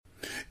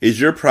Is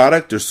your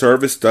product or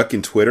service stuck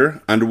in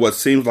Twitter under what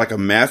seems like a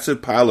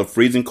massive pile of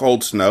freezing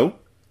cold snow?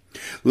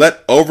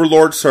 Let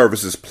Overlord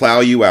Services plow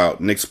you out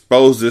and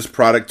expose this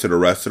product to the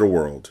rest of the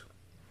world.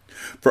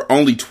 For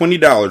only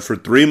 $20 for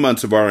 3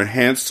 months of our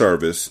enhanced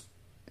service,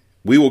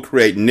 we will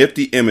create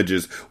nifty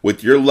images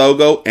with your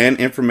logo and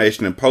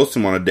information and post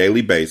them on a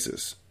daily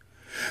basis.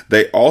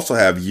 They also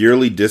have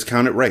yearly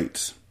discounted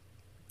rates.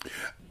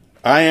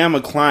 I am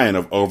a client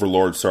of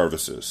Overlord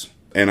Services,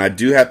 and I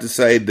do have to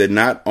say that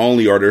not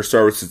only are their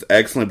services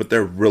excellent, but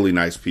they're really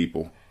nice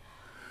people.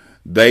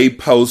 They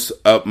post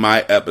up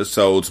my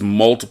episodes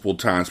multiple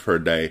times per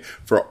day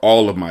for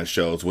all of my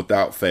shows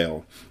without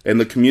fail, and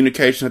the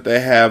communication that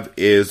they have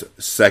is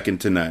second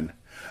to none.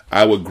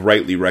 I would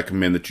greatly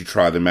recommend that you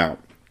try them out.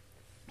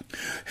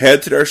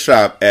 Head to their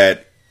shop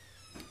at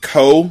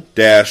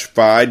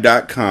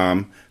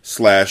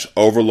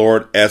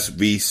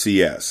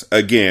ko-fi.com/overlordsvcs.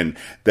 Again,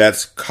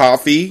 that's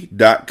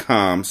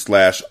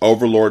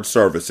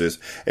coffee.com/overlordservices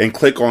and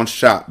click on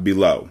shop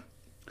below.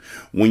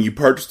 When you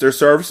purchase their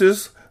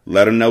services,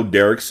 let them know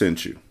Derek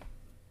sent you.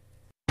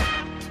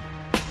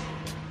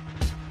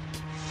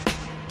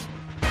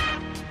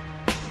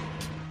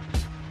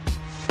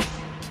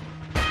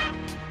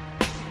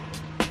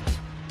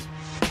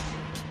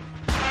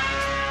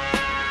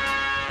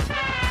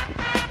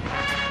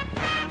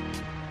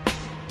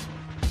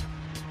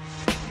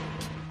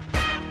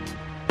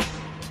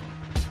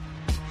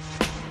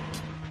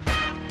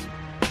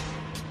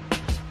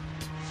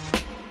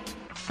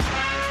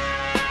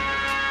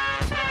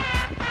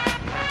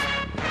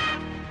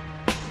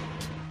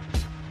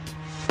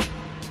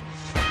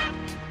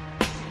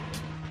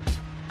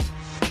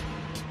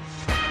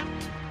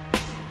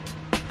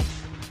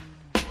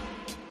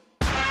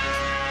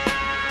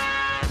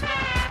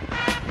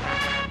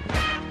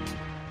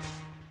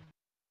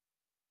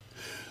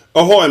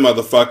 Ahoy,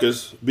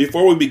 motherfuckers.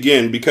 Before we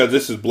begin, because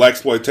this is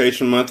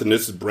Blaxploitation Month and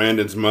this is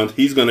Brandon's month,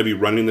 he's going to be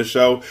running the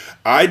show.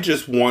 I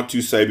just want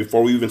to say,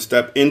 before we even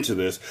step into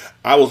this,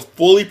 I was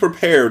fully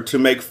prepared to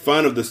make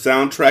fun of the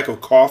soundtrack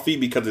of Coffy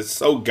because it's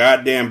so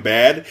goddamn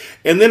bad.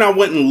 And then I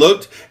went and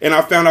looked and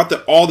I found out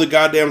that all the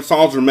goddamn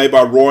songs were made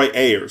by Roy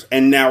Ayers.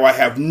 And now I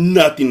have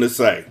nothing to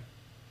say.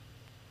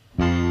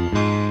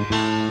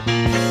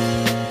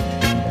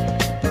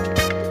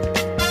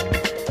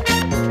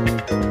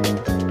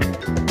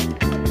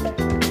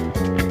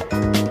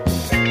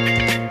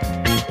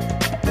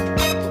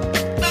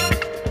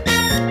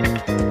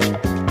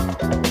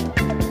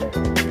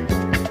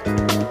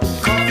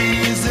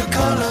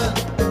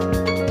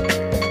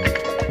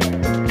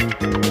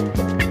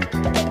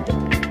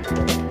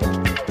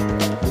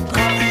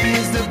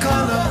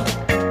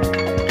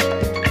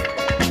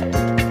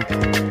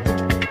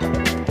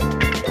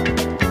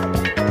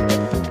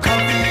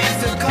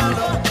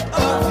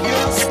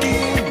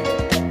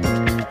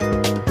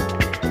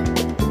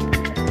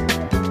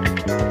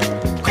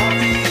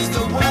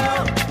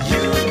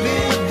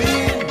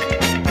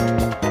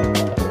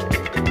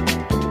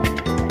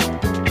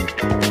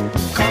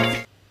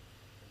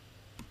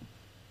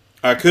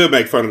 I could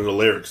make fun of the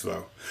lyrics,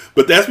 though.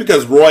 But that's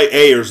because Roy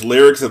Ayers'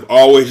 lyrics have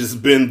always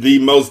just been the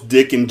most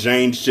Dick and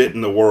Jane shit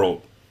in the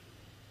world.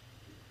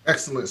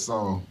 Excellent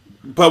song.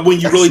 But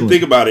when you really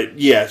think about it,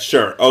 yeah,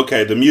 sure.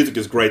 Okay, the music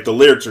is great. The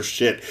lyrics are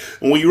shit.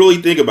 And when you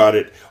really think about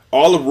it,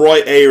 all of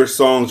Roy Ayers'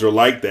 songs are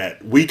like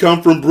that. We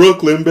come from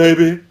Brooklyn,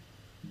 baby.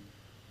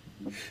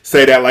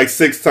 Say that like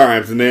 6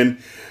 times, and then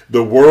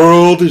the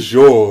world is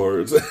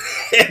yours.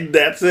 And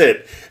that's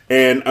it.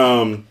 And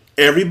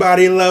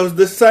everybody loves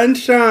the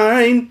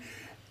sunshine.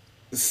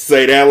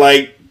 Say that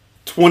like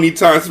 20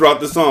 times throughout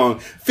the song.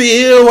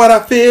 Feel what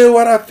I feel,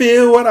 what I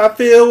feel, what I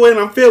feel when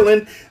I'm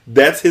feeling.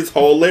 That's his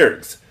whole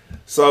lyrics.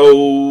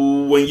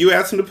 So when you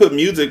ask him to put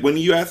music, when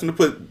you ask him to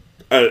put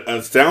a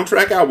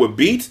soundtrack out with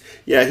beats,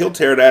 yeah, he'll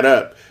tear that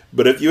up.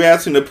 But if you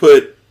ask him to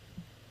put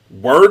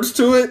words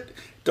to it,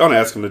 don't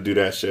ask him to do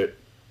that shit.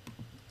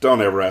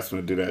 Don't ever ask him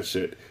to do that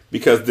shit.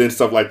 Because then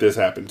stuff like this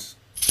happens.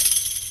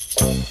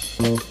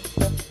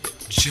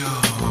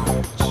 George.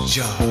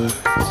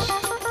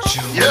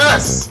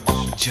 Yes!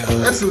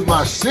 This is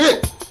my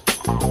shit!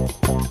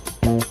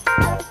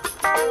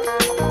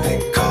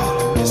 They call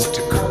him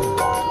Mr. Cool.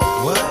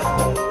 What?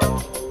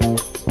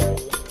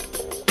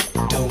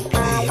 Don't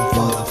play him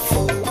for the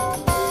fool.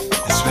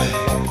 That's right.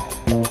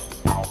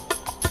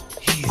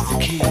 He's the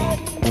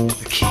king.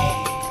 The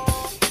king.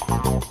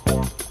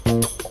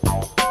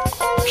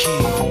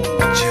 King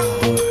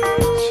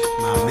George.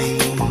 My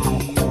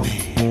main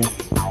man.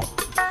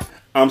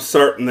 I'm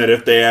certain that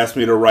if they asked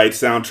me to write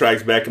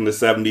soundtracks back in the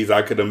 70s,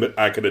 I could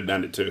have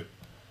done it too.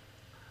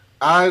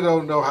 I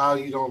don't know how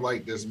you don't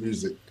like this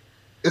music.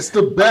 It's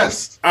the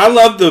best. I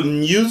love the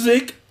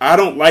music. I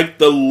don't like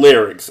the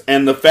lyrics.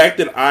 And the fact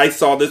that I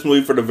saw this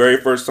movie for the very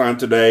first time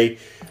today,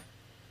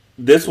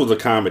 this was a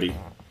comedy.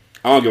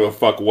 I don't give a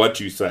fuck what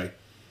you say.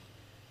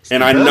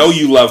 And I know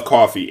you love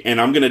Coffy,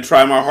 and I'm going to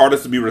try my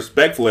hardest to be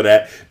respectful of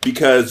that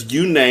because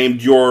you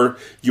named your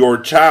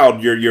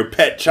child, your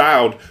pet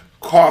child,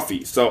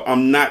 Coffy. So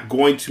I'm not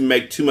going to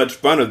make too much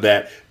fun of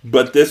that.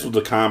 But this was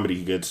a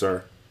comedy, good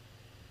sir.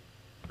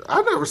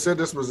 I never said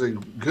this was a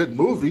good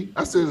movie.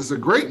 I said it's a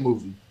great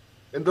movie.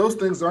 And those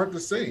things aren't the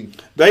same.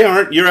 They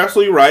aren't. You're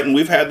absolutely right. And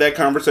we've had that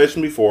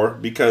conversation before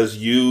because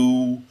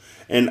you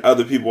and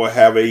other people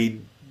have a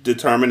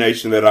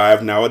determination that I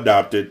have now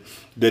adopted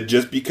that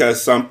just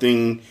because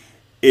something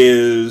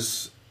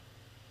is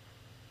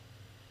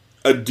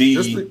a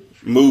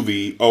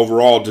movie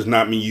overall does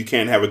not mean you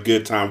can't have a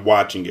good time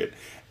watching it.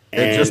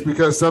 And just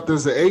because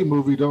something's an A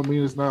movie don't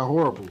mean it's not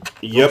horrible.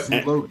 Yep.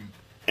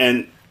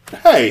 And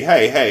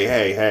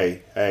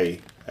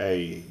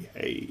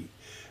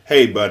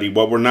hey, buddy,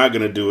 what we're not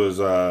going to do is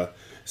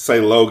say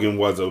Logan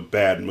was a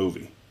bad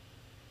movie.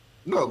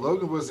 No,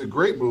 Logan was a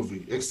great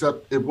movie,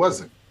 except it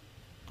wasn't.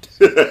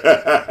 That's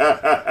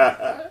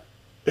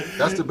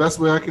the best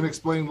way I can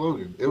explain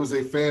Logan. It was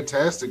a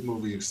fantastic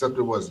movie, except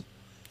it wasn't.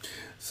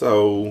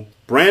 So,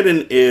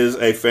 Brandon is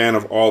a fan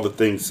of all the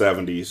things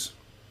 70s.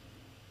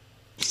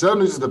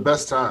 70s is the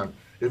best time.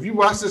 If you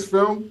watch this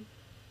film,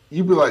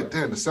 you'd be like,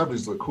 damn, the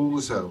 70s look cool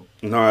as hell.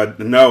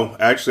 No,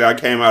 actually, I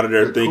came out of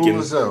there thinking...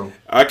 Cool as hell.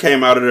 I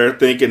came out of there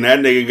thinking that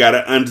nigga got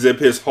to unzip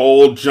his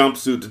whole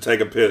jumpsuit to take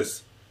a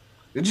piss.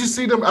 Did you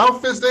see them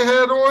outfits they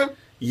had on?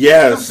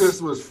 Yes.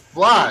 This was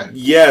fly.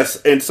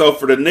 Yes, and so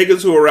for the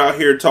niggas who are out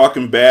here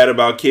talking bad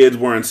about kids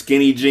wearing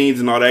skinny jeans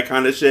and all that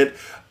kind of shit,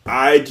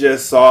 I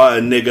just saw a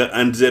nigga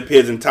unzip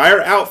his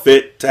entire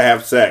outfit to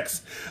have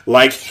sex.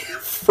 Like,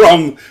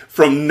 from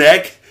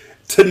neck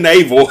to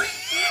navel,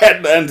 he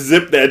had to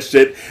unzip that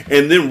shit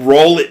and then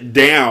roll it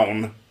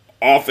down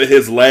off of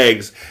his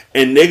legs.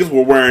 And niggas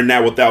were wearing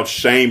that without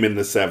shame in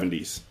the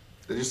 70s.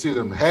 Did you see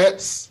them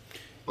hats?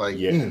 Like,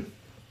 yeah.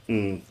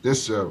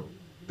 This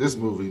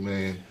movie,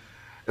 man.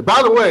 And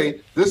by the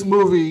way, this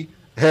movie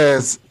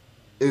is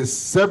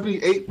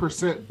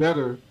 78%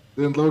 better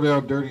than Low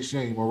Down Dirty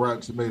Shame on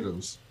Rotten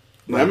Tomatoes.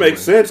 That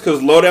makes sense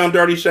because Low Down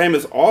Dirty Shame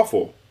is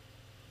awful.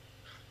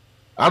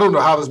 I don't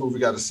know how this movie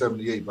got a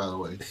 78, by the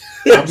way.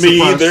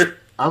 Me either.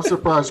 I'm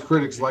surprised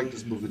critics like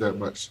this movie that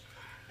much.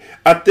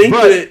 I think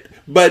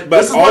but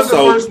this is also one of the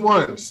first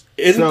ones.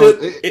 Isn't so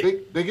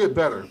they get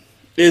better.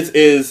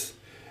 Is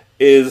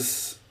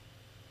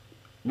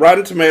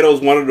Rotten Tomatoes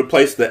one of the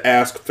places to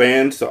ask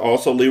fans to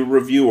also leave a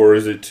review, or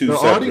is it the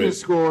separate? audience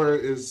score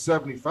is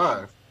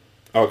 75.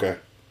 Okay.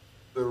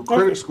 The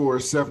critic score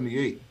is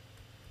 78.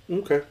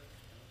 Okay.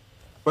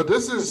 But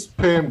this is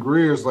Pam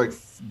Grier's like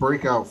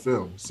breakout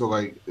film, so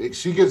like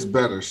she gets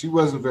better. She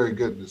wasn't very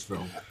good in this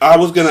film. I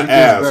was gonna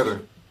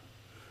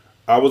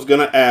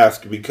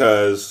ask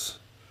because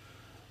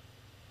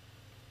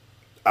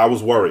I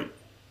was worried.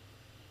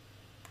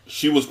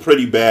 She was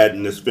pretty bad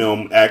in this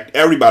film.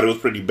 Everybody was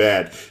pretty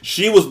bad.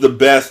 She was the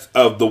best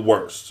of the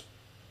worst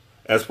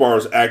as far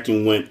as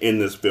acting went in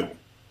this film.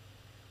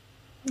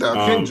 No,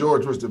 King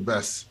George was the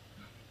best.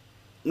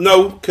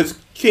 No, because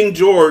King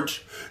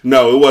George...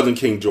 No, it wasn't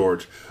King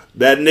George.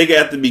 That nigga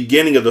at the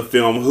beginning of the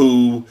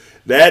film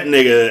that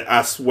nigga,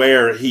 I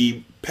swear,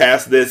 he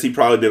past this, he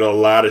probably did a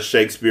lot of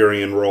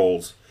Shakespearean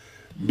roles.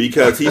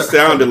 Because he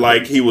sounded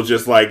like he was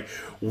just like,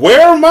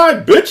 where are my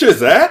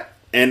bitches at?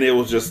 And it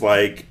was just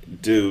like,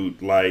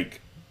 dude,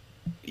 like,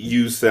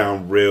 you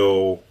sound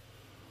real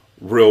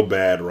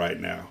bad right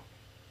now.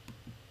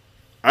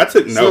 I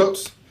took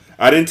notes.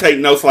 I didn't take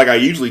notes like I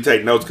usually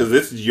take notes because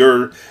this is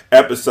your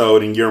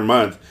episode and your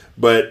month.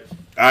 But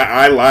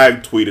I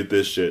live tweeted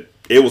this shit.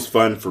 It was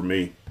fun for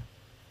me.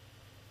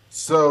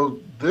 So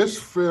this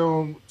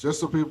film, just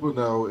so people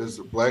know, is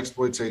a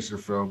blaxploitation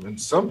film, and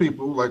some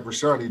people, like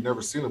Rashawn, he'd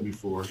never seen it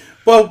before.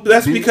 Well,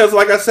 that's because,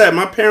 like I said,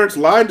 my parents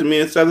lied to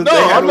me and said that they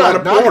had a lot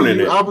of porn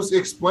in it. I was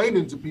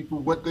explaining to people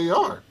what they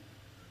are.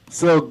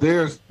 So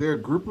they're a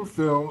group of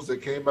films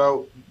that came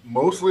out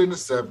mostly in the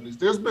 70s.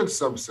 There's been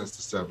some since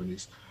the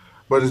 70s,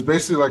 but it's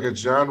basically like a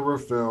genre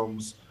of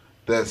films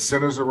that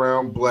centers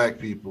around black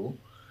people,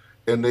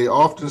 and they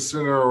often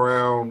center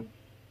around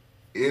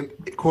in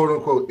quote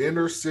unquote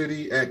inner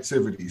city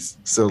activities.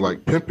 So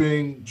like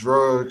pimping,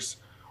 drugs,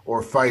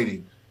 or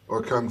fighting,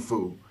 or kung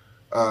fu.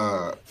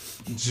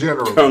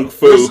 Generally, kung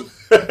fu.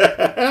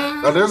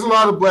 There's a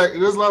lot of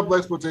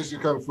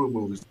blaxploitation kung fu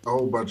movies. A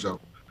whole bunch of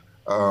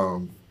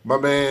them. My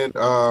man,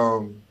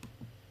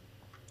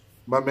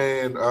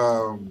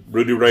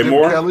 Rudy Ray Jim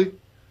Moore. Kelly.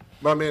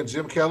 My man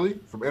Jim Kelly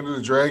from Enter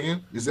the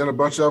Dragon is in a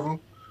bunch of them.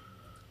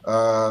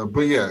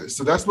 But yeah,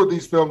 so that's what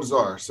these films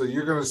are. So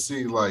you're gonna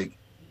see like,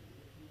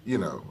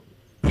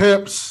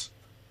 pimps.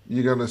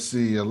 You're gonna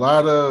see a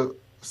lot of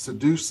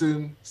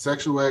seducing,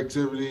 sexual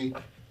activity.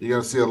 You're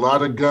gonna see a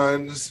lot of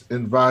guns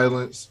and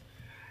violence,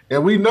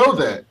 and we know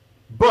that.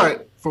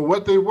 But for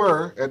what they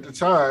were at the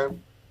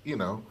time,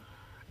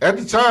 at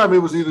the time it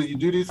was either you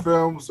do these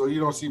films or you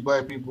don't see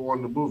black people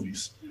in the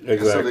movies. Exactly.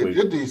 And so they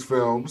did these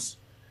films,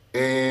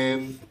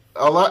 and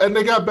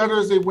they got better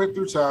as they went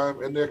through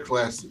time, and they're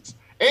classics.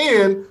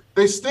 And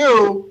they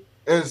still,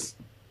 as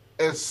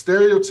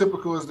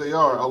stereotypical as they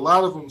are, a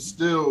lot of them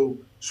still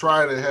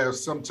try to have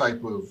some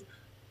type of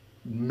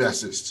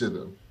message to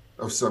them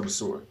of some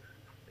sort.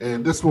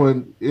 And this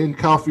one in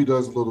Coffy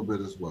does a little bit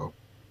as well.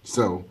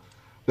 So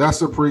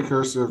that's a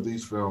precursor of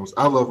these films.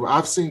 I love them.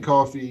 I've seen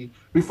Coffy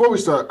before we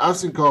start. I've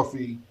seen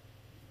Coffy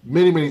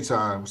many, many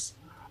times.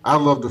 I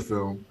love the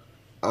film.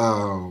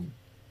 Um,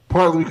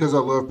 Partly because I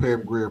love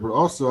Pam Grier, but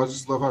also I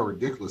just love how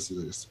ridiculous it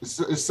is.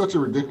 It's such a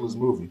ridiculous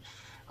movie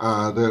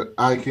that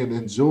I can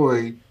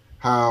enjoy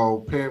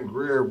how Pam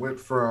Grier went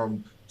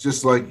from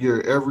just like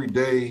your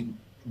everyday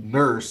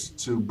nurse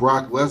to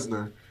Brock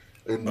Lesnar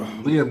and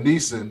Liam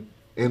Neeson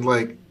in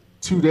like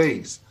 2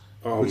 days,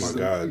 Oh which my is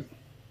god. amazing.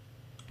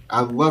 I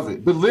love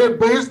it. But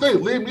here's the thing: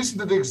 Liam Neeson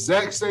did the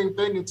exact same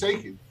thing in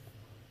Taken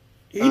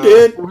He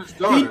did. for his He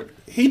daughter.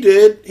 he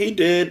did. He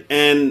did.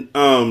 And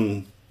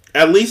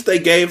at least they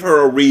gave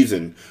her a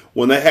reason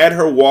when they had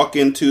her walk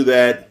into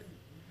that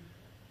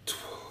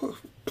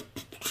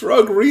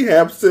drug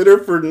rehab center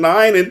for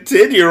 9 and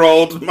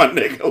 10-year-olds. My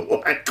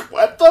nigga, like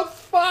what the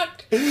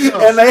fuck? No, And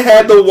she they was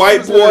had like, the she white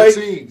was in her boy.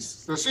 teens.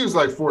 So she was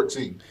like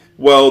 14.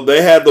 Well,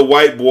 they had the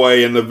white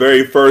boy in the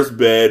very first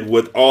bed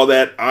with all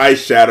that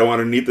eyeshadow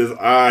underneath his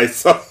eyes,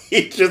 so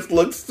he just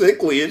looked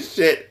sickly as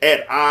shit.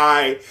 And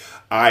I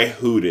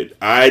hooted.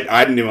 I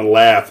didn't even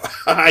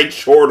laugh. I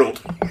chortled.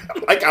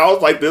 Like I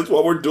was like, "This is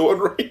what we're doing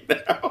right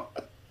now."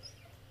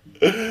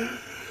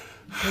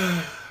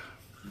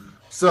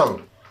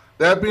 So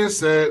that being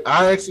said,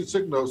 I actually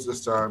took notes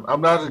this time.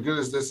 I'm not as good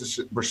as this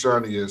as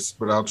Brashani is,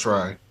 but I'll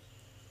try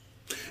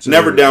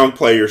Never to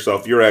downplay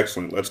yourself. You're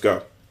excellent. Let's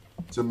go.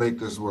 to make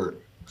this work.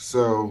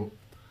 So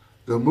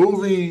the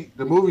movie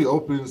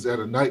opens at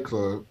a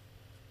nightclub,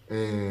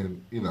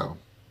 and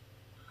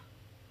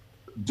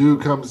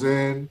dude comes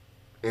in,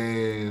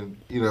 and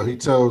he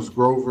tells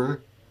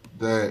Grover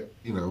that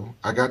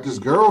I got this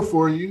girl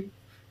for you,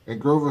 and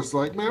Grover's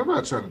like, man, I'm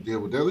not trying to deal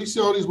with that. At least see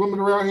all these women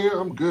around here,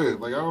 I'm good.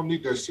 Like I don't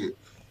need that shit.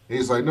 And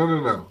he's like,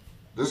 no,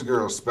 this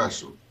girl's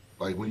special.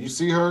 Like when you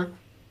see her,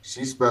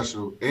 she's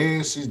special,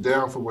 and she's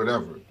down for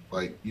whatever.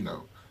 Like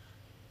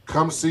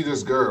come see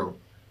this girl.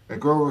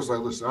 And Grover's like,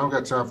 listen, I don't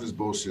got time for this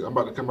bullshit. I'm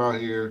about to come out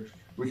here.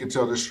 We can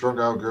tell this strung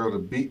out girl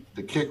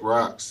to kick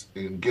rocks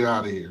and get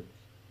out of here.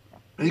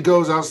 He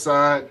goes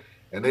outside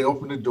and they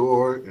open the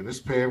door and it's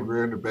Pam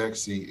Grier in the back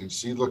seat and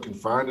she looking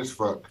fine as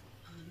fuck.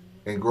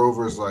 And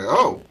Grover's like,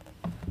 oh,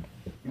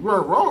 you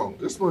weren't wrong.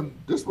 This one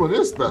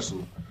is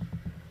special.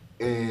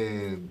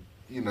 And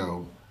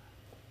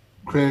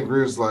Pam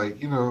Grier's like,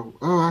 oh,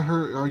 I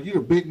heard, are you the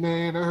big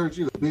man? I heard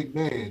you the big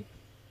man.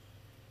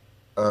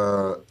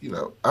 I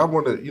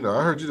want to,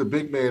 I heard you the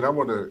big man. I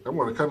want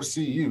to come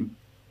see you.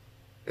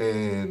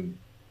 And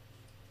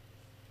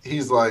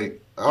he's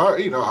like, all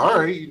right,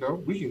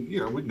 we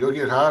can go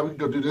get high. We can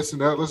go do this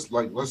and that.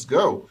 Let's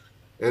go.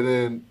 And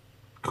then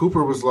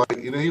Cooper was like,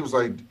 he was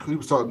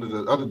talking to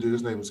the other dude.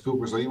 His name was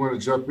Cooper. So you want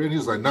to jump in? He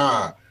was like,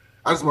 nah,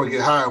 I just want to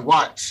get high and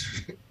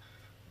watch.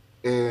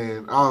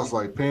 And I was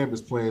like, Pam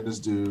is playing this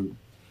dude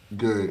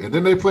good. And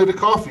then they played the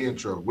Coffee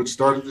intro, which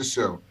started the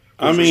show.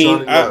 I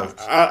mean,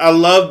 I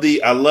love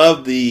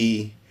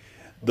the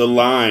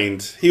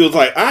lines. He was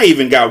like, I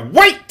even got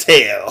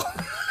whitetail.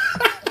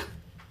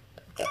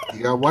 He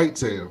got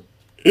whitetail.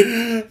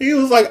 He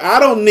was like,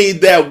 I don't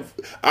need that.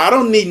 I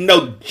don't need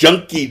no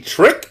junky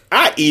trick.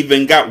 I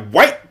even got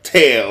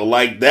whitetail.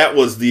 Like that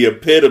was the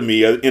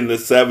epitome in the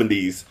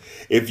 70s.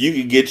 If you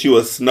could get you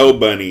a snow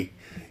bunny,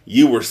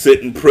 you were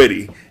sitting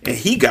pretty. And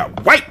he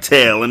got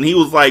whitetail. And he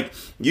was like,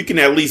 you can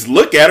at least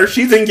look at her.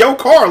 She's in your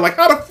car. Like,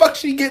 how the fuck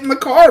she get in the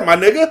car, my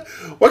nigga?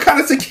 What kind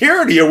of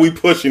security are we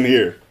pushing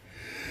here?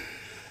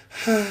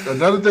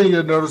 Another thing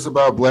you'll notice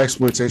about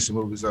blaxploitation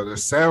movies are their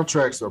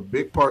soundtracks are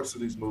big parts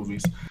of these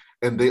movies,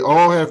 and they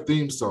all have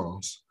theme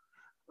songs.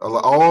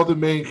 All the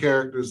main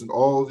characters in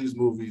all of these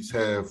movies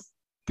have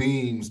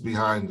themes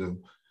behind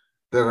them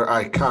that are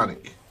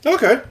iconic.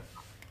 Okay.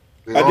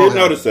 They I all did have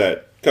notice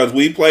that. Because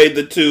we played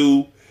the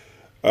two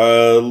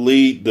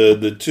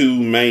the two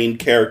main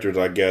characters,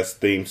 I guess,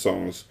 theme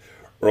songs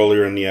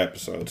earlier in the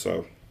episode.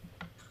 So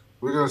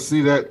We're gonna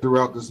see that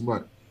throughout this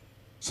month.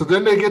 So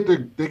then they get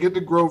to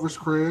Grover's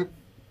crib,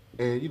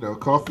 and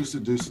Coffee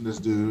seducing this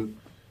dude,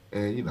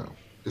 and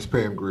it's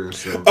Pam Grier.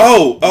 So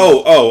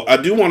I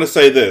do want to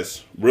say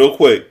this real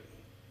quick.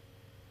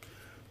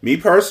 Me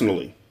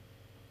personally,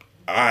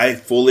 I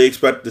fully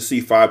expect to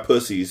see 5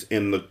 pussies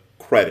in the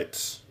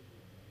credits.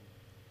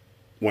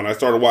 When I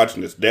started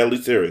watching this, deadly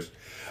serious.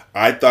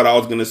 I thought I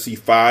was going to see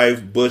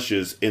 5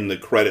 bushes in the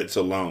credits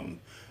alone.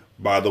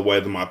 By the way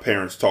that my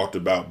parents talked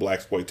about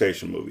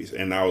blaxploitation movies,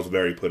 and I was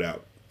very put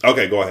out.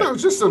 Okay, go ahead. no,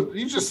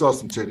 you just saw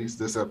some titties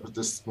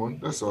this one.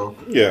 That's all.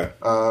 Yeah.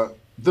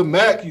 The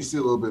Mac you see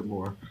a little bit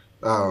more.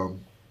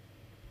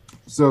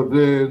 So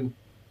then,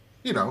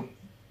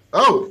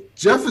 oh,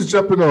 Jeff is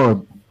jumping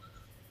on.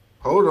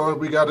 Hold on,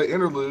 we got an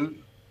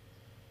interlude.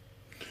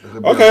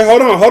 Okay,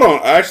 hold on.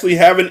 I actually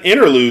have an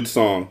interlude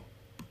song.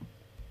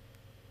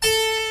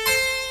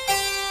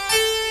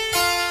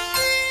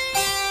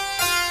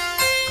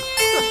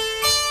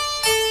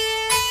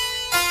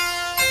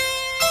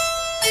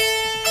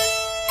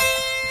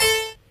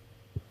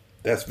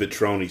 That's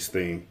Vitroni's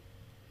theme.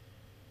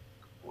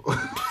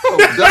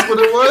 Oh, That's what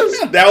it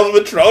was? That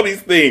was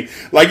Matroni's theme.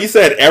 Like you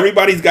said,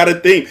 everybody's got a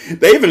theme.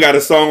 They even got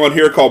a song on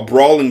here called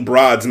Brawling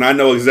Broads, and I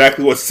know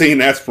exactly what scene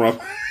that's from.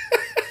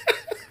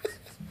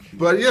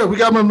 But yeah, we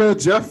got my man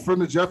Jeff from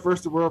the Jeff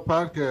vs. the World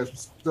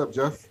podcast. What's up,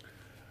 Jeff?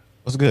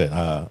 What's good?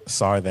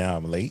 Sorry that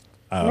I'm late.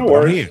 No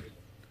worries. I'm here.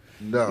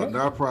 No,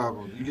 not a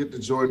problem. You get to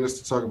join us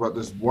to talk about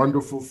this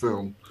wonderful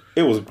film.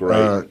 It was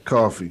great.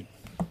 Coffy.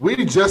 We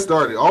just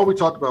started. All we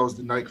talked about was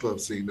the nightclub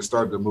scene that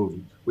started the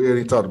movie. We hadn't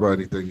even talked about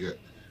anything yet.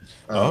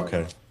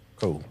 Okay,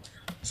 cool.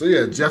 So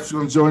yeah, Jeff's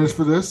going to join us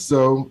for this.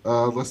 So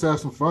let's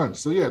have some fun.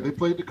 So yeah, they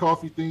played the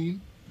Coffy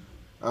theme,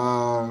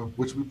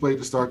 which we played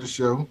to start the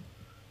show.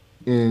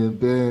 And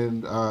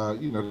then,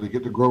 they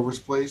get to Grover's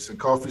place and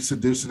Coffy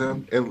seducing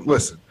them. And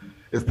listen,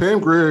 if Pam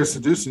Grier is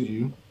seducing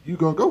you, you're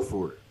going to go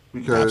for it.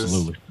 Because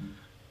Absolutely.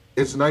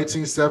 It's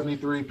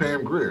 1973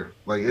 Pam Grier.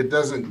 Like, it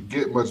doesn't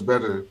get much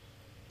better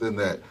than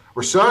that.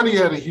 Rashani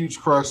had a huge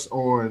crush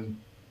on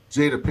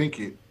Jada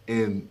Pinkett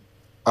in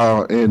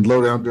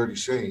Low Down Dirty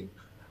Shame.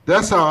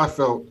 That's how I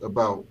felt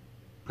about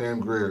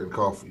Pam Grier and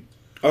Coffy.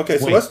 Okay,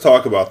 so let's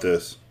talk about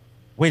this.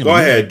 Wait a Go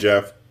minute. ahead,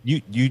 Jeff.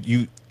 You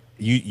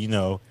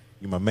know,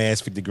 you're my man's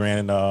 50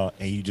 grand and all,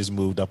 and you just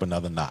moved up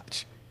another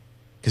notch.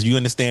 Because you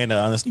understand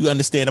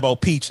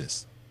about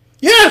Peaches.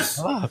 Yes,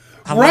 I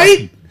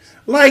right?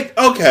 Like,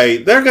 okay,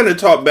 they're going to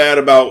talk bad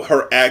about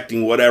her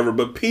acting, whatever,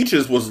 but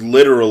Peaches was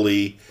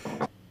literally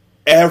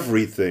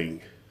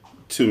everything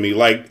to me.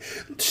 Like,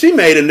 she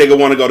made a nigga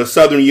want to go to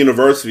Southern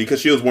University because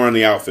she was wearing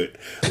the outfit.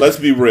 Let's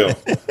be real.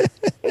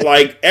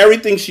 Like,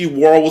 everything she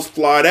wore was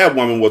fly. That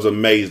woman was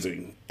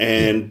amazing.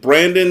 And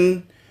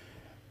Brandon,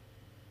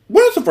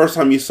 when was the first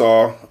time you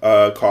saw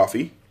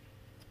Coffy?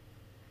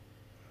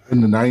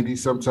 In the 90s,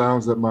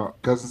 sometimes at my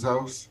cousin's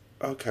house.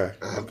 Okay.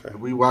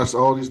 We watched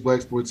all these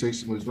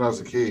blaxploitation movies when I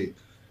was a kid,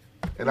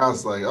 and I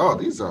was like, "Oh,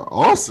 these are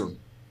awesome!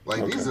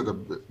 Like these are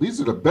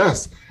the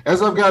best."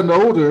 As I've gotten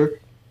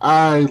older,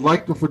 I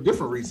like them for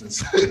different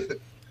reasons.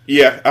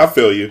 Yeah, I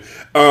feel you.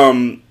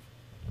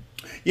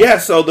 Yeah.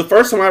 So the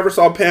first time I ever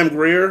saw Pam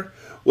Grier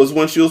was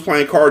when she was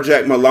playing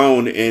Carjack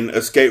Malone in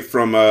Escape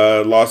from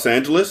Los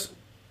Angeles.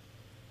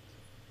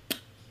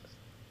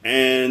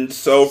 And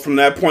so from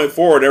that point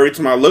forward, every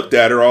time I looked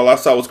at her, all I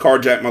saw was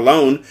Carjack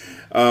Malone.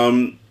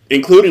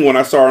 Including when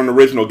I saw her in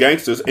Original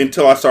Gangsters,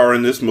 until I saw her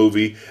in this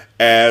movie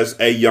as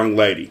a young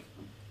lady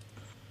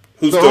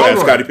who still had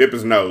Scottie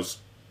Pippen's nose.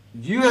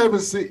 You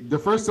haven't seen the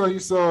first time you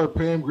saw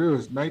Pam Grier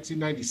was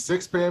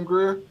 1996 Pam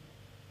Grier?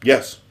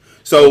 Yes.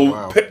 So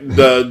wow.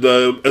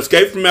 the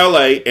Escape from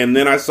L.A. and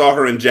then I saw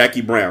her in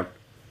Jackie Brown,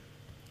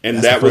 and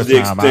that was the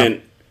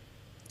extent.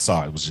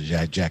 Sorry, it was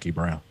Jackie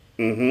Brown.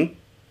 Mm-hmm.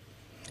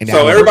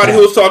 So everybody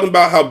who was talking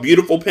about how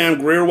beautiful Pam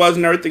Grier was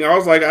and everything, I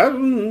was like,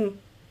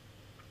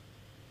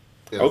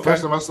 Yeah, the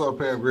first time I saw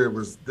Pam Grier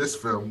was this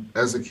film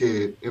as a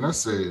kid, and I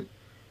said,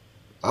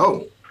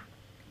 "Oh,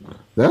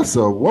 that's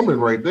a woman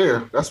right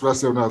there." That's what I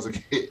said when I was a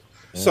kid.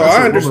 So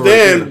I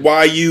understand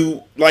why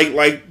you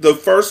like the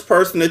first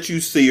person that you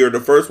see or the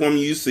first woman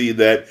you see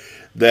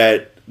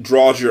that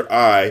draws your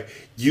eye.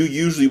 You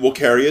usually will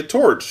carry a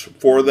torch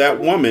for that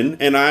woman,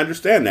 and I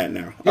understand that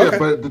now. Yeah, okay.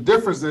 But the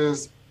difference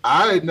is,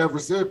 I had never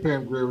said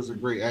Pam Grier was a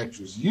great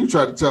actress. You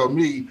tried to tell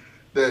me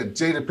that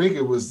Jada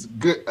Pinkett was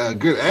a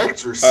good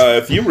actress.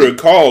 If you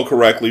recall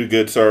correctly,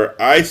 good sir,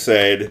 I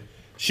said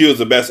she was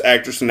the best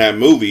actress in that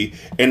movie,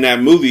 and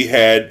that movie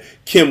had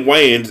Kim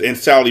Wayans and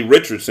Sally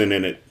Richardson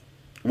in it,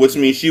 which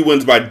means she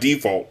wins by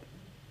default.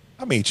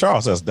 I mean,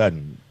 Charles S.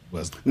 Dutton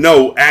was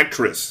no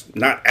actress,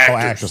 not actress. Oh,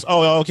 actress.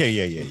 Oh, okay,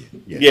 yeah.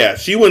 Yeah,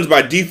 she wins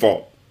by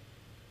default.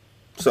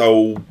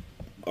 So,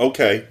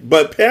 okay,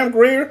 but Pam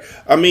Grier,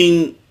 I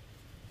mean,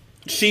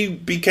 she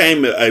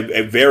became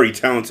a very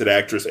talented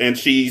actress, and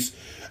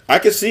I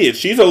can see it.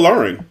 She's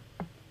alluring.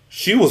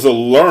 She was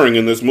alluring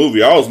in this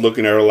movie. I was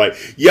looking at her like,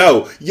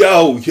 yo,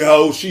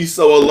 she's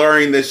so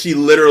alluring that she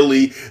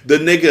literally, the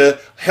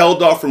nigga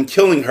held off from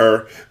killing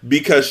her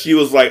because she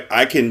was like,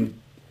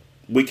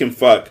 we can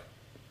fuck.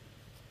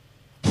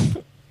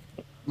 I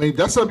mean,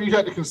 that's something you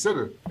had to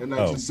consider in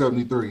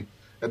 1973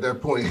 at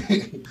that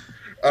point.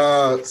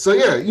 So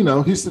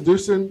yeah, he's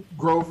seducing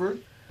Grover,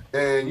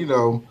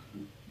 and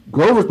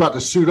Grover's about to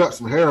shoot up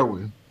some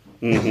heroin.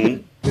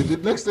 Mm-hmm. And the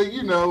next thing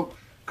you know,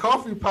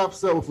 Coffy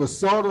pops up with a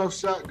sawed-off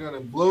shotgun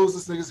and blows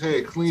this nigga's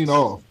head clean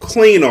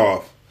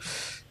off.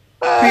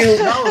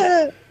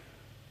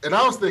 And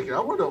I was thinking, I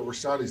wonder what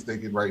Rashani's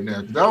thinking right now,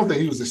 because I don't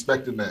think he was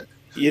expecting that.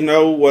 You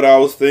know what I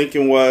was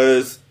thinking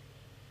was,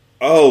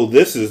 oh,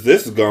 this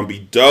is gonna be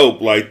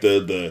dope. Like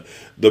the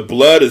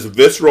blood is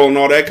visceral and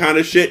all that kind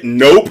of shit.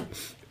 Nope.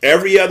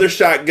 Every other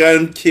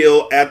shotgun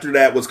kill after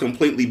that was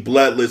completely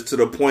bloodless to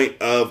the point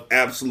of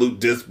absolute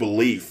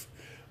disbelief,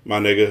 my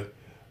nigga.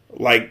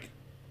 Like,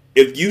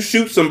 if you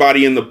shoot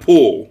somebody in the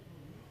pool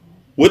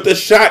with a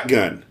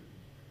shotgun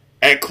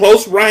at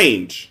close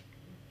range,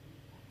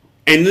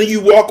 and then you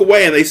walk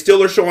away and they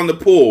still are showing the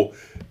pool,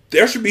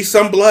 there should be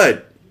some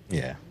blood.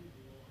 Yeah.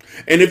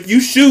 And if you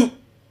shoot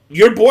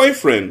your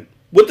boyfriend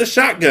with a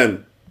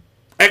shotgun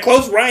at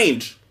close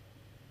range,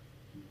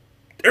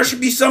 there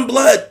should be some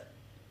blood.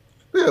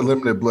 They had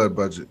limited blood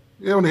budget.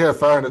 They only had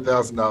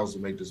 $500,000 to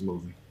make this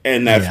movie.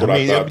 And that's what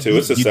I thought too.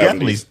 It's the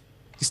definitely 70s.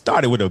 you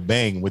started with a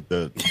bang with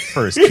the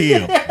first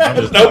kill.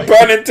 No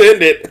pun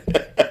intended.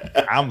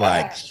 I'm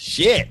like,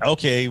 shit.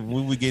 Okay,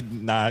 what we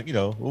getting?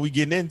 What we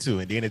getting into?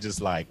 And then it's just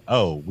like,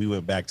 oh, we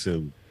went back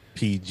to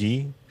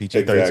PG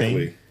 13.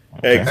 Exactly.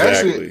 Okay.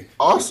 Exactly. Actually,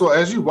 also,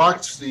 as you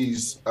watch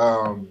these,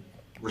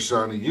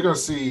 Rashani, you're gonna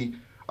see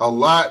a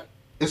lot.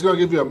 It's gonna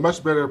give you a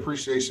much better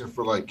appreciation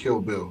for like Kill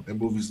Bill and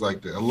movies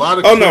like that. A lot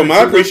of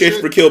My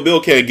appreciation for Kill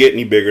Bill can't get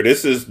any bigger.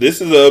 This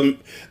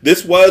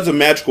was a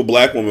magical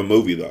black woman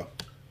movie though.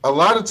 A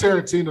lot of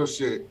Tarantino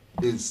shit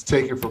is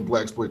taken from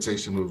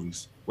blaxploitation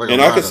movies. Like And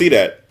I can see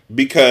that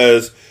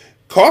because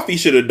Coffy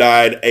should have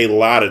died a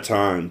lot of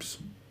times.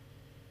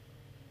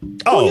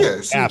 Oh, yeah,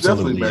 she's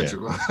absolutely.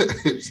 definitely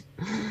magical.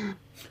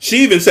 She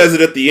even says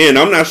it at the end.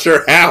 I'm not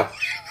sure how.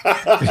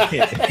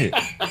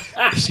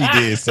 She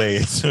did say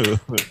it too.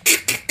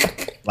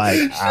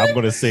 Like, I'm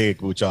gonna say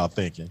it what y'all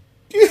thinking.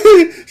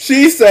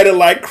 She said it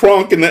like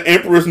Kronk in the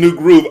Emperor's New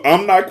Groove.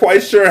 I'm not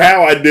quite sure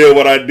how I did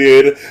what I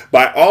did.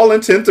 By all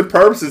intents and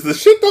purposes, the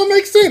shit don't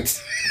make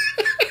sense.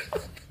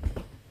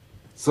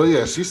 So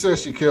yeah, she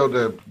says she killed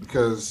her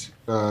because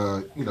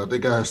they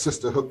got her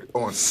sister hooked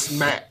on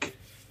smack.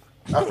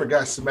 I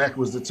forgot smack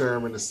was the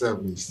term in the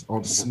 70s.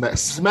 On smack.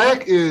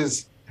 Smack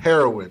is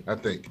heroin, I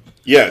think.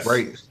 Yes.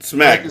 Right.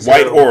 Smack. is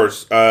White heroin.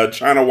 Horse.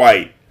 China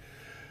White.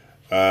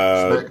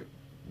 Smack.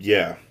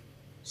 Yeah.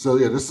 So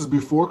yeah, this is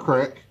before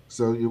crack.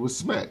 So it was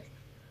smack.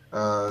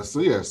 So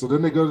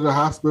then they go to the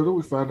hospital.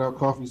 We find out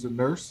Coffy's a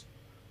nurse.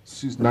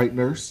 She's night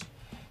nurse,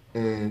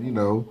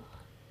 and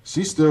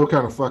she's still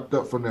kind of fucked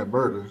up from that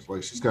murder.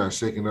 Like she's kind of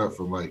shaken up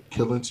from like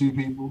killing two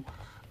people.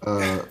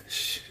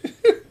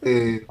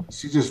 And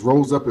she just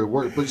rolls up at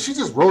work, but she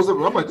just rolls up.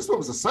 I'm like, this one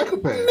was a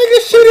psychopath. Nigga,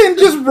 she didn't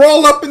just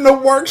roll up into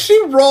work. She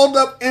rolled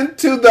up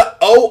into the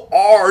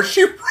OR.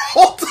 She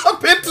rolled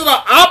up into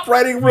the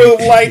operating room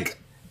like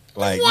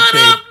what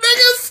up,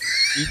 niggas?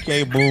 You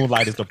can't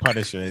moonlight as the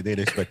Punisher and then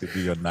expect to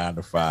be a 9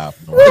 to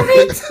 5. No.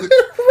 Right.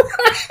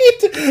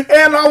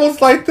 And I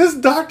was like, this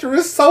doctor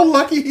is so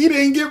lucky he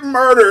didn't get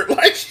murdered.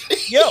 Like,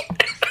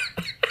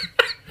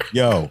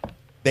 Yo,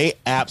 they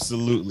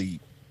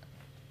absolutely.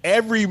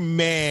 Every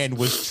man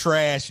was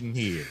trash in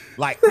here.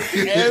 Like,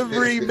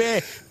 every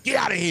man. Get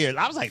out of here.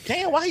 I was like,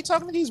 damn, why he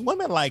talking to these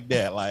women like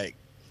that? Like,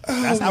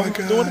 that's how we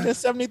were doing it in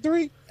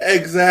 73?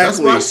 Exactly. That's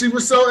why she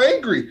was so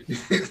angry.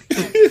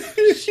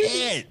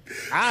 Shit.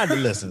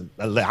 Listen,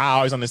 I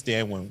always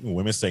understand when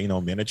women say,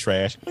 men are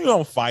trash. You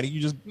don't fight it.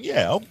 You just,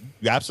 you're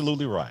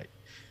absolutely right.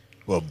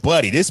 Well,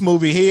 buddy, this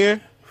movie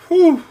here,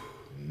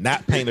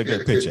 not paint a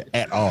good picture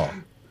at all.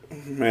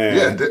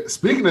 Man. Yeah,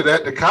 speaking of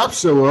that, the cops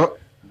show up.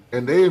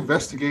 And they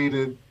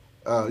investigated,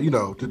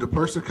 did the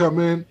person come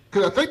in?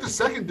 Because I think the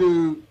second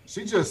dude,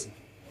 she just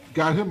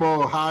got him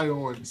all high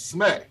on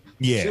smack.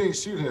 Yeah. She didn't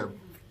shoot him.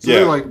 So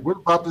they're like, what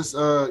about this, it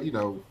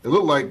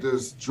looked like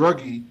this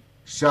druggie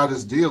shot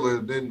his dealer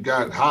and then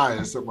got high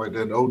or something like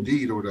that, and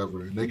OD'd or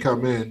whatever. And they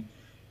come in,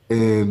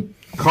 and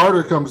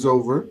Carter comes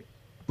over,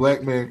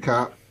 black man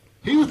cop.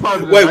 He was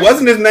probably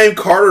wasn't his name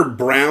Carter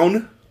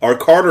Brown or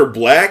Carter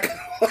Black?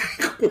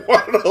 Like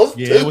one of those.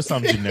 Yeah, it was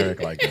something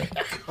generic like that.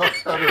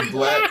 Carter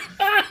Black.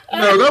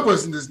 No, that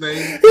wasn't his name.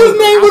 His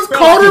name was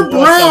Carter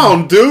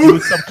Brown, dude. He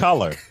was some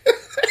color.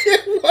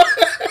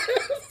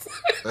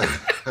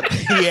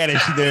 He had a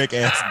generic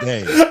ass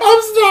name.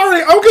 I'm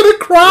sorry. I'm gonna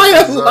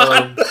cry a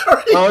lot.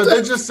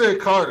 They just said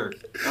Carter.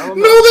 No,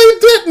 they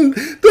didn't.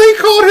 They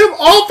called him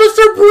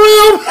Officer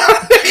Brown.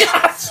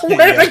 I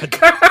swear to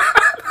God.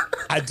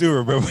 I do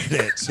remember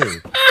that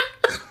too.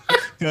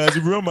 Because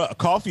remember,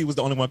 Coffy was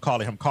the only one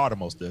calling him Carter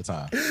most of the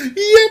time.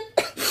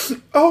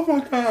 Yep. Oh my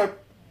God.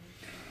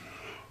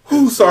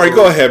 Ooh, sorry.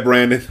 Go ahead,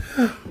 Brandon.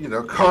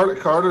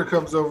 Carter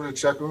comes over to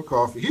check on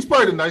Coffy. He's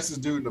probably the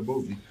nicest dude in the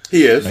movie.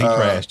 He is. He's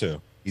trash too.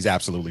 He's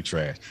absolutely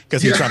trash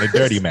because he's trying to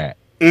dirty Matt.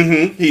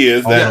 Mm-hmm. He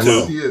is that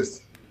too. He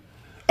is.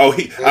 Oh,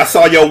 I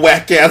saw your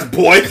whack ass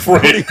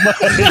boyfriend.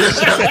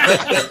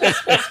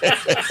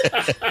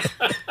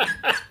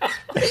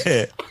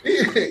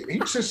 He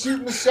just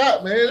shooting the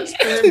shot, man. It's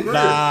damn great.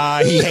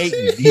 Nah, he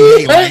hating. He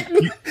ain't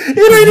it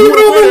ain't even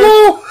over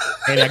low.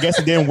 And I guess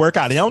it didn't work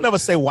out. They don't never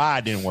say why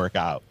it didn't work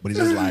out, but he's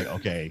just like,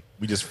 okay,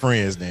 we just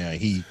friends now.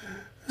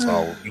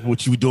 So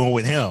what you doing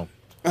with him?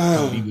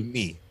 Don't be with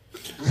me.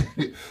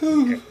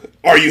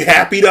 Are you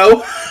happy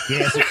though?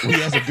 Yes, we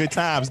had some good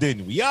times,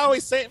 didn't we? You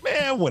always say,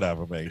 man,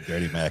 whatever, man,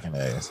 dirty Mac and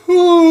ass.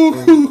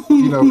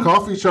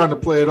 Coffee's trying to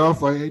play it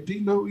off like, hey, do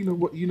you know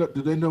what?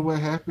 Do they know what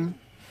happened?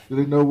 Do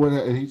they know what?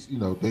 And he's,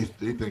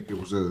 they think it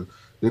was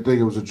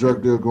a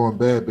drug deal going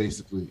bad,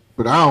 basically.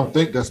 But I don't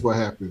think that's what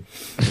happened.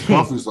 And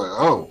Coffee's like,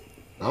 oh,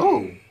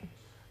 and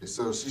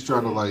so she's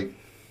trying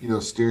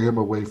to steer him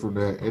away from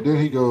that. And then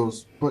he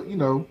goes, but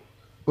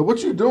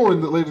what you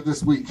doing later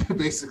this week,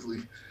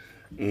 basically.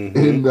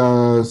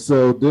 And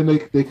so then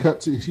they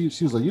cut to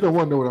she was like, you don't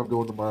want to know what I'm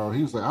doing tomorrow.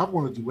 He was like, I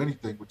want to do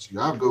anything with you.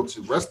 I'll go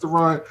to a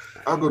restaurant,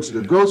 I'll go to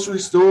the grocery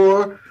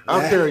store,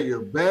 I'll carry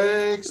your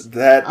bags.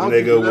 That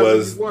nigga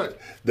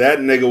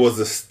was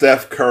the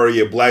Steph Curry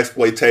of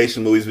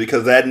blaxploitation movies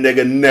because that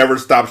nigga never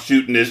stopped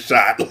shooting his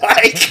shot.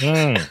 Like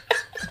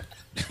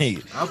he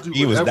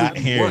was not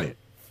hearing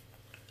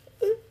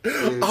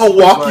it. I'll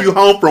walk you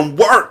home from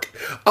work.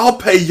 I'll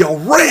pay your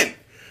rent.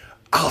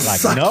 I'll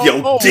suck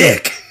your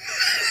dick.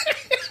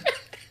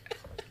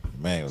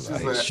 Man was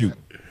like, shoot.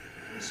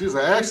 She was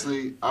like,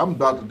 actually, I'm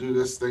about to do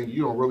this thing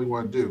you don't really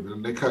want to do.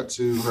 And they cut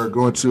to her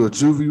going to a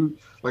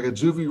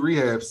juvie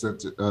rehab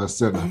center.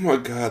 Oh my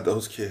God,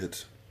 those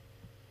kids.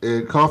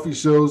 And Coffy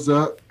shows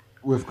up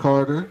with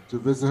Carter to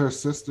visit her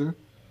sister.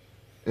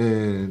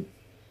 And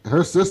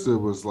her sister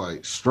was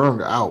like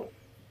strung out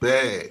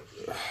bad.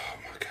 Oh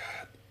my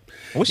God.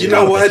 What you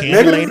know what?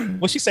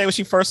 What she say when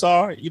she first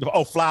saw her?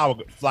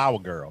 Flower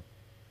girl.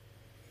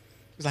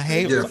 She's like,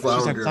 hey,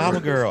 flower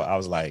girl. I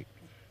was like,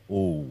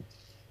 ooh,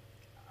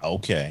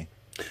 okay.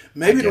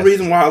 Maybe the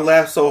reason why I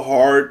laughed so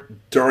hard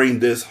during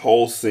this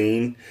whole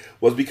scene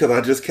was because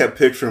I just kept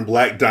picturing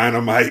Black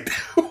Dynamite.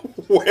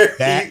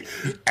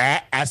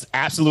 That's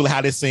absolutely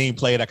how this scene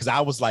played out. Because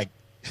I was like,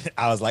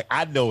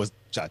 I know it's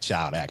a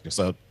child actor,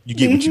 so you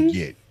get what you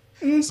get.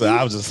 So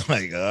I was just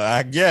like,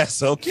 I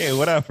guess, okay,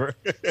 whatever.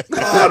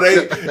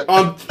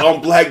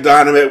 On Black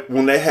Dynamite,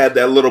 when they had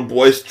that little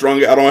boy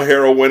strung out on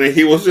heroin and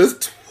he was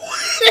just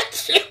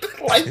twitching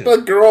like the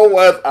girl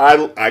was,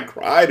 I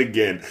cried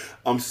again.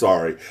 I'm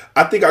sorry.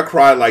 I think I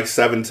cried like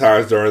 7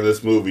 times during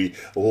this movie,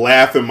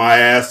 laughing my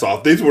ass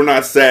off. These were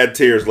not sad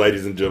tears,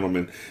 ladies and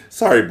gentlemen.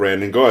 Sorry,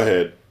 Brandon. Go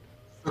ahead.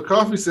 So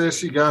Coffy says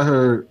she got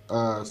her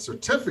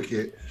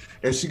certificate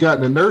and she got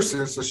into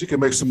nursing so she can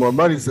make some more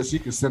money so she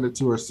can send it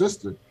to her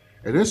sister.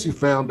 And then she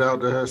found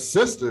out that her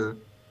sister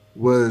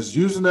was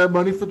using that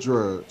money for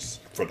drugs.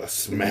 For the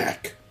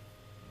smack.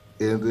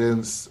 And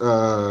then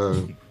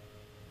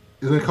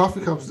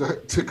Coffy comes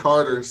to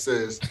Carter and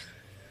says,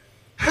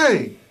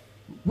 hey,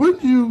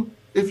 wouldn't you,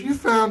 if you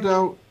found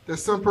out that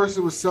some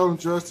person was selling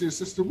drugs to your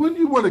sister, wouldn't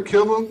you want to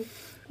kill him?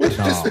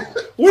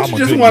 Wouldn't you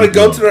just want to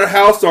go to their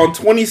house on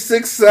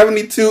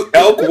 2672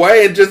 Elk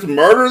Way and just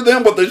murder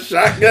them with a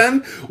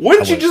shotgun?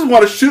 Wouldn't you just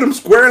want to shoot them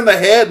square in the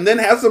head and then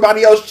have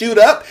somebody else shoot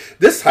up?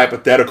 This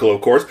hypothetical, of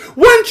course.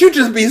 Wouldn't you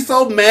just be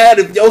so mad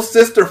if your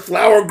sister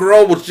Flower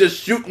Girl was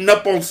just shooting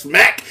up on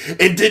smack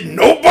and did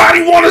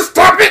nobody want to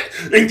stop it?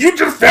 And you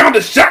just found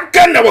a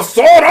shotgun that was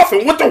sawed off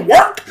and went to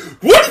work?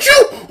 Wouldn't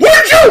you?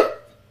 Wouldn't you?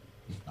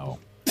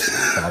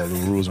 Follow the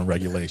rules and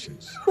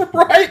regulations.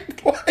 Right?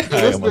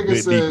 This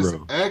nigga says,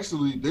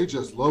 actually, they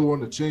just low on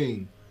the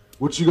chain.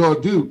 What you gonna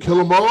do? Kill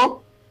them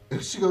all?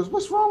 And she goes,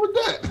 what's wrong with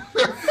that?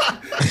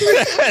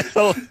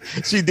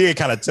 She did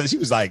kind of she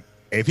was like,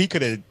 if he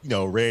could have,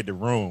 read the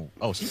room.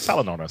 Oh, she's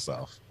telling on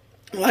herself.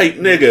 Like,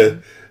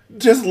 nigga,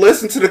 just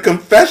listen to the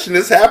confession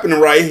that's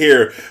happening right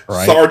here.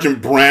 Right.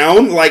 Sergeant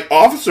Brown, like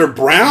Officer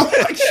Brown.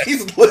 Like,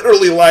 she's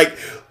literally like,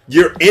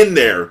 you're in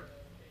there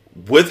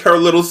with her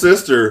little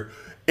sister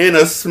in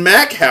a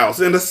smack house,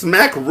 in a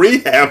smack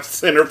rehab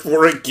center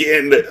for,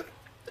 again, 9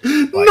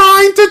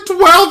 to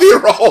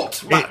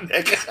 12-year-olds.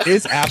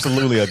 It's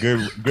absolutely a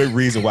good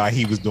reason why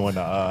he was doing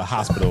the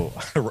hospital,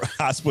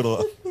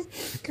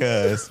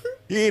 because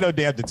he ain't no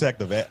damn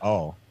detective at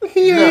all.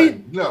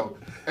 No.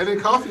 And then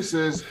Coffy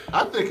says,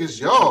 I think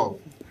it's y'all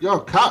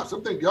cops. I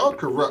think y'all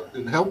corrupt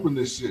and helping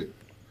this shit.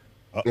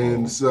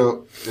 And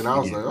I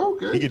was like,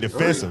 okay. He get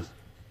defensive.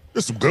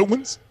 There's some good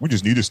ones. We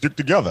just need to stick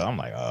together. I'm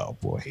like, oh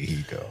boy, here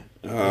you go.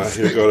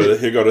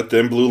 Here go the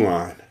thin blue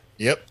line.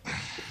 Yep.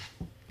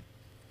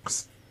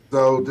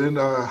 So then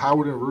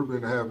Howard and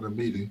Ruben are having a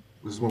meeting.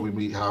 This is when we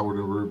meet Howard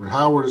and Ruben.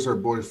 Howard is her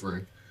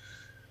boyfriend.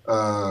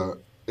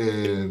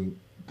 And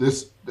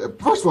this,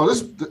 first of all,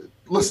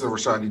 listen,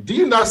 Rashani, do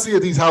you not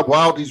see how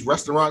wild these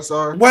restaurants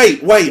are?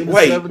 Wait.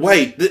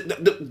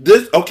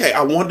 This, okay,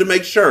 I wanted to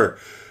make sure.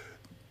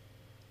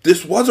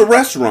 This was a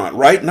restaurant,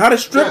 right? Not a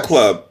strip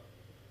club.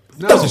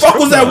 No, what the fuck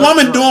was that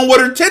woman doing with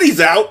her titties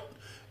out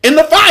in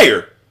the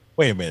fire?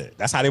 Wait a minute.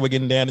 That's how they were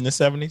getting down in the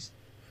 70s?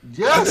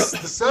 Yes, the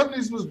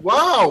 70s was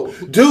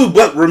wild. Dude,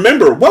 but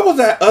remember, what was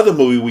that other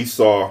movie we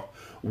saw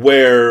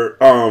where,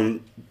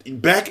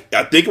 back,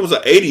 I think it was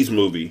an 80s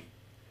movie.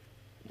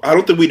 I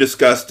don't think we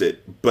discussed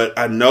it, but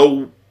I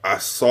know I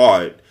saw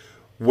it,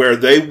 where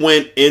they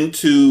went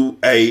into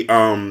there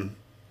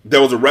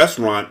was a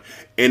restaurant,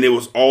 and it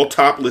was all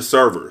topless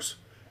servers,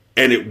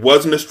 and it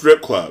wasn't a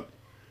strip club.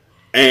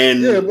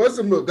 And yeah, it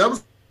wasn't. That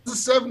was the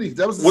 70s.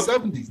 That was the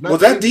 70s.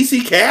 Was that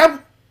DC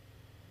Cab?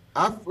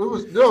 It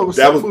was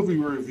some movie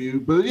review,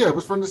 but yeah, it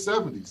was from the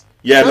 70s.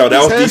 Yeah, no,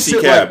 that was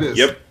DC Cab. Like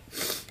yep.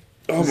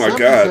 Oh my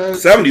God,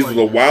 70s was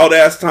a wild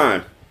ass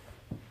time.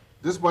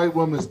 This white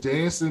woman's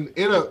dancing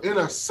in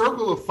a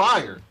circle of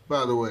fire,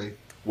 by the way,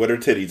 with her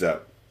titties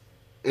out,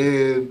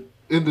 and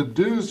the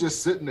dude's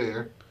just sitting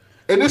there,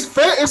 and it's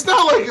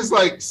not like it's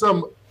like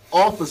some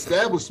off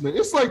establishment.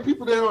 It's like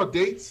people there on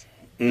dates.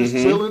 Just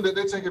chilling that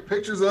they're taking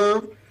pictures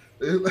of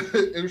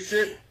and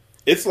shit.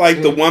 It's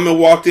like the woman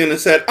walked in and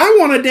said, "I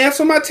want to dance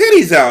with my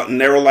titties out,"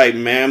 and they were like,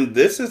 "Ma'am,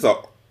 this is a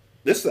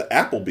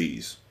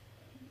Applebee's."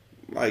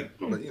 Like,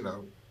 but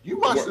you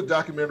watched the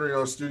documentary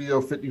on Studio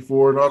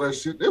 54 and all that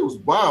shit. It was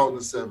wild in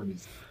the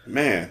 70s.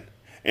 Man.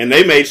 And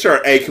they made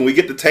sure, hey, can we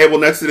get the table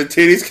next to the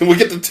titties? Can we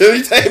get the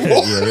titty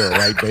table? Yeah,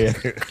 right there.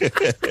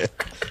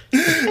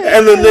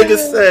 And the nigga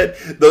said,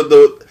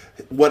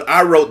 what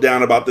I wrote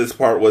down about this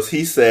part was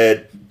he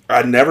said,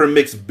 "I never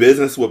mix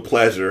business with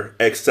pleasure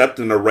except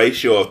in a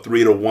ratio of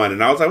 3-1.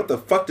 And I was like, what the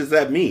fuck does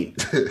that mean?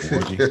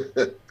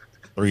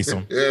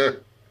 Threesome. Yeah.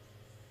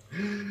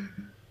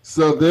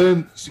 So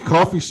then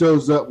Coffy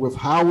shows up with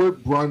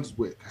Howard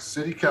Brunswick, a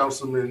city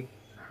councilman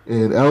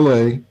in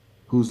L.A.,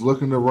 who's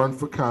looking to run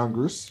for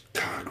Congress.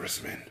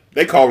 Congressman.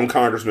 They call him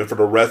Congressman for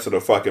the rest of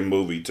the fucking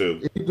movie,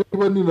 too. He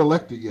wasn't even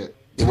elected yet.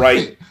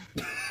 Right.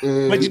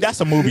 But that's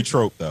a movie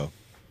trope, though.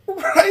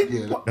 Right?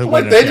 Yeah.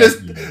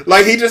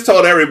 Like he just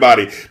told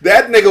everybody.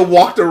 That nigga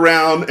walked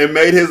around and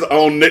made his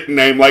own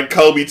nickname like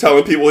Kobe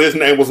telling people his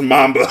name was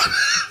Mamba.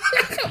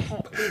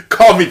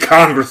 Call me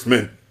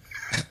Congressman.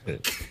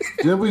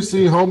 Then we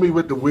see homie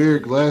with the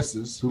weird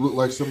glasses who looked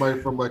like somebody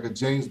from like a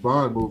James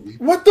Bond movie.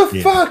 What the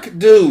fuck,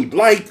 dude?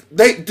 Like,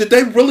 did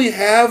they really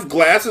have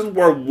glasses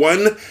where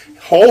one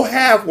whole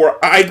half were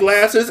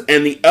eyeglasses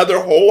and the other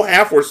whole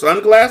half were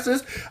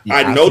sunglasses? Yeah,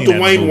 I know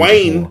Dwayne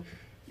Wayne.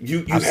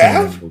 You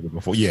have?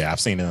 Before. Yeah, I've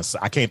seen it.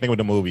 I can't think what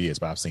the movie is,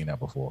 but I've seen that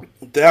before.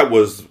 That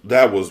was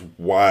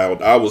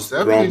wild. I was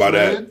thrown by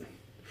that.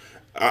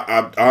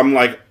 I'm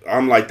like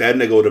that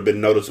nigga would have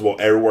been noticeable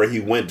everywhere he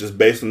went just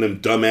based on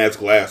them dumbass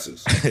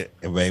glasses.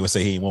 Everybody would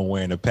say he ain't one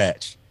wearing a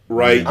patch.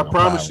 Right. I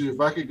promise you, if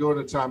I could go in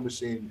a time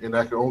machine and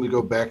I could only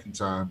go back in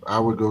time, I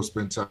would go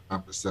spend time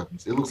with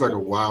 70s. It looks like a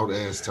wild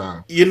ass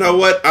time. You know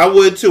what? I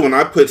would too, and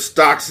I put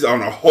stocks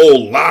on a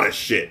whole lot of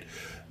shit.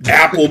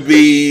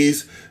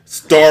 Applebee's,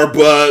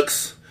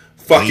 Starbucks,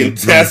 fucking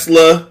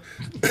Tesla,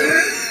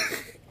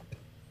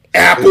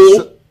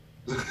 Apple.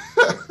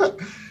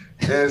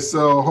 And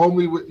so,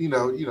 homie,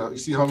 you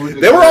see homie.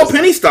 They were all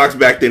penny stocks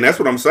back then. That's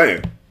what I'm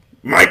saying.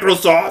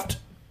 Microsoft,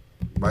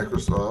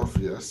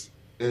 yes.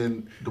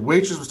 And the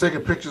waitress was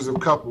taking pictures of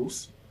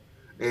couples,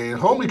 and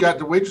homie got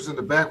the waitress in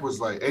the back was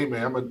like, "Hey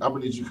man, I'm gonna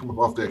need you to come up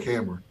off that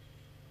camera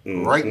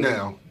right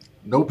now.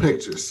 No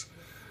pictures."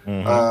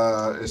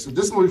 And so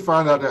this is when we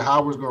find out that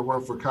Howard's gonna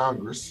run for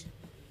Congress.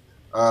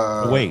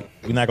 Wait,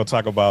 we're not gonna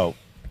talk about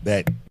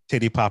that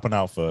titty popping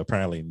out for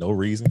apparently no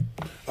reason.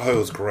 Oh, it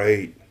was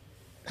great.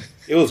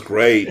 It was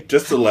great.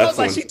 Just the left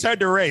like one. she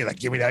turned to Ray, like,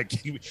 give me that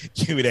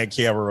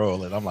camera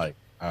roll. And I'm like,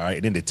 all right.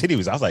 And then the titty I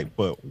was like,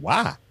 but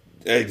why?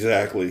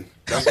 Exactly.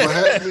 That's what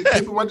happened.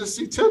 People want to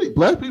see titties.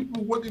 Black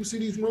people want to see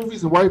these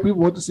movies, and white people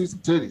want to see some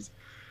titties.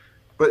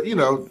 But,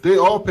 they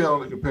all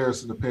pale in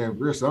comparison to Pam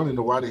Grier, so I don't even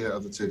know why they had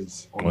other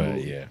titties.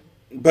 Yeah.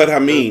 But, I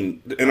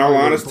mean, in all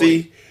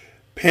honesty,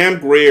 Pam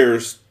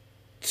Grier's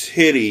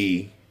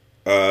titty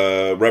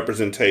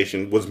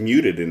representation was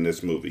muted in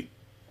this movie.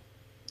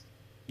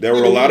 There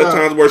were a lot of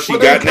times where she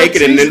got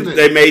naked and then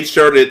they made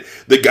sure that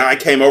the guy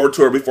came over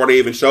to her before they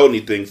even showed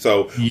anything.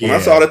 So when I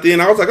saw it at the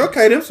end, I was like,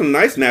 okay, there's some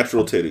nice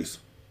natural titties.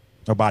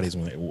 Her body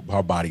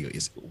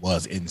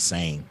was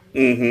insane.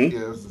 Mm-hmm.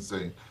 Yeah, it was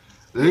insane.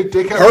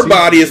 Her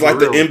body is like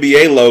the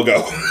NBA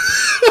logo.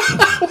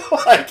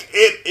 Like,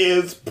 it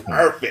is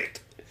perfect.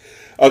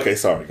 Okay,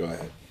 sorry, go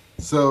ahead.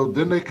 So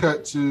then they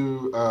cut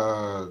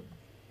to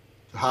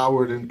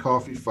Howard and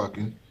Coffy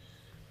fucking,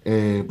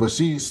 but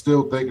she's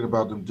still thinking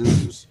about them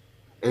dudes.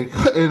 And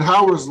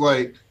Howard's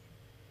like,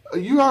 "Are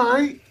you all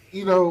right?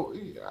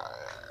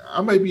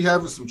 I may be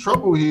having some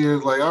trouble here.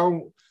 Like,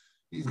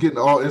 he's getting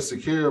all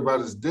insecure about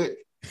his dick."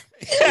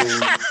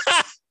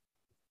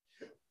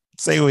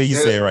 Say what he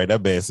said, right?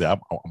 That man said,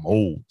 I'm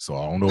old, so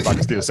I don't know if I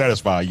can still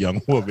satisfy a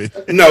young woman.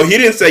 No, he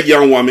didn't say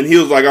young woman. He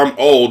was like, I'm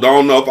old. I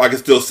don't know if I can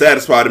still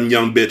satisfy them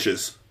young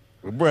bitches.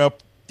 Well,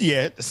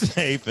 yeah, the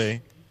same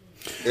thing.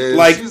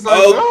 And she's like,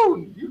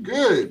 "No, you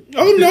good."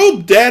 "Oh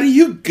no, daddy,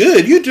 you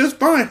good. You just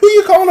fine." Who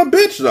you calling a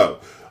bitch though?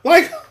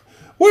 Like,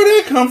 where'd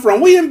that come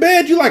from? We in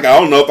bed? You like, I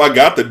don't know if I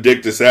got the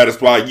dick to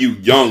satisfy you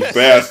young,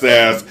 fast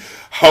ass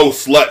hoe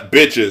slut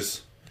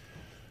bitches.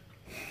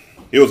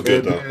 It was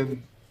good though.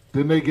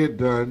 Then they get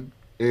done.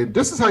 And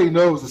this is how you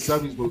know it was a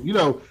 70s movie.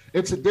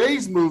 In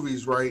today's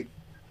movies, right,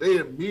 they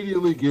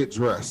immediately get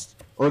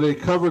dressed or they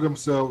cover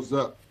themselves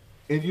up.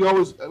 And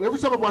every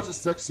time I watch a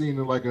sex scene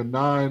in like a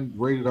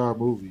non-rated R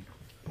movie,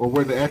 or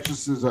when the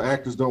actresses or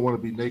actors don't want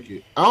to be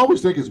naked, I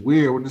always think it's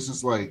weird when it's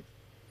just like,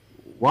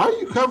 why are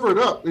you covered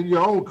up in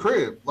your own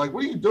crib? Like,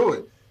 what are you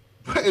doing?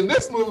 But in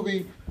this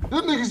movie,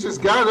 them niggas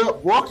just got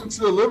up, walked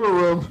into the living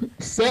room,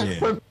 sat in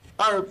front of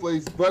the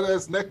fireplace,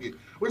 butt-ass naked,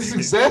 which is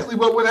exactly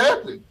what would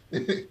happen.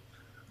 Get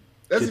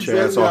your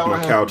ass off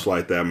my couch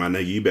like that, my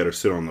nigga. You better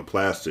sit on the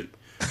plastic.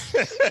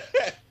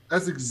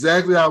 That's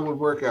exactly how it would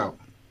work out.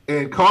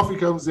 And Coffy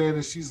comes in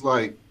and she's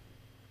like,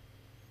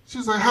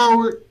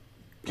 "Howard,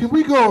 can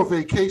we go on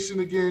vacation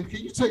again? Can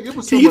you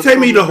take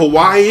me to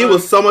Hawaii? It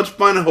was so much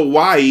fun in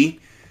Hawaii."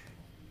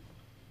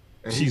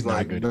 And she's not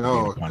like, good.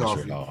 "No,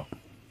 Coffy."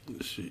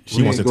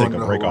 She wants to take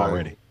a break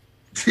already.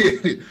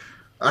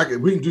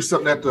 We can do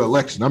something after the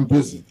election. I'm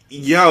busy.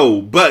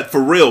 Yo, but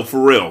for real.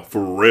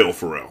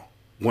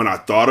 When I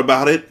thought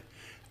about it,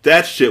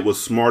 that shit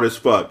was smart as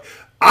fuck.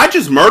 I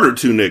just murdered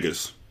 2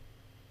 niggas.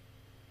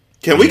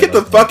 Can we get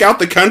the fuck out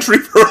the country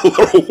for a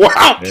little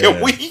while?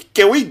 Yeah.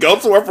 Can we go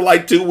somewhere for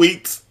like 2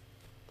 weeks?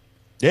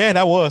 Yeah,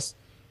 that was.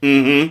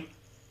 Mm-hmm.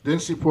 Then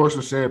she pours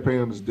some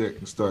champagne on his dick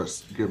and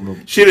starts giving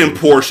him. She didn't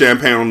pour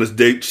champagne on his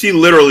dick. She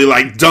literally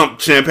like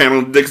dumped champagne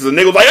on the dick because the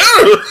nigga was like,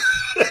 oh!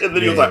 And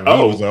then he was like,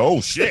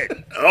 oh shit.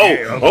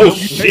 Oh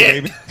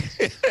shit.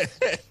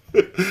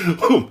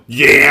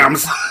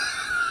 Yams.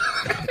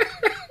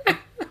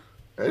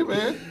 Hey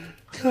man.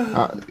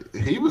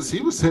 He was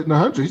hitting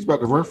 100. He's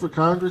about to run for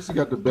Congress. He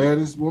got the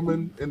baddest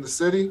woman in the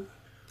city.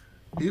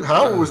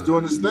 Howard was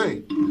doing his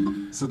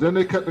thing. So then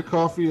they cut the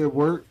coffee at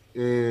work,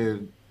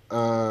 and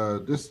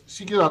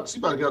she about to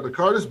get out of the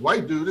car. This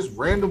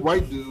random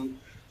white dude,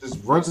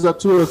 just runs up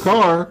to her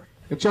car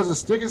and tries to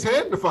stick his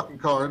head in the fucking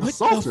car and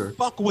assault her. What the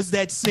fuck was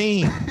that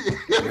scene?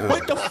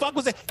 What the fuck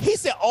was that? He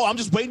said, "Oh, I'm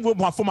just waiting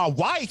for my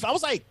wife." I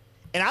was like,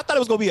 and I thought it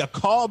was gonna be a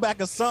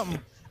callback or something.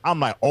 I'm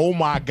like, oh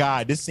my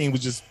god, this scene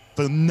was just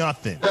for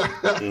nothing.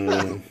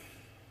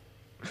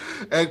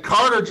 And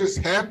Carter just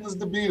happens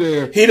to be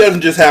there. He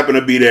doesn't just happen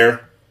to be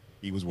there.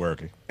 He was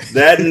working.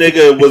 That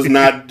nigga was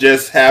not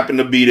just happen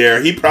to be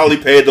there. He probably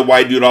paid the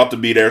white dude off to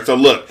be there. So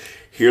look,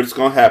 here's what's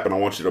gonna happen. I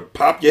want you to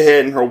pop your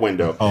head in her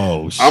window.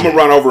 Oh shit. I'm gonna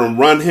run over and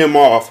run him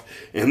off,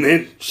 and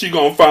then she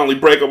gonna finally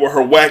break up with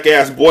her whack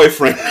ass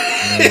boyfriend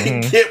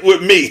and get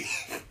with me.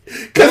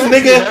 Cause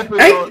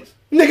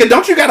nigga,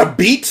 don't you got a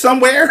beat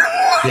somewhere?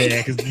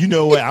 Yeah, because you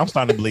know what? I'm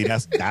starting to believe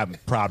I'm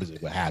proud of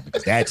what happened,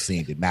 because that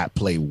scene did not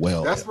play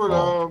well. That's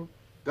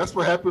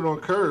what happened on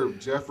Curb,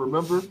 Jeff.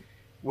 Remember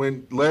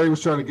when Larry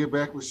was trying to get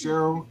back with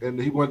Cheryl, and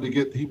he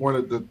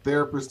wanted the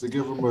therapist to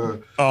give him a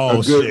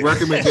good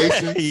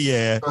recommendation.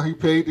 Yeah. So he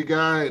paid the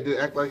guy and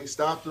didn't act like he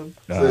stopped him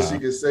so that she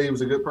could say he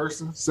was a good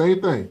person. Same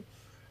thing.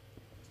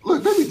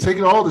 Look, they be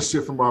taking all the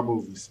shit from our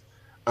movies.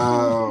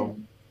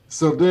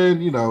 So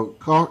then,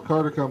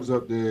 Carter comes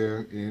up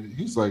there and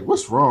he's like,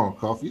 "What's wrong,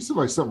 Coffee? You seem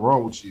like something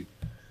wrong with you."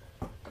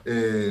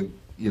 And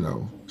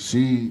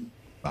she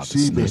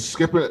been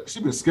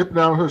skipping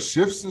out her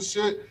shifts and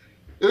shit.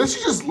 And then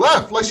she just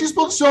left. Like, she's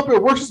supposed to show up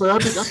at work. She's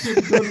like, I can't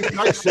be doing this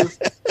night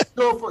shift.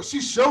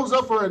 She shows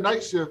up for a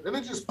night shift and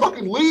then just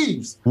fucking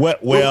leaves.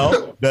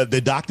 Well,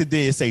 the doctor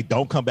did say,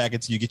 don't come back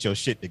until you get your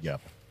shit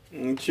together.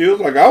 And she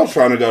was like, I was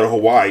trying to go to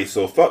Hawaii,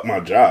 so fuck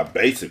my job,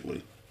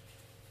 basically.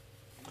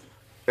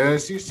 And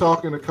she's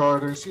talking to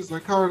Carter, and she's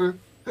like, "Carter,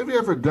 have you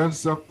ever done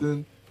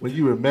something when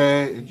you were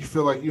mad and you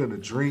feel like you're in a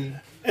dream?"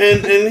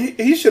 And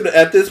he should have,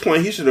 at this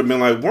point, he should have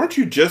been like, "Weren't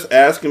you just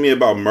asking me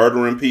about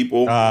murdering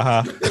people?"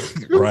 Right.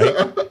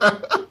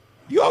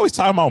 You always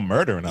talking about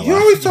murdering. You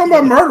always talking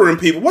about murdering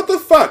people. What the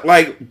fuck?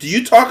 Like, do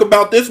you talk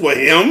about this with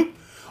him?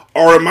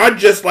 Or am I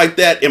just like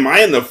that? Am I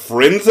in the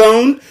friend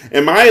zone?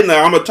 Am I in the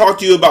I'm going to talk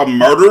to you about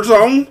murder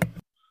zone?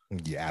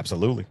 Yeah,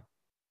 absolutely.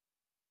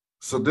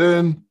 So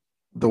then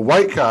the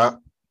white cop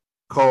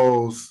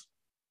calls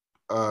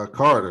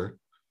Carter,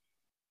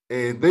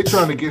 and they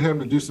trying to get him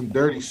to do some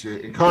dirty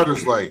shit. And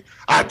Carter's like,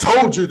 "I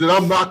told you that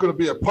I'm not going to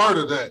be a part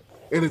of that.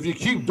 And if you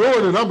keep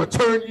doing it, I'm going to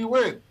turn you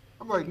in."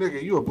 I'm like,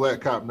 "Nigga, you a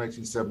black cop in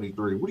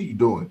 1973. What are you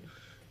doing?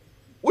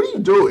 What are you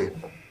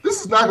doing?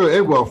 This is not going to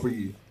end well for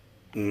you."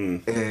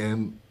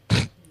 And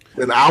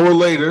an hour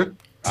later,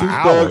 two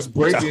thugs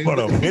break in. About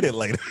a minute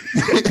later.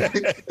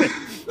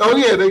 Oh,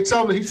 yeah, they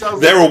tell me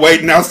they were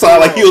waiting outside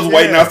like he was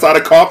waiting outside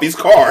of Coffy's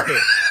car.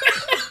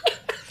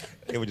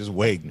 They were just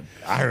waiting.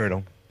 I heard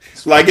them.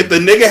 Like, if the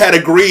nigga had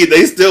agreed,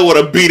 they still would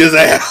have beat his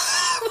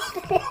ass.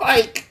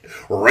 Like,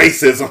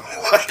 racism.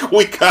 Like,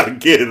 we gotta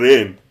get it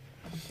in.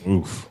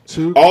 Oof.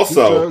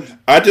 Also,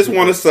 I just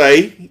want to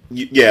say,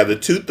 the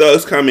two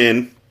thugs come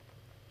in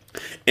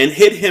and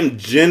hit him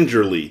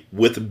gingerly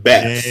with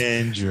bats.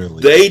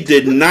 They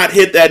did not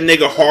hit that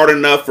nigga hard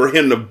enough for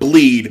him to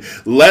bleed,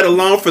 let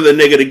alone for the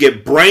nigga to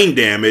get brain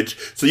damage,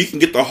 so you can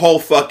get the whole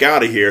fuck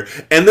out of here.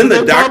 And then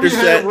the doctor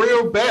said,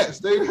 real bats.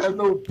 They have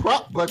no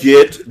prop.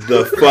 Get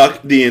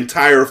the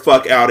entire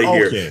fuck out of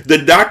here. The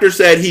doctor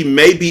said he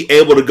may be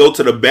able to go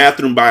to the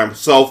bathroom by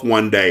himself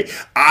one day.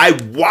 I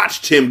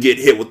watched him get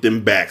hit with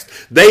them bats.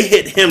 They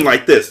hit him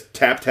like this.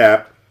 Tap,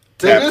 tap,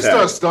 They didn't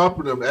start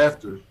stomping him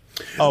after.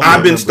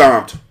 I've been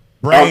stomped.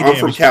 I'm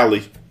from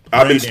Cali.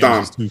 I've been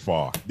stomped. Too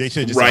far. They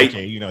should just say,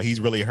 okay,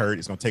 he's really hurt.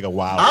 It's gonna take a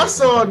while. I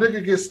saw a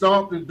nigga get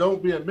stomped in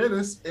Don't Be a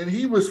Menace, and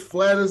he was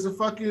flat as a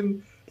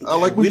fucking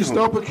like when you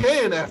stomp a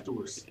can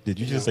afterwards. Did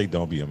you just say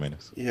Don't Be a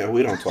Menace? Yeah,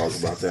 we don't talk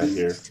about that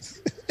here.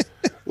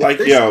 Like,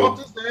 they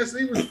stomped his ass,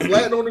 and he was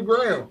flat on the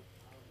ground.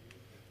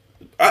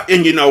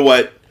 And you know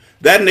what?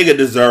 That nigga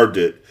deserved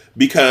it.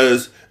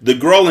 Because the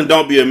girl in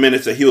Don't Be a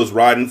Menace that he was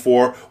riding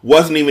for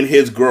wasn't even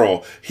his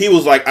girl. He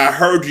was like, I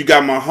heard you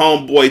got my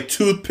homeboy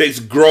Toothpick's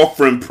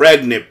girlfriend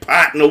pregnant,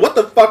 partner. What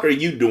the fuck are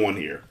you doing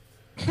here?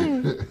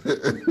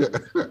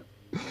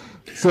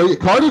 So yeah,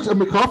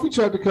 Coffee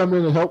tried to come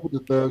in and help with the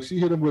thug. She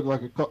hit him with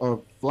like a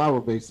flower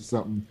vase or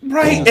something.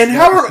 Right, and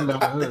how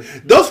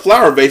those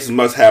flower vases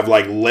must have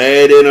like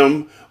lead in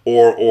them,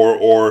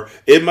 or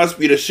it must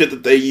be the shit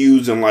that they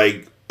use in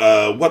like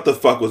what the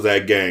fuck was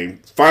that game?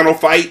 Final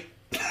Fight.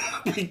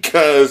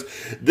 Because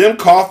them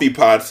coffee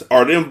pots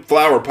or them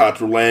flower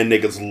pots were laying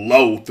niggas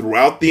low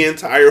throughout the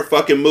entire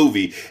fucking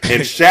movie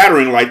and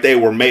shattering like they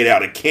were made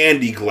out of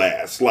candy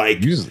glass.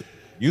 Like usually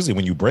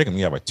when you break them,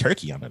 you have a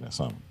turkey under it or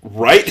something,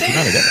 right?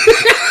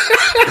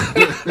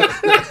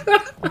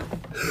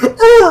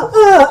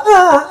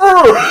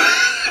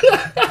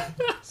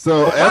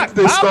 So after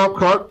they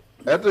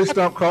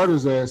stomp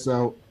Carter's ass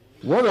out,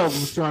 one of them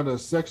was trying to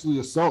sexually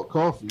assault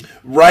Coffee.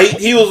 Right?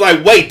 He was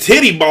like, wait,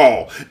 titty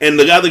ball. And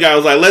the other guy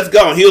was like, let's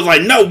go. And he was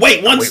like, no,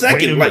 wait 1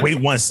 second.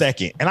 Wait 1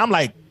 second. And I'm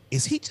like,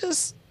 is he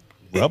just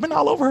rubbing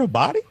all over her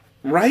body?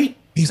 Right?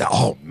 He's like,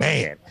 oh,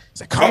 man.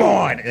 He's like, come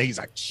on. And he's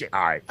like, shit,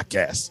 all right, I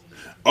guess.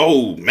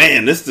 Oh,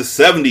 man, this is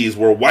the 70s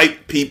where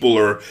white people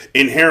are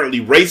inherently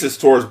racist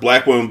towards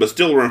black women, but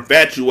still are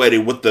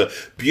infatuated with the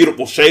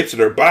beautiful shapes of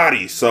their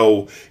bodies.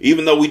 So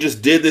even though we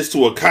just did this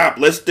to a cop,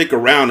 let's stick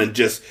around and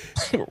just...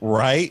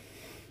 Right?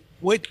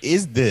 What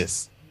is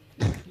this?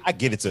 I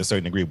get it to a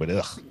certain degree, but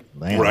ugh,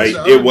 man. Right?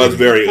 It was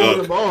very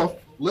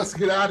Let's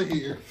get out of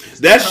here.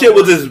 That shit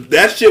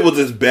was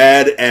as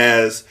bad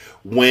as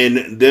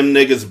when them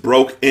niggas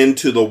broke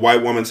into the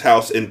white woman's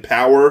house in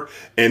Power,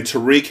 and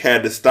Tariq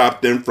had to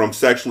stop them from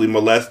sexually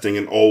molesting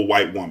an old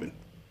white woman.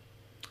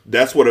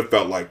 That's what it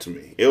felt like to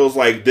me. It was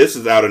like, this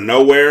is out of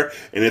nowhere,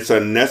 and it's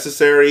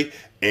unnecessary,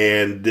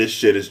 and this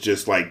shit is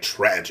just like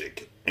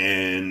tragic.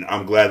 And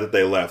I'm glad that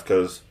they left,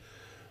 because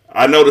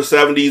I know the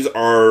 60s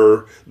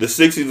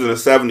and the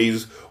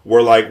 70s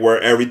were like where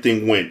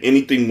everything went.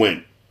 Anything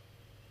went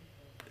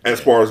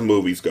as far as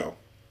movies go.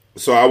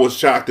 So I was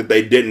shocked that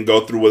they didn't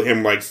go through with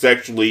him like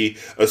sexually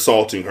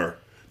assaulting her,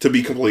 to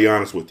be completely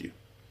honest with you.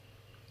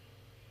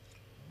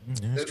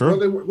 That's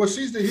true. Well,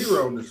 she's the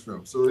hero in this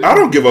film. So I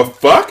don't give a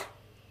fuck.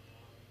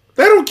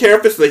 They don't care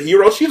if it's the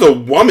hero. She's a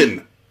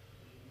woman.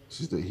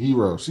 She's the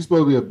hero. She's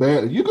supposed to be a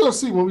bad... You're going to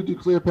see when we do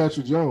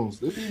Cleopatra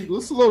Jones. It's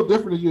a little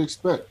different than you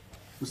expect.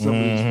 Some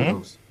of these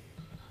films.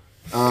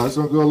 It's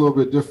gonna go a little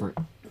bit different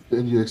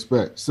than you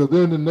expect. So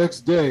then the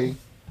next day,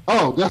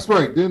 oh, that's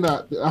right. Then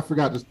I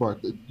forgot this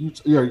part. You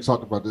already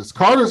talked about this.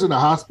 Carter's in the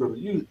hospital.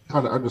 You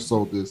kind of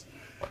undersold this.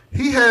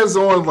 He has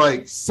on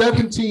like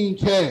 17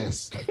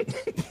 casts.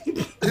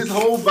 His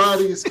whole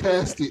body is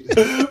casted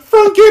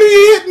from getting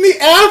hit in the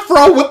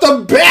afro with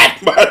a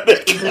bat, my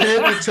nigga.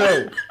 Head to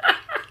toe.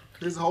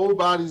 His whole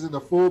body's in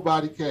a full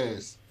body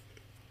cast.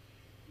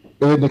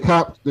 And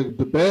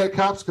the bad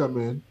cops come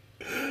in.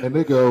 And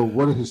they go,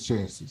 what are his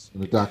chances?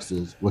 And the doc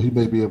says, well, he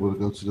may be able to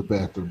go to the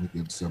bathroom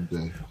again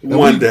someday. And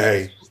one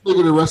day. Look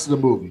at the rest of the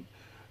movie.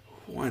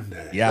 One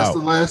day. Yeah, that's the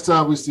last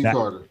time we see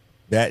Carter.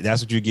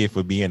 That's what you get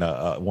for being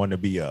wanting to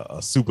be a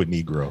super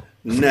Negro.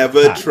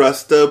 Never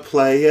trust a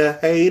player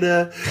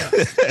hater.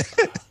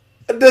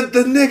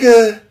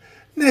 the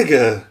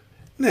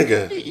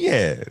nigga.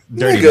 Yeah,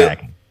 Dirty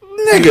Mac.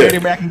 Dirty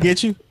Mac can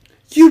get you.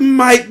 You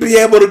might be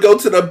able to go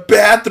to the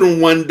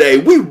bathroom one day.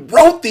 We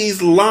wrote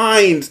these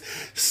lines.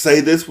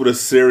 Say this with a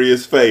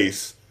serious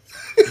face.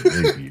 Because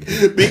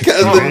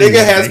the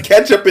nigga has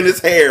ketchup in his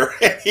hair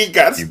and he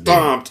got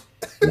stomped.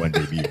 One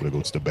day be able to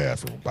go to the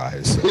bathroom by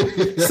himself.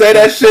 Say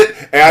that shit.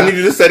 And I need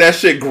you to say that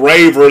shit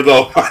graver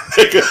though.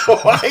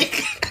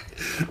 Like,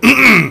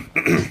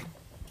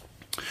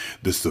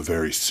 this is a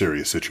very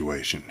serious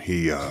situation.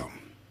 He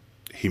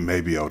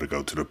may be able to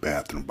go to the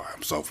bathroom by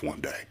himself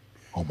one day.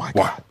 Oh my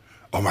God.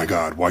 Oh my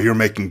God, while you're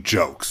making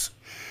jokes,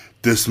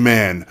 this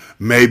man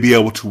may be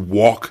able to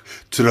walk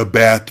to the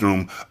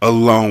bathroom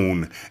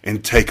alone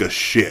and take a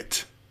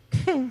shit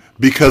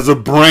because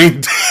of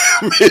brain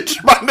damage,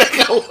 my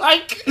nigga.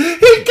 Like,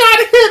 he got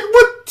hit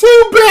with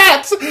 2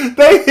 bats.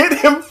 They hit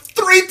him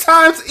 3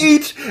 times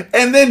each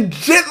and then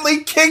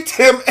gently kicked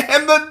him,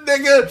 and the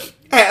nigga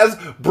has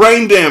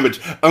brain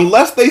damage.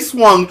 Unless they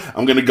swung,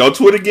 I'm going to go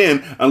to it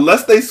again,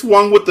 unless they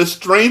swung with the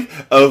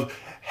strength of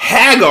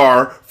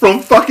Hagar from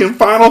fucking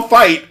Final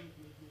Fight,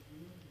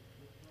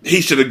 he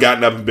should have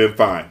gotten up and been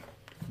fine.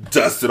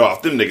 Dusted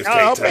off. Them niggas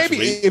can't touch me.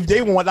 If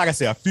they want, like I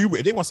said, if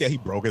they want to say he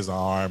broke his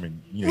arm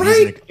and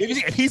right?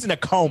 if he's in a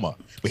coma,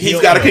 but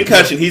he's got a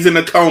concussion. He's in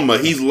a coma.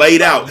 He's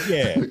laid out.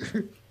 Yeah.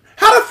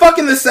 How the fuck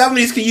in the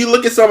 70s can you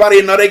look at somebody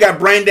and know they got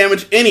brain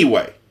damage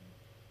anyway?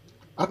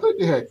 I think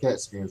they had CAT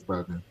scans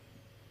by then.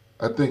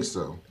 I think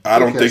so. I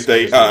don't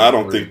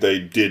think they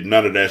did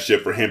none of that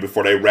shit for him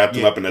before they wrapped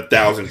him up in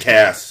 1,000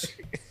 casts.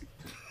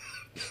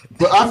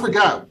 But I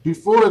forgot.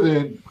 Before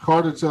then,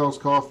 Carter tells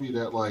Coffee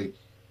that like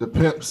the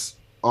pimps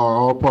are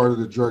all part of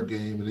the drug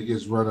game, and it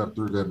gets run up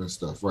through them and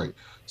stuff, right?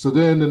 So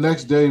then the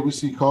next day, we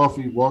see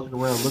Coffee walking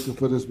around looking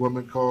for this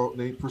woman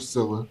named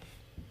Priscilla,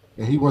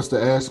 and he wants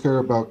to ask her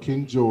about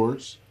King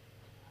George,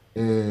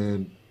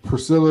 and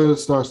Priscilla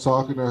starts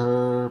talking to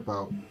her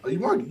about, you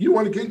want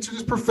to get into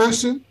this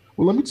profession?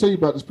 Well, let me tell you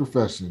about this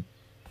profession.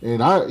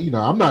 And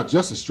I'm not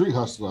just a street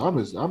hustler.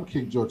 I'm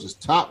King George's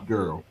top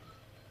girl.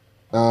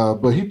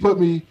 But he put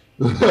me,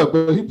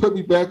 but he put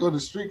me back on the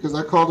street because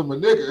I called him a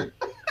nigger.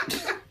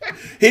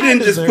 He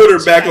didn't just put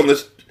her back on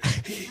the.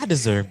 I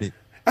deserved it.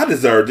 I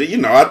deserved it. You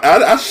know,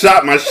 I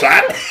shot my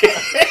shot.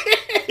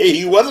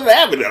 He wasn't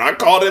having it. I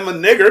called him a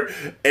nigger,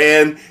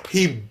 and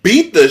he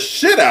beat the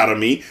shit out of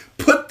me,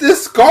 put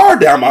this scar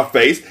down my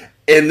face,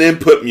 and then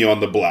put me on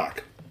the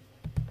block.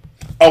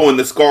 Oh, and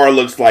the scar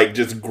looks like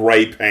just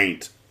gray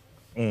paint.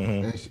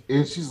 Mm-hmm.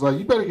 And she's like,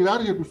 "You better get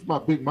out of here before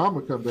my big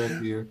mama come back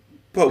here."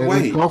 But and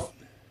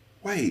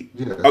wait.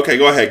 Yeah. Okay,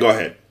 go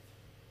ahead.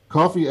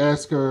 Coffy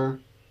asked her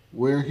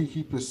where he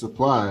keep his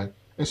supply,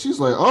 and she's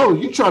like, "Oh,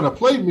 you trying to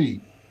play me?"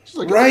 She's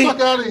like, "Get the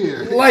fuck out of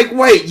here!" Like,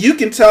 wait, you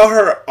can tell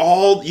her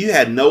all. You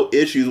had no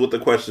issues with the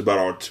questions about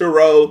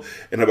Arturo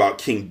and about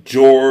King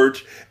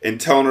George, and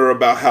telling her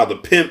about how the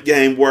pimp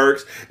game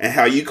works and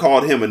how you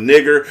called him a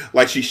nigger.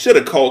 Like, she should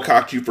have cold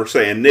cocked you for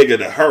saying nigger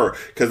to her,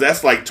 because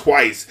that's like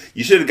twice.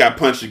 You should have got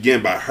punched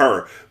again by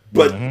her.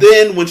 But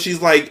then when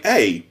she's like,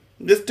 "Hey,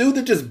 this dude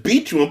that just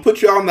beat you and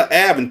put you out on the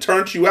Ave and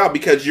turned you out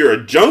because you're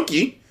a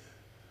junkie,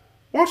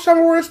 why don't you tell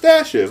me where his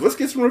stash is? Let's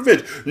get some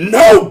revenge."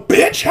 "No,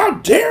 bitch! How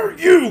dare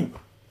you!"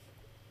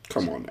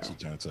 Come on now. She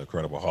turned into a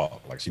Incredible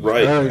Hulk. Like she was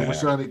right. Harry was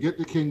trying to get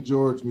the King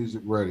George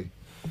music ready.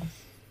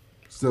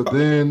 So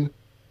then,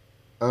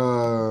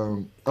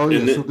 so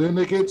then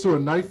they get to a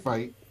knife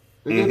fight.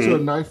 And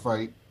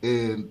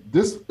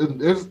this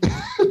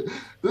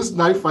this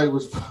knife fight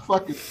was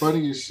fucking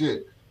funny as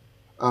shit.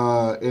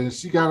 And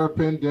she got her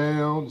pinned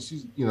down.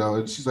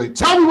 And she's like,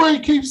 "Tell me where he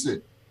keeps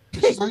it."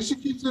 And she's like, "She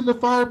keeps it in the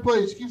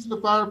fireplace.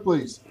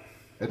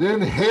 And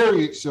then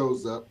Harriet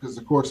shows up because,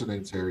 of course, her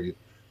name's Harriet.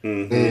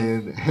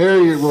 And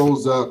Harriet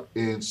rolls up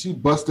and she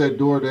busts that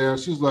door down.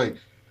 She's like,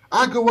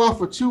 "I go out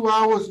for 2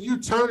 hours. You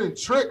turning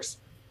tricks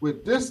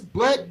with this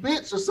black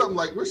bitch," or something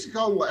like. What she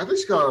called? I think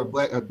she called her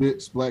black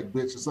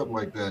bitch, or something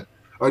like that.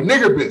 Or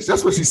nigger bitch.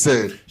 That's what she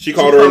said. She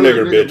called her a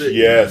nigger bitch.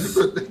 Yes.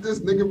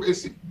 This nigger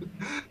bitch.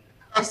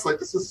 I was like,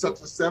 this is such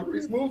a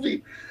 70s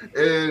movie.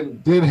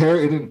 And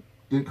then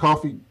then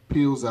Coffy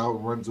peels out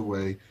and runs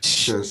away.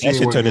 That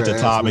shit turned into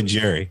Tom and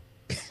Jerry.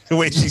 The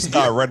way she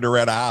started running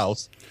around the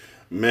house.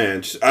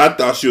 Man, I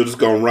thought she was just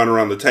going to run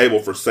around the table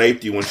for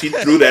safety. When she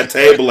threw that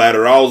table at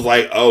her, I was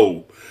like,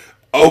 oh,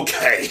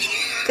 okay.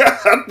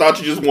 I thought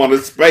you just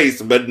wanted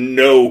space, but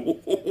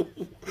no.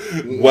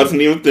 Wasn't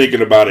even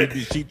thinking about it.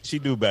 She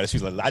knew better.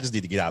 She's like, "I just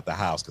need to get out the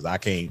house because I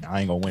ain't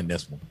going to win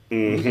this one."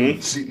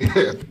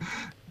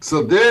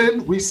 So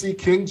then we see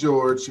King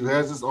George, who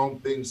has his own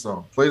theme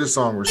song. Play the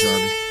song,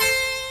 Rashani.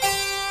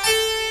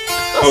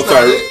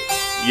 Sorry.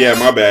 Yeah,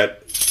 my bad.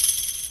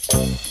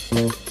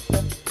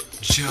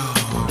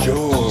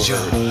 George.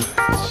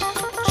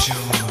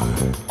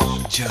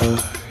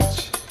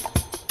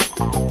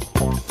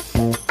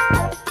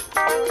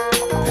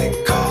 They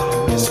call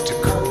him Mr.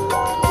 Cool.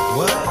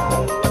 What?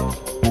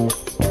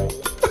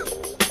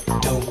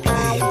 Don't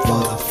play him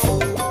for the fool.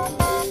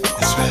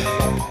 That's right.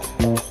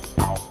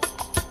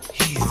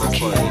 He's the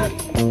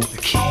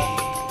king.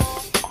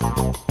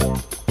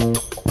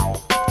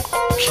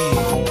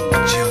 King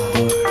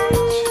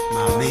George,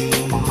 my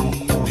main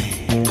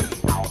man.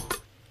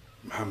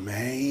 My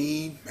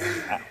main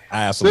man.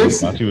 I absolutely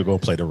thought you were going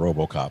to play the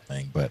RoboCop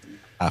thing, but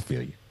I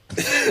feel you.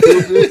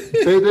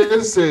 They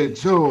didn't say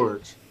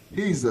George.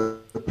 He's a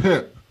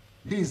pimp.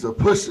 He's a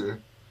pusher.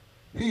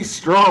 He's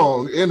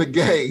strong in the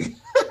gang.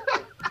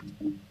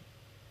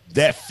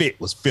 That fit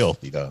was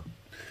filthy, though.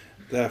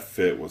 That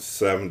fit was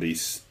 70s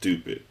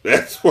stupid.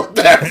 That's what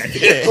that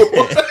fit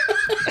was.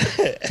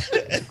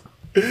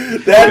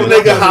 That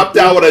nigga hopped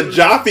out with a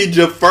Joffy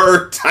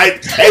Jaffer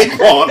type tape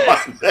on.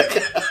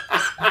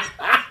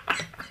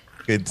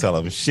 Couldn't tell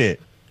him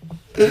shit.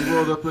 He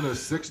rolled up in a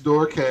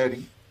 6-door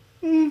caddy.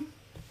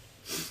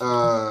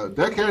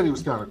 That caddy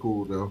was kind of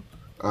cool though.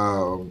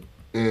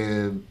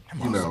 And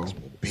you know,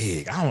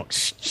 big. I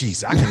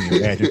can't even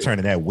imagine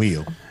turning that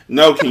wheel.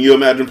 No, can you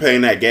imagine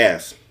paying that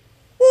gas?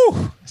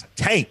 Woo, it's a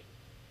tank.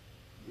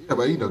 Yeah,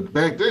 but you know,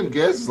 back then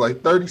gas is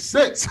like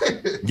 36.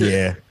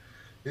 Yeah.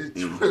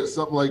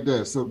 Something like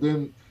that. So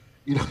then,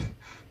 you know,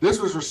 this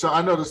was Rashawn.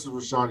 I know this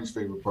was Rashani's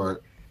favorite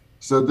part.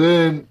 So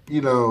then,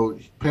 you know,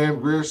 Pam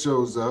Grier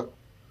shows up,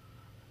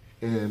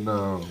 and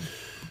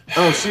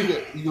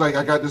she like,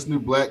 "I got this new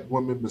black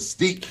woman,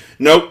 Mystique."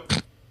 Nope.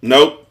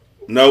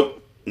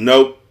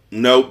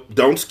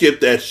 Don't skip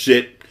that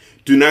shit.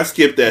 Do not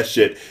skip that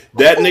shit.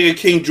 That nigga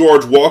King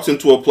George walks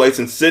into a place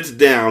and sits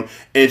down,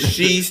 and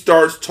she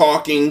starts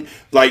talking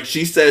like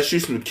she says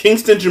she's from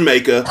Kingston,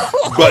 Jamaica,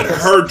 but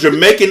her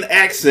Jamaican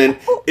accent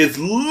is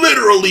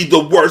literally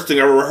the worst thing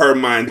I've ever heard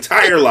in my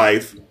entire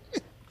life.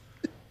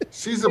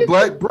 She's a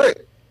black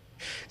Brit.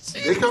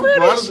 They come from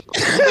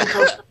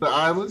the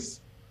islands.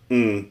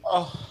 She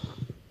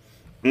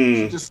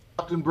just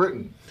stopped in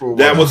Britain for a while.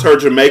 That was her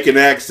Jamaican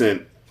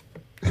accent.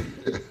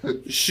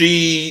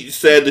 She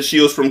said that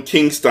she was from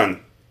Kingston.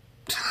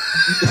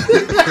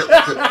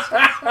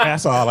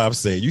 That's all I'm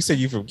saying. You said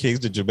you from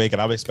Kingston, Jamaica.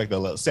 I'm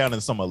expecting sounding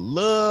something a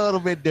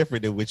little bit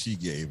different than what she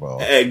gave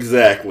off.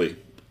 Exactly.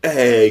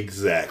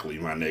 Exactly,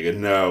 my nigga.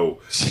 No.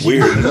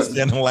 We're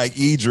Sounding like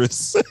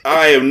Idris.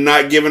 I am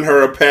not giving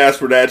her a pass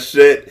for that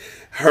shit.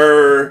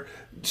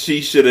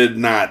 She should have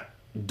not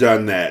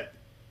done that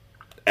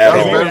at That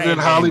was all. better than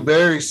Halle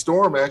Berry's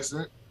Storm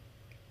accent.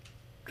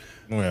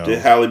 Well, Did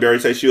Halle Berry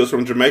say she was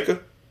from Jamaica?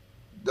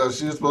 No,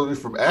 she was supposed to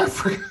be from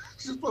Africa.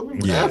 She's supposed to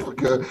be from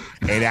Africa.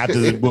 and after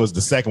it was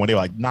the second one, they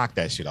were like, knock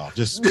that shit off.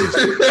 Just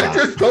stop.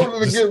 Just told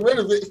her to get rid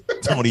of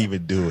it. Don't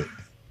even do it.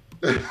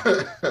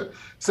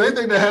 Same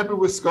thing that happened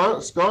with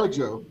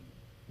ScarJo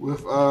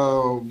with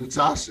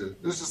Natasha.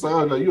 It's just like,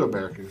 oh no, you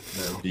American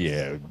now.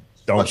 Yeah,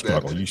 don't Fuck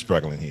struggle. that. You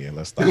struggling here.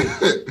 Let's stop.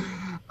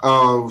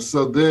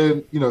 So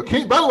then,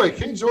 King. By the way,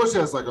 King George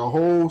has like a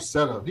whole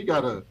setup. He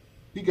got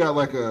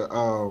like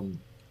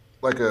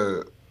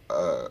a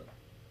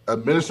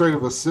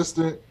administrative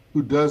assistant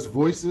who does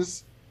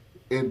voices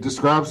and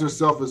describes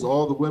herself as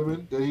all the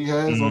women that he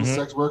has, all the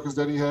sex workers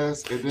that he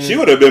has. And then She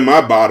would have been my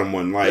bottom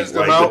one. Like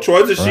the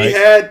choices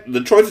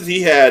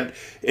he had,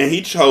 and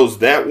he chose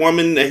that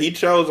woman that he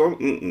chose.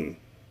 The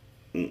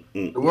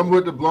woman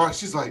with the blonde,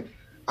 she's like,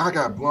 I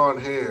got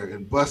blonde hair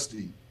and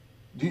busty.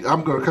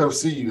 I'm gonna come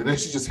see you. And then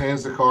she just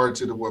hands the card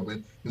to the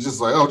woman. It's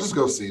just like, oh, just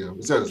go see him.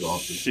 It's at his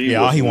office.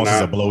 All he wants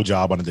is a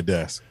blowjob under the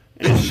desk.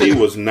 And she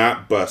was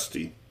not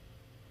busty.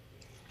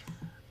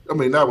 I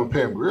mean, not when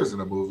Pam Grier's in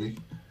the movie.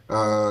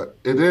 And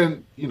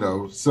then,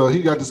 so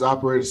he got this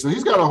operator. So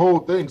he's got a whole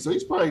thing. So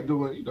he's probably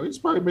doing, he's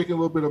probably making a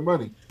little bit of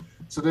money.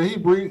 So then he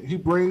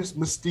brings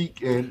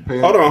Mystique in.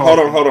 Hold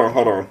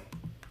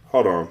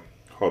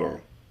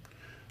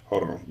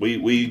on.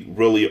 We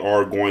really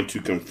are going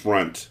to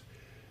confront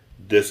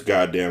this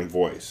goddamn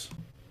voice.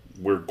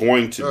 We're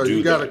going to do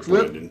you got that, a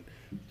clip? Brandon.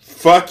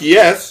 Fuck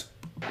yes.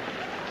 Oh,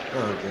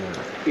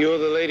 God. You're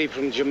the lady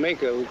from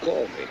Jamaica who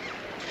called me.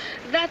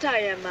 That I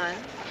am, man.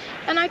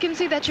 And I can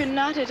see that you're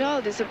not at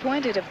all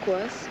disappointed, of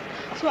course.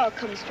 So I'll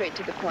come straight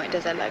to the point,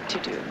 as I like to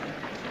do.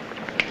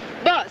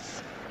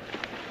 Boss,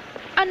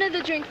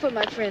 another drink for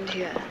my friend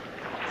here.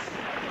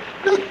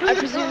 I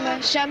presume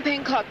a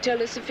champagne cocktail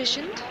is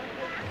sufficient?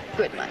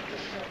 Good, man.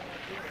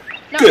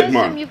 Now, Good, I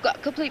man. assume you've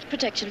got complete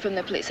protection from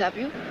the police, have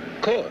you?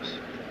 Of course.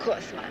 Of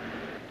course, man.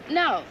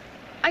 Now,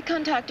 I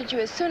contacted you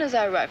as soon as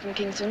I arrived from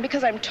Kingston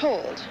because I'm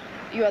told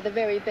you are the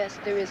very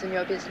best there is in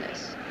your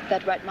business.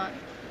 That right, man?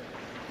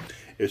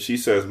 If she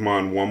says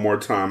 "mon" one more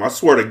time, I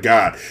swear to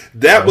God,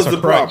 that was the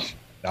problem.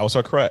 That was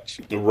her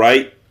crutch.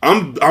 Right?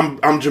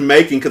 I'm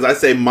Jamaican because I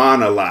say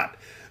 "mon" a lot,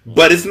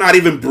 but it's not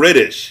even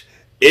British.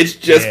 It's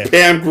just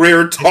Pam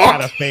Grier It's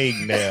not a talking. fake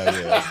now.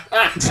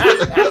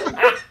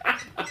 Yeah.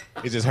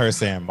 It's just her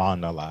saying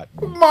 "mon" a lot.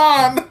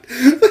 "Mon,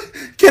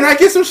 can I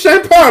get some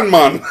champagne,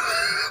 mon?"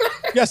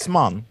 Yes,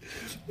 "mon."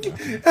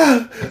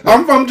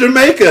 I'm from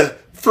Jamaica.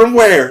 From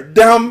where?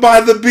 Down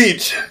by the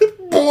beach,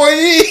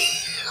 boy.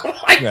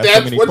 Like You have that's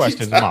so many what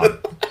questions, she "mon."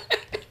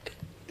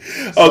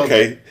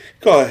 Okay,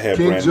 go ahead,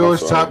 King Brandon.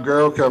 George, I'm sorry. top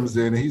girl, comes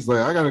in and he's like,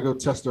 I gotta go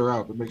test her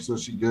out to make sure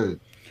she's good.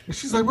 And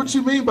she's like, what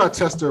you mean by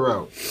test her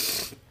out?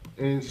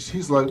 And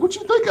he's like, what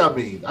you think I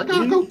mean? I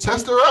gotta go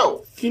test her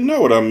out. You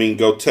know what I mean,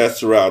 go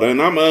test her out.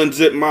 And I'm going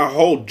to unzip my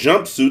whole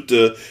jumpsuit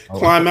to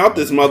climb out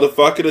this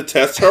motherfucker to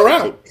test her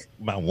out.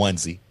 My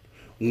onesie.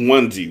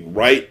 Onesie,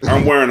 right?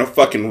 I'm wearing a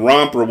fucking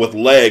romper with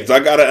legs. I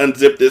got to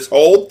unzip this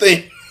whole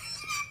thing.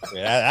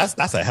 Yeah,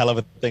 that's a hell of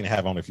a thing to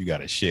have on if you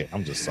got a shit.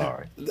 I'm just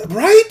sorry.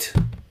 Right?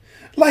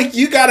 Like,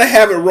 you got to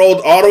have it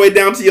rolled all the way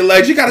down to your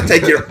legs. You got to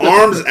take your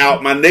arms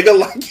out, my nigga.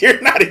 Like, you're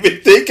not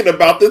even thinking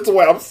about this the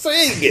way I'm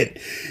saying it.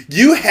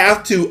 You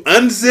have to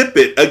unzip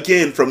it,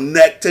 again, from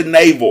neck to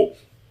navel.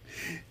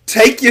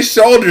 Take your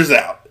shoulders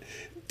out.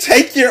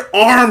 Take your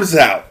arms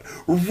out.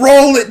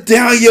 Roll it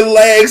down your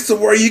legs to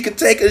where you can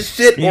take a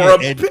shit or a...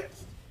 And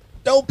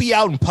don't be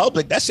out in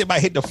public. That shit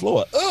might hit the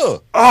floor.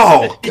 Ugh.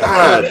 Oh,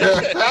 God.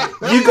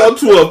 You go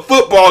to a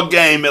football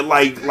game at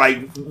like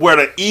where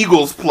the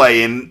Eagles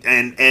play and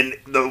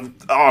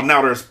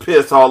now there's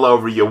piss all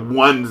over your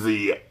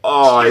onesie.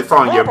 Oh, it's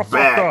on your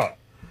back.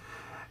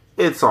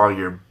 It's on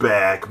your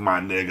back, my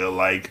nigga.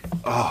 Like,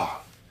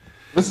 oh.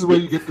 This is where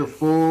you get the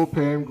full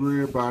Pam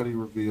Grier body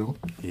reveal.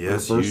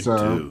 Yes, for the you first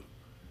time. do.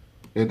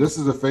 And this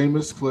is a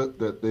famous clip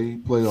that they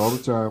play all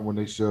the time when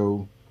they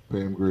show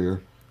Pam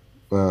Grier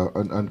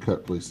on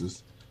uncut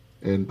places.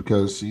 And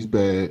because she's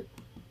bad.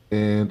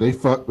 And they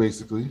fuck,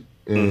 basically.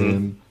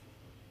 And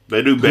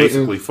They do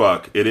basically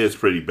fuck. It is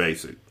pretty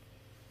basic.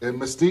 And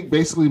Mystique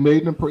basically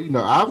made them,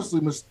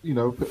 obviously,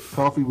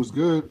 Coffy was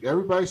good.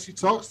 Everybody she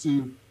talks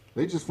to,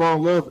 they just fall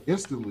in love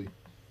instantly.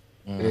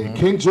 And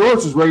King George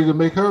is ready to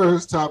make her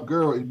his top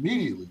girl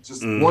immediately.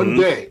 Just one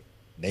day.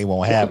 They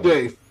won't have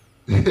it.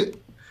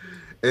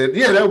 And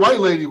yeah, that white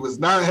lady was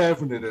not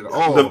having it at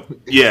all.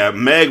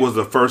 Meg was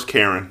the first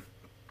Karen.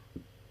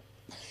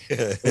 They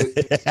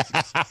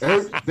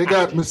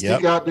got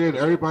Mystique out there, and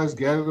everybody's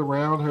gathered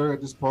around her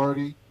at this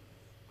party.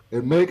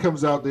 And Meg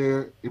comes out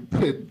there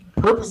and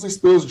purposely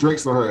spills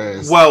drinks on her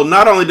ass. Well,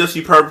 not only does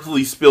she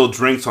purposely spill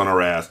drinks on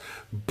her ass,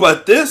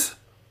 but this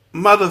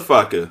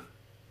motherfucker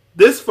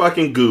This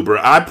fucking goober.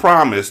 I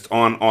promised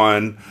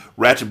on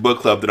Ratchet Book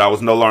Club that I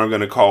was no longer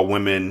going to call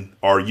women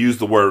or use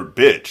the word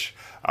bitch.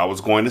 I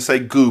was going to say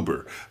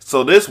goober.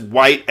 So this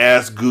white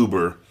ass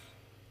goober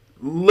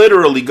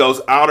literally goes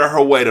out of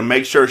her way to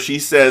make sure she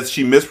says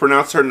she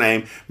mispronounced her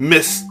name,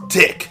 Miss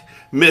Stick,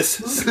 Miss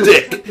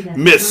Stick,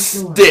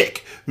 Miss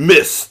Stick,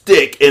 Miss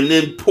Stick, and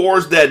then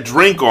pours that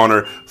drink on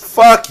her.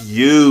 Fuck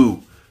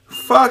you,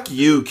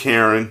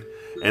 Karen.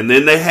 And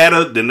then they had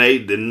a,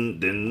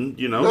 then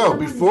you know. No,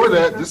 before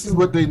that, this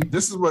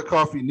is what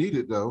Coffee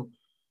needed though,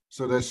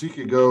 so that she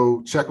could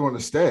go check on the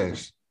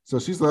stash. So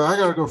she's like, I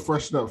gotta go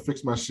freshen up,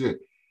 fix my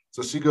shit.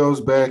 So she goes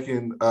back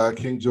in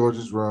King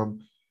George's room,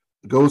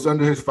 goes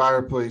under his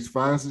fireplace,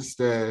 finds his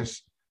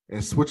stash,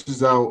 and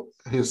switches out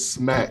his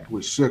smack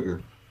with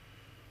sugar.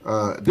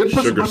 Then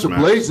puts a bunch of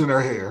blades in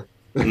her hair.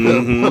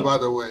 Mm-hmm. By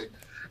the way,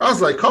 I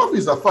was like,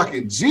 Coffee's a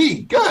fucking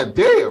G. God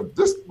damn,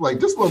 this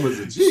woman's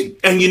a G.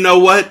 And you know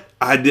what?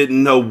 I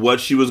didn't know what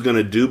she was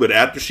gonna do, but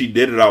after she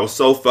did it, I was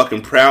so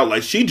fucking proud.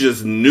 Like she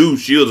just knew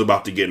she was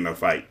about to get in a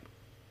fight.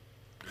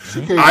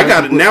 I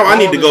got it now. I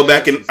need to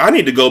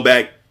go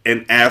back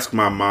and ask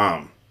my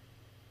mom.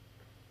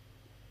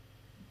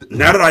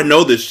 Now that I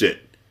know this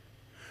shit,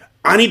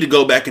 I need to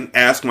go back and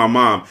ask my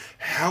mom,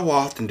 how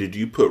often did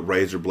you put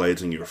razor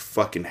blades in your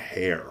fucking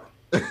hair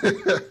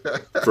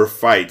for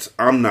fights?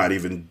 I'm not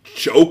even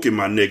joking,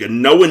 my nigga.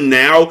 Knowing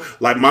now,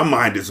 like my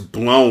mind is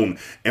blown.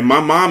 And my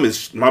mom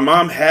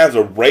has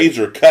a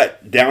razor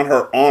cut down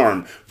her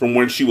arm from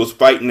when she was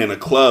fighting in a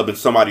club and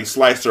somebody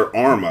sliced her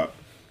arm up.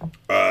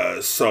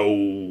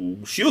 So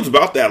she was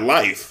about that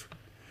life.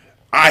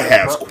 I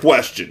have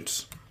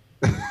questions.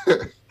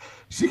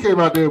 She came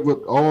out there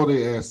with all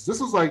the asses. This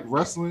was like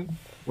wrestling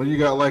when you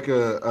got like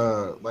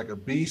a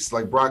beast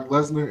like Brock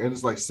Lesnar and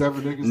it's like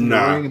 7 niggas in the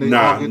ring and they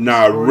all get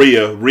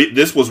destroyed.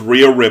 This was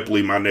Rhea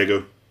Ripley, my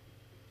nigga.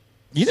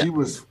 Yeah.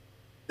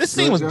 This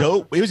scene was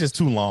dope. It was just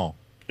too long.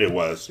 It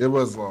was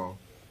long.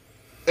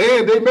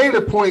 And they made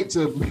a point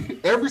to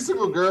every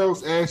single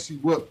girl's ass she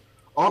whooped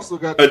also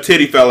got a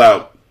titty fell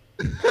out.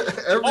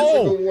 Every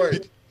single one.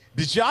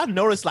 Did y'all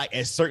notice like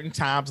at certain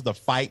times of the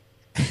fight,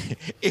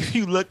 if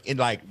you look in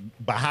like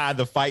behind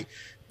the fight,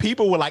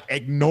 people were like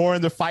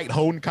ignoring the fight,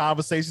 holding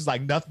conversations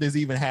like nothing is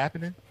even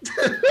happening?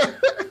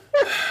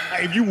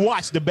 Like, if you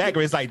watch the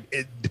background, it's like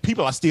the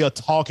people are still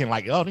talking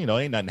like, oh,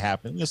 ain't nothing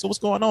happening. So what's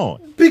going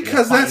on?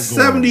 Because that's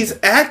 70s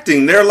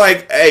acting. They're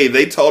like, hey,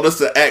 they told us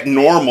to act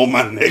normal,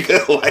 my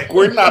nigga. Like,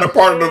 we're not a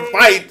part of the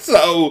fight.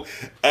 So,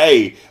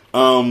 hey,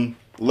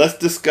 let's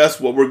discuss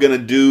what we're going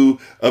to do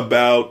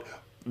about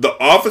the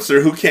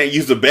officer who can't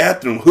use the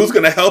bathroom. Who's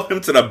going to help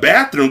him to the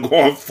bathroom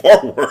going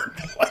forward?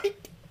 Like,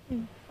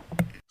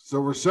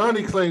 so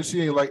Rashani claims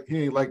he ain't like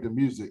the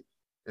music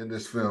in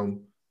this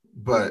film,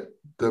 but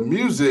the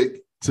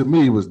music to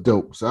me was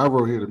dope. So I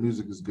wrote here the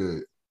music is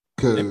good.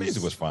 The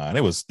music was fine.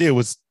 It was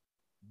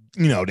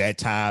that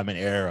time and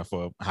era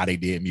for how they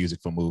did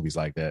music for movies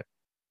like that.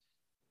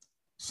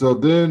 So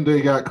then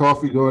they got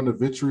Coffee going to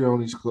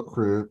Vitrioni's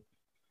crib.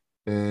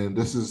 And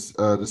this is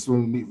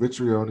when we meet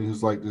Vitrioni,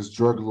 who's like this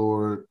drug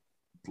lord,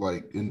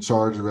 like in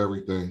charge of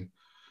everything.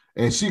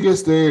 And she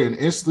gets there and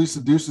instantly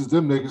seduces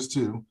them niggas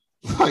too.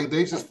 Like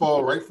they just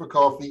fall right for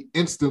Coffee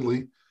instantly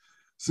as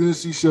soon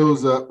as she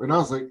shows up. And I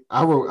was like,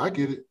 I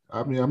get it.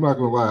 I mean, I'm not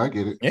gonna lie, I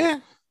get it. Yeah.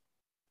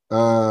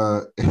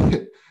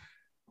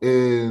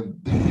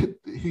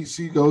 And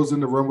she goes in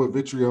the room with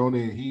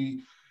Vitrioni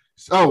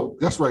and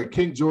that's right.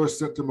 King George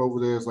sent him over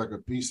there as like a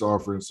peace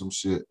offering, some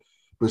shit.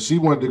 But she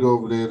wanted to go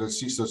over there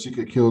so she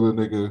could kill the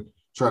nigga,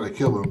 try to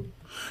kill him.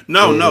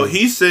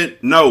 He said,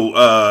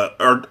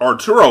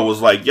 Arturo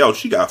was like, yo,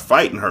 she got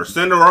fighting her.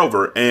 Send her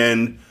over.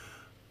 And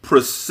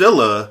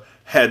Priscilla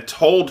had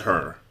told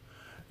her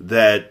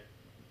that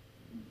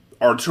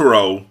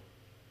Arturo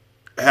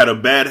had a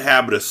bad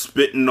habit of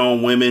spitting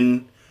on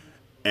women.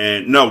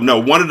 And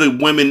one of the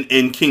women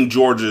in King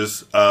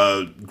George's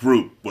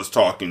group was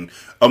talking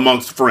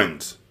amongst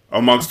friends,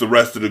 amongst the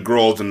rest of the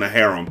girls in the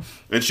harem.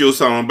 And she was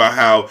talking about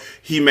how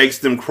he makes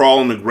them crawl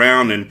on the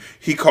ground and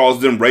he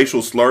calls them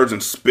racial slurs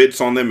and spits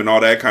on them and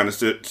all that kind of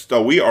stuff.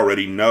 So we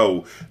already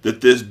know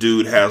that this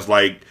dude has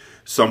like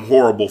some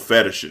horrible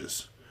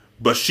fetishes.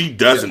 But she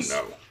doesn't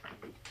know.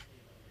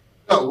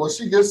 Oh, well,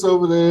 she gets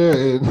over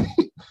there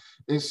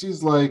and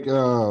she's like,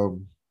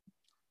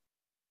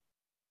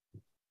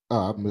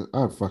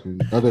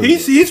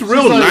 he's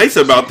real nice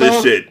about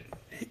this shit.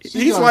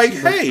 He's like,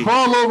 hey,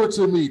 crawl over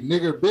to me,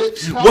 nigger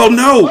bitch. Well,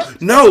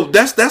 no,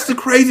 that's the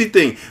crazy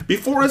thing.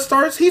 Before it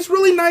starts, he's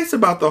really nice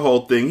about the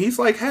whole thing. He's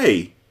like,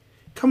 hey,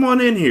 come on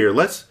in here.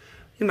 Let's,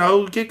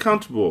 get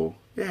comfortable.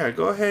 Yeah,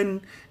 go ahead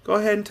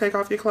and take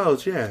off your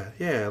clothes.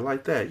 Yeah,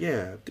 like that.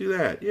 Yeah, do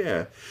that.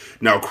 Yeah.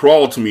 Now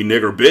crawl to me,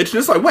 nigger bitch. And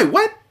it's like, wait,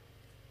 what?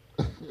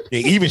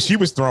 Even she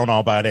was thrown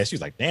off by that. She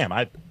was like, damn,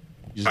 I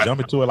just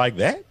jump into it like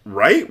that?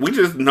 Right? We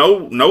just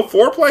no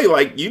foreplay.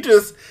 Like, you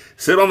just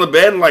sit on the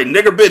bed and like,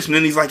 nigger bitch. And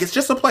then he's like, it's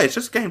just a play. It's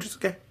just a game. Just a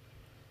game.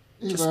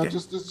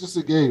 It's just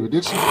a game. And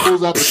then she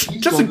pulls out the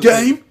piece. Just a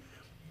game.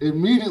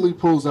 Immediately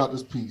pulls out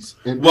this piece.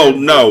 And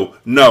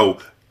no.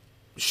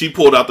 she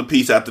pulled out the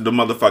piece after the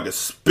motherfucker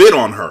spit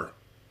on her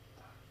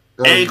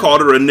and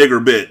called her a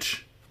nigger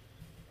bitch.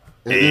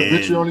 And then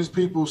Vitrione's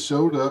people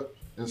showed up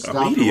and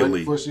stopped her right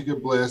before she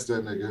could blast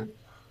that nigga.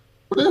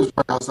 But they was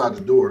right outside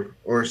the door,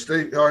 or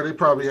they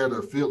probably had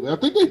a field. I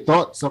think they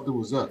thought something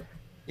was up.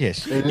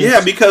 Yes.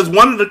 Yeah, because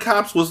one of the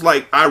cops was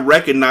like, I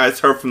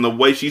recognized her from the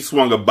way she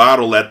swung a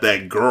bottle at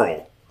that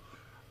girl.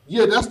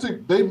 Yeah,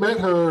 they met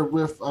her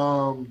with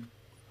Howard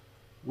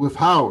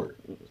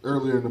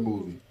earlier in the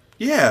movie.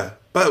 Yeah,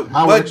 but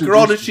what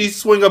girl did she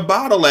swing a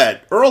bottle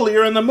at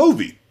earlier in the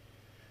movie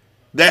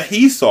that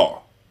he saw?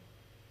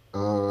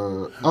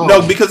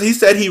 No, because he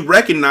said he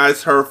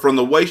recognized her from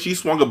the way she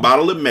swung a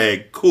bottle at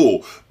Meg.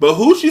 Cool. But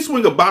who she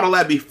swung a bottle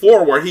at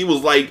before where he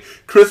was like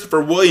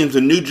Christopher Williams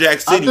in New Jack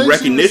City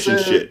recognition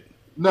shit?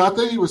 No, I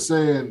think he was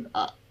saying,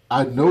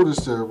 I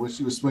noticed her when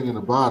she was swinging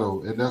the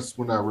bottle, and that's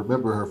when I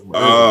remember her from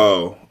earlier.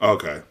 Oh,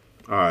 okay.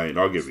 All right,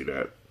 I'll give you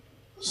that.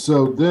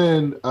 So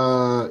then,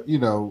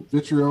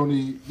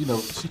 Vitrione,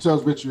 she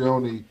tells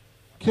Vitrione,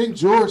 King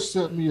George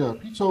set me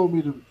up. He told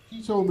me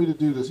to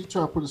do this. He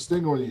tried to put a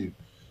sting on you.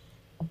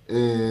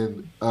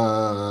 And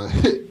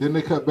then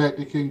they cut back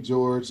to King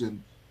George,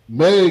 and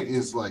Meg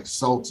is like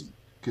salty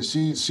because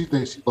she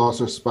thinks she lost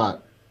her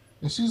spot,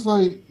 and she's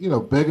like,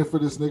 begging for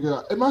this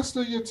nigga. Am I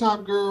still your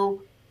top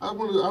girl?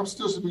 I'm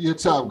still should be your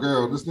top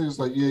girl. This nigga's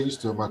like, yeah, you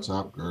still my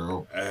top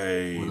girl.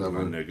 Hey,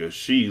 whatever. My nigga,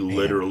 she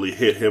literally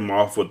hit him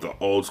off with the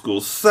old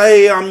school.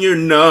 Say I'm your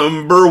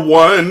number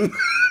one.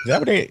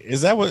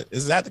 Is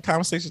that the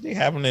conversation they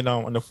having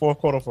in the fourth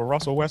quarter for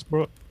Russell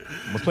Westbrook?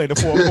 I'm gonna play the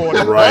fourth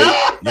quarter,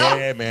 right?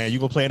 Yeah, man, you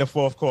gonna play in the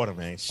fourth quarter,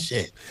 man.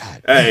 Shit.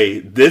 God. Hey,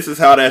 this is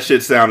how that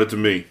shit sounded to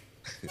me.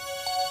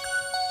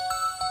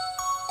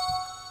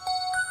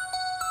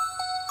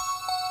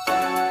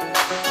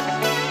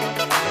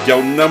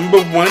 Yo,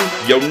 number one.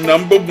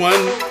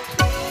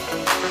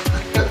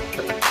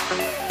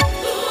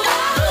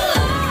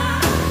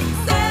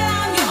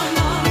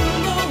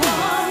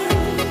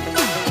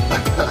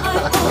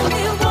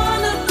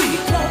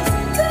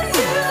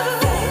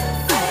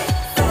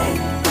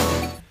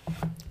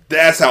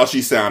 That's how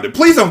she sounded.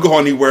 Please don't go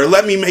anywhere.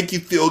 Let me make you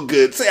feel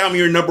good. Say I'm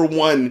your number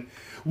one.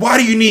 Why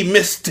do you need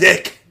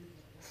Mystique?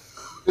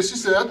 And she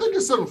said, I think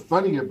there's something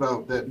funny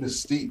about that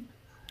Mystique.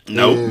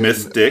 No,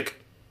 Mystique.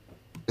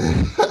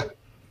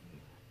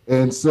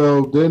 And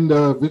so then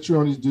the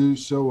Vitrione's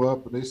dudes show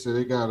up, and they say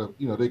they got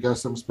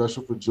something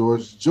special for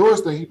George. George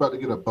think he about to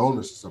get a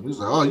bonus or something. He's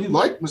like, oh, you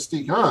like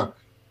Mystique, huh?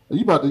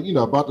 You about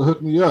to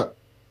hook me up.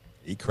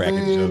 He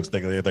cracking jokes,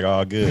 thinking everything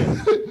all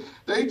good.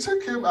 They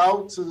took him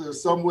out to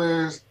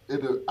somewhere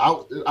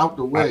out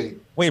the way.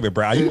 Wait a minute,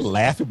 bro. Are you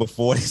laughing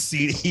before the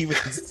scene even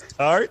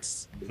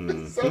starts?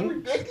 It's so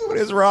ridiculous. What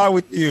is wrong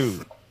with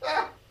you?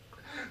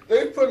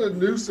 They put a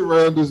noose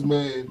around this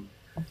man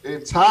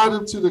and tied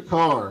him to the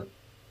car.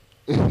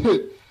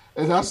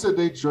 And I said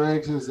they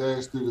dragged his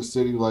ass through the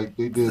city like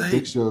they did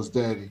Big Show's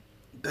daddy.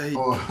 Like Big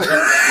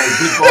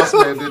Boss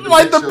Man did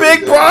the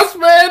Big Boss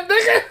Man,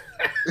 nigga.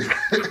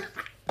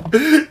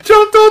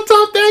 Jumped on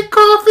top that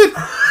coffin.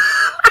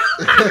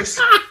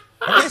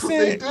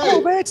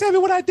 Oh man, tell me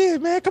what I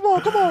did, man. Come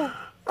on.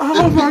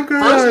 Oh my god.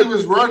 First he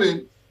was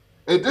running,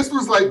 and this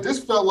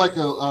felt like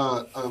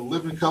a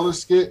Living Color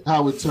skit,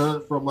 how it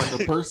turned from like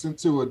a person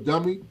to a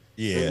dummy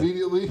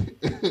immediately.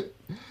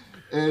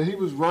 And he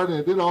was running,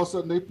 and then all of a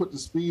sudden they put the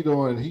speed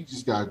on, and he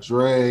just got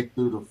dragged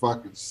through the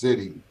fucking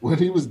city. When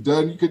he was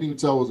done, you couldn't even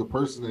tell it was a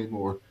person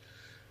anymore.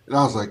 And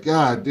I was like,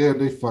 God damn,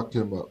 they fucked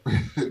him up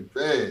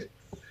bad.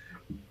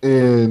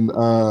 And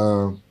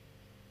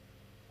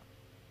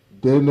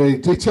then they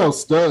tell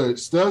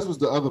Studs was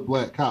the other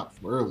black cop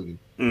from earlier.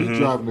 He's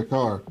driving the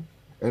car,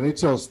 and they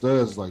tell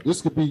Studs like,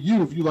 this could be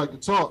you if you like to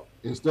talk.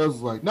 And Studs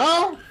was like,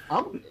 no,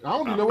 I don't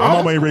even know why.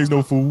 I'm ain't raised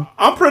no fool.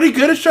 I'm pretty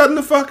good at shutting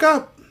the fuck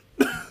up.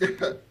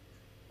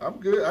 I'm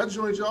good. I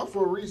joined y'all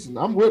for a reason.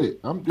 I'm with it.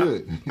 I'm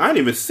good. I didn't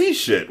even see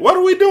shit. What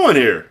are we doing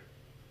here?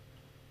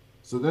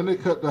 So then they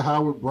cut to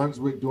Howard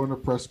Brunswick during a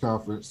press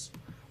conference,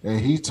 and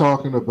he's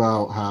talking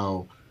about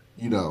how,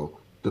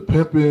 the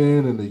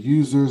pimping and the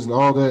users and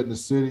all that in the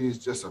city is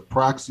just a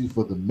proxy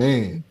for the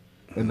man.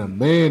 And the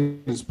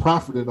man is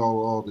profiting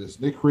all this.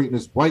 And they're creating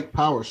this white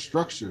power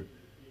structure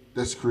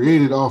that's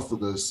created off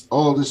of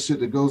all this shit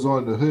that goes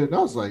on in the hood. And I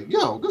was like,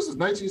 yo, this is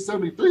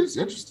 1973. It's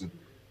interesting.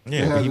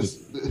 Yeah,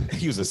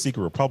 he was a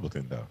secret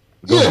Republican, though.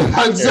 Yeah,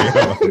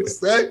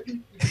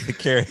 exactly.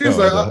 He's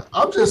like,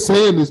 I'm just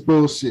saying this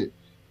bullshit.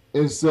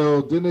 And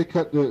so then they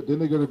go to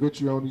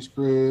Vitrione's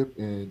crib,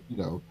 and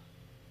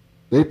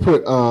they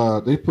put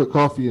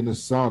Coffy in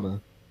this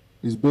sauna,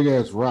 these big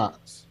ass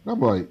rocks. And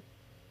I'm like,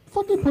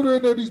 fuck, they put her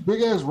in there these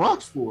big ass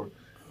rocks for?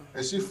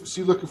 And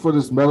she looking for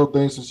this metal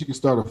thing so she can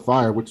start a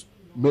fire, which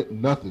meant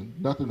nothing.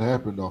 Nothing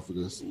happened off of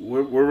this.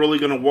 We're really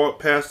gonna walk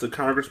past the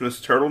congressman's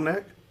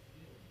turtleneck?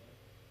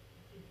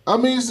 I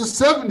mean, it's the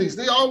 70s.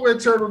 They all wear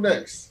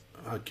turtlenecks.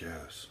 I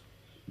guess.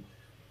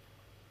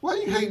 Why are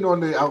you hating on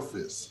their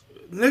outfits?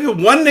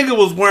 Nigga, one nigga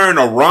was wearing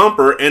a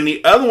romper and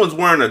the other one's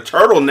wearing a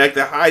turtleneck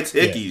that hides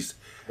hickeys. Yeah.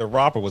 The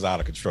romper was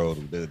out of control.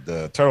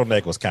 The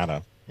turtleneck was kind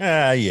of,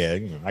 Yeah,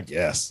 I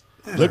guess.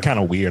 Look kind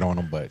of weird on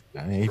them, but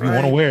I mean, if you want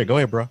to Right. wear it, go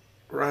ahead, bro.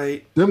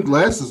 Right. Them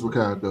glasses were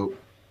kind of dope.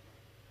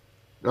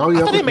 Oh yeah,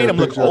 I thought they made him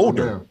look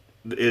older.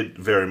 It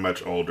very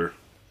much older.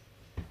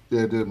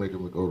 Yeah, it did make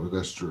him look older.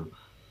 That's true.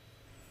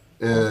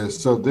 And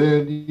so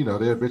then,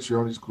 they're at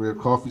Vitrioni's crib.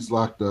 Coffee's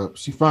locked up.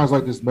 She finds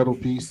like this metal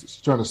piece.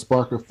 She's trying to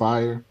spark a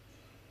fire.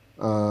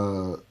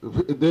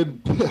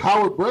 Then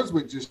Howard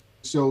Brunswick just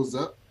shows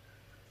up,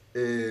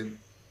 and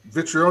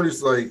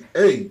Vitrioni's like,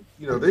 "Hey,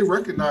 they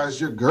recognize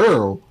your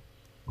girl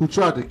who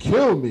tried to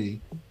kill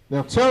me.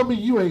 Now tell me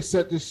you ain't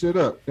set this shit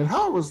up." And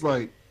Howard was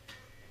like,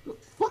 "The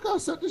fuck I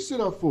set this shit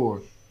up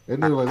for?"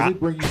 And they were like, "Let me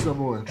bring you some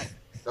more."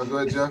 Now go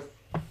ahead, Jeff.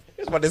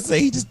 I was about to say,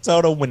 he just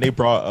told him when they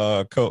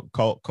brought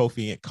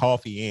Coffee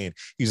in,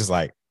 he's just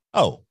like,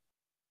 "Oh,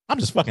 I'm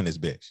just fucking this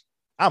bitch."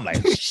 I'm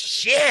like,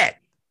 shit.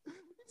 He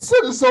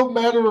said it so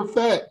matter of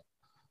fact.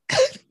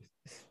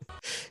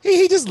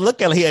 He just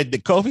looked at her at the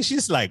Coffee.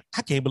 She's like,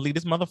 I can't believe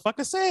this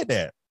motherfucker said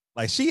that.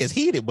 Like, she is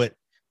heated, but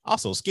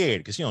also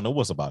scared because she don't know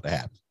what's about to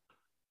happen.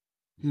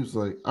 He was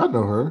like, "I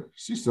know her.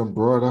 She's some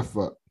broad I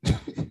fuck."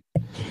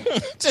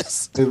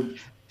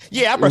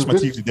 I brushed my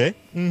teeth today.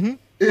 Mm-hmm.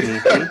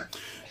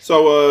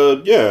 So,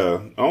 I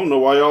don't know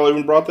why y'all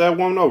even brought that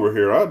woman over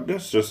here.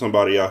 That's just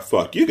somebody I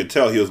fucked. You could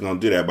tell he was going to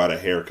do that by the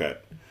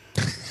haircut.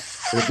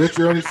 And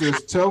Vitrioni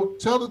says,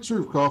 tell the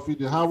truth, Coffee.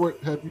 Did Howard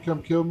have you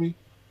come kill me?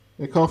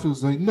 And Coffee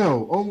was like,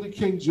 "No, only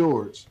King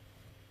George."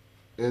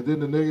 And then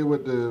the nigga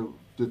with the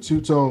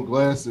two-tone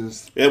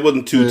glasses. It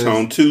wasn't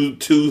two-tone,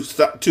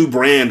 two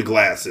brand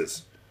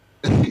glasses.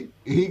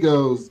 He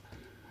was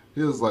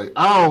like,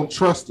 "I don't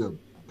trust him.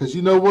 Because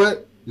you know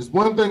what? There's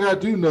one thing I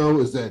do know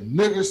is that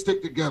niggers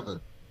stick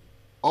together."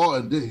 Oh,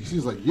 and then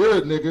she's like, "You're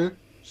a nigger.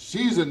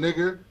 She's a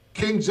nigger.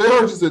 King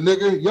George is a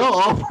nigger. Y'all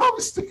all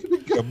probably sticking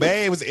together." The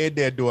man was in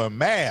there doing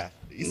math.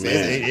 He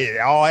says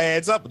it all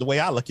adds up the way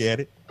I look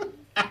at it.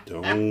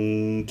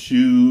 Don't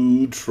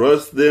you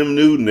trust them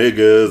new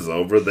niggas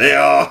over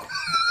there?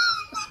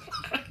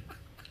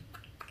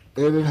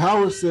 And then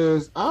Howard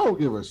says, "I don't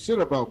give a shit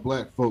about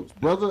black folks,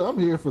 brother. I'm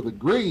here for the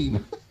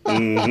green."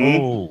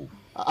 Mm-hmm.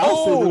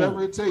 I'll say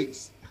whatever it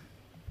takes.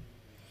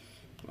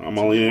 I'm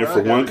only in it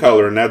for one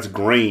color, and that's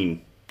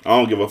green. I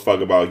don't give a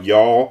fuck about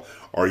y'all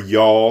or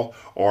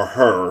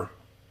her.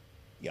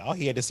 Yeah, all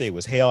he had to say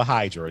was Hail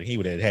Hydra, and he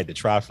would have had the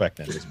trifecta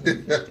in this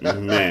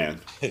movie.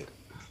 Man.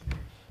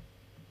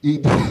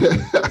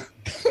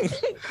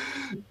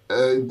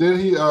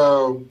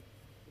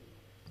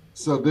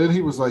 Then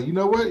he was like, "You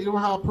know what? You know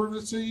how I prove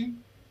it to you?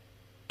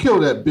 Kill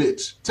that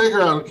bitch. Take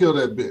her out and kill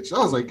that bitch." I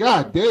was like,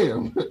 "God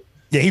damn."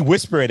 Yeah, he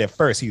whispered at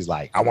first. He's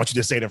like, "I want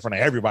you to say it in front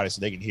of everybody so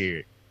they can hear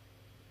it.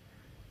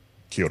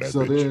 Kill that bitch."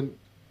 So then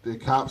the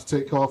cops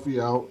take Coffee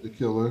out to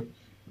kill her.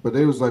 But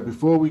they was like,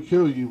 "Before we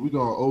kill you, we're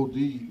going to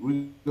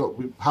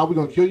OD. How we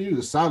going to kill you?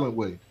 The silent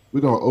way.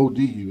 We're going to OD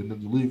you and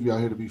then leave you out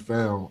here to be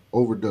found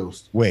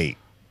overdosed." Wait.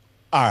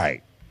 All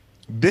right.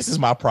 This is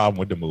my problem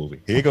with the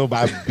movie. Here go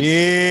my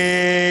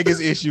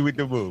biggest issue with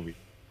the movie.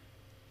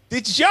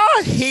 Did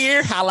y'all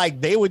hear how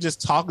they were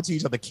just talking to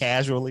each other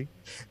casually?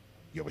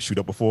 You ever shoot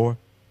up before?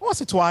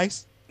 Once or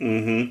twice.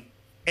 Mm-hmm.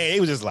 And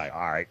it was just like,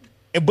 all right.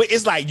 But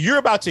it's like, you're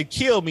about to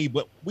kill me,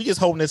 but we just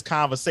holding this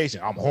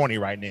conversation. I'm horny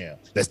right now.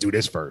 Let's do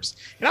this first.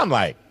 And I'm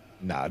like,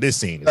 nah, this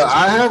scene is...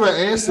 I have an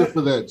answer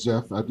for that,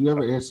 Jeff. I do have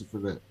an answer for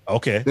that.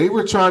 Okay. They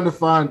were trying to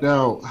find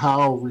out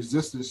how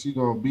resistant she's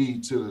going to be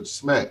to the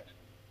smack.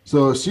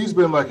 So if she's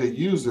been like a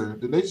user,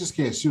 then they just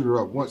can't shoot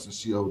her up once and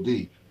she OD.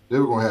 They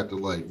were going to have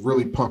to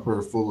really pump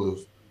her full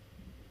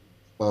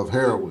of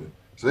heroin.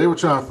 So they were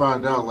trying to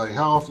find out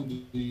how often do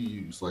you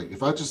use?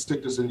 If I just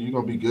stick this in, you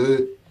going to be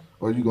good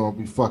or you going to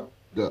be fucked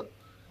up?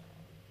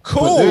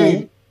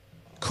 Cool.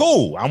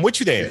 I'm with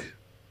you there.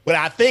 But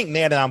I think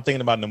now that I'm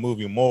thinking about the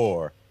movie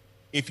more,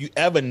 if you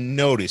ever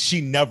notice,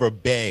 she never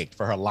begged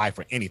for her life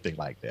or anything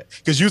like that.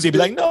 Because usually it'd be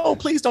like, "No,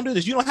 please don't do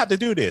this. You don't have to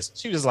do this."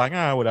 She was like,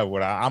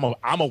 whatever. I'm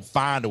gonna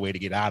find a way to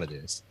get out of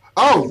this.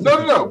 Oh,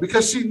 no.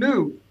 Because she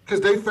knew,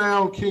 because they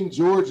found King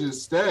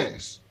George's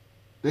stash.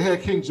 They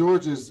had King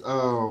George's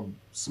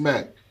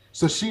smack.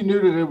 So she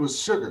knew that it was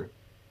sugar.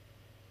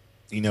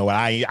 You know what?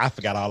 I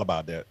forgot all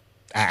about that.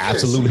 I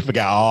absolutely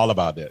forgot all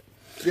about that.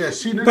 Yeah,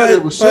 she knew that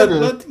it was sugar.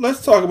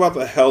 Let's talk about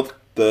the health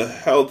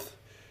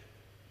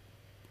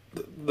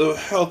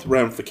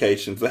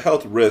ramifications, the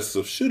health risks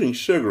of shooting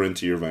sugar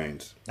into your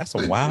veins. That's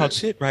some wild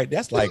shit, right?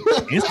 That's like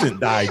instant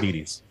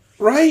diabetes.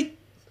 Right?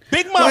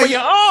 Big Mama,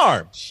 your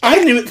arm. I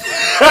didn't even...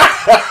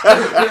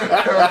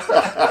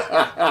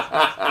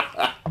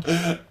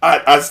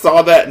 I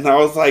saw that and I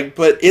was like,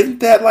 but isn't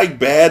that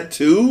bad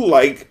too?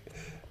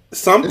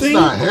 Something? It's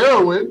not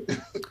heroin.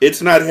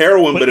 It's not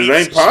heroin, but it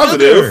ain't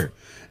positive. Sugar.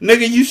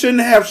 Nigga, you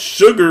shouldn't have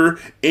sugar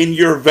in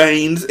your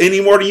veins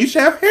any more than you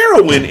should have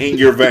heroin in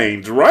your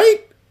veins,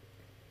 right?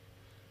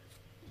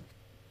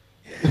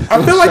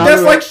 I feel like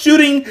that's like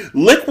shooting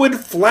liquid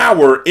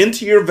flour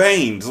into your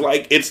veins.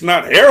 It's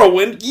not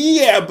heroin,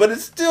 but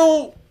it's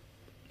still...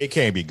 It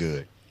can't be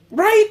good.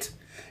 Right?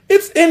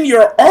 It's in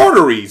your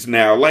arteries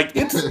now.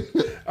 It's...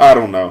 I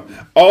don't know.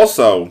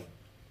 Also,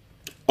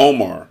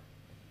 Omar.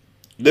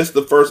 This is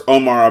the first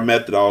Omar I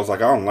met that I was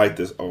like, I don't like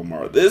this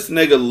Omar. This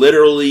nigga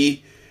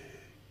literally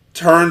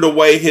turned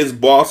away his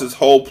boss's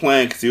whole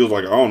plan because he was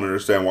like, I don't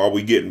understand why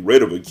we getting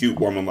rid of a cute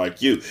woman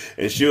like you.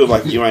 And she was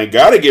like, you ain't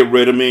got to get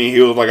rid of me. And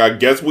he was like, I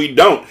guess we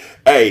don't.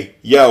 Hey,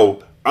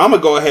 yo, I'm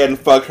going to go ahead and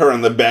fuck her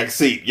in the back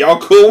seat. Y'all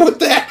cool with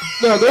that?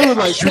 No, they were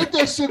like, take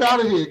that shit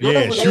out of here.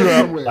 Go shoot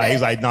her up. Like,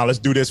 he's like, no, let's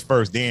do this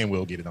first, then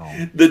we'll get it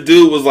on. The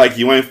dude was like,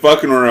 you ain't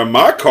fucking her in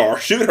my car.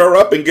 Shoot her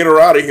up and get her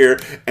out of here.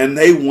 And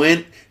they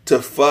went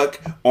to fuck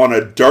on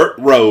a dirt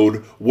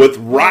road with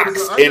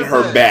rocks in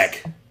her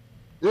back.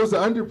 It was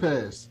an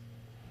underpass.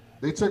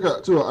 They took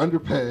her to an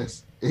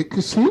underpass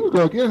because she was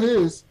gonna get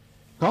his.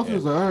 Coffy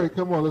was like, "All right,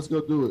 come on, let's go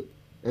do it."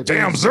 And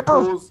damn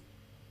zipper!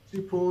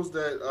 She pulls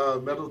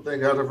that metal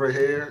thing out of her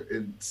hair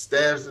and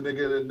stabs the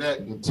nigga in the neck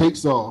and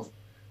takes off.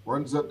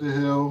 Runs up the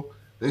hill.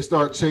 They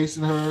start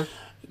chasing her.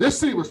 This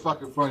scene was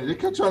fucking funny. They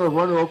kept trying to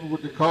run her over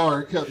with the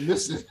car. It kept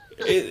missing.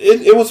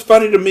 It was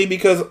funny to me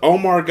because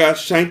Omar got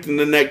shanked in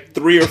the neck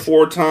 3 or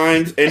 4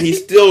 times, and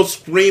he's still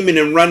screaming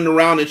and running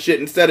around and shit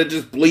instead of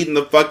just bleeding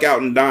the fuck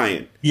out and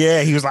dying.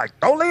 Yeah, he was like,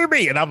 "Don't leave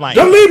me," and I'm like,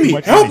 "Don't leave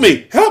me! Help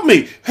me! Help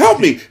me! Help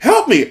me!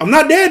 Help me! I'm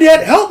not dead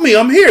yet. Help me!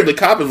 I'm here." The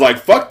cop is like,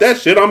 "Fuck that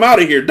shit! I'm out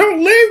of here!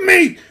 Don't leave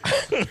me!"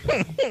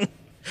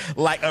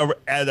 Like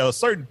at a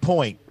certain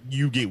point,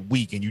 you get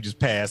weak and you just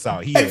pass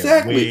out. He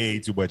had way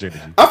too much energy.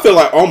 I feel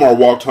like Omar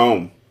walked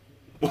home.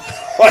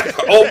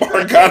 Like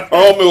Omar got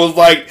home, it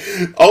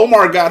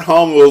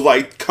was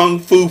like Kung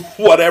Fu,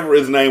 whatever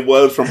his name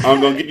was from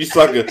I'm Gonna Get You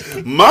Sucker.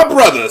 My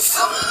brothers,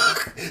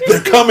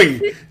 they're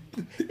coming.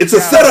 It's a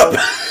setup.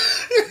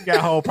 Got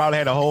home, probably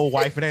had a whole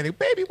wife and everything.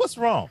 Baby, what's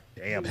wrong?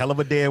 Damn, hell of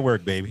a day at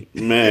work, baby.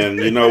 Man,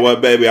 you know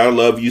what, baby? I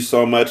love you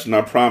so much, and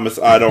I promise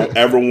I don't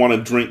ever want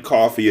to drink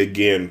coffee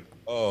again.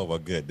 Oh my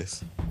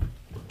goodness.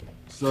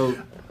 So,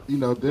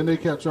 then they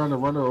kept trying to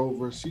run her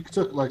over. She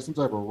took like some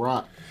type of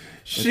rock.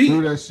 She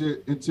threw that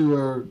shit into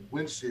her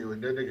windshield,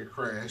 and that nigga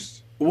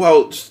crashed.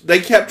 Well, they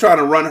kept trying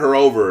to run her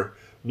over.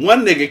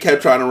 One nigga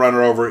kept trying to run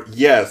her over.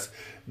 Yes.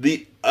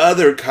 The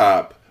other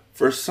cop,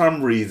 for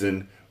some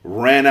reason,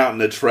 ran out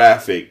into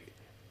traffic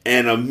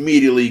and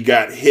immediately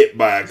got hit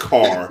by a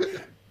car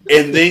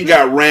and then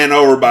got ran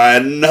over by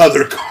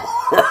another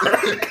car.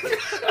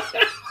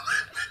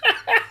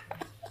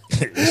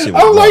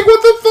 I'm like,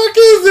 what the fuck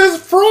is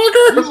this,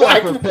 Frogger? He's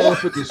like a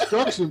path of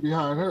destruction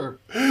behind her.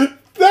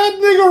 That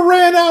nigga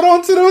ran out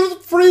onto the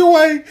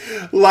freeway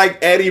like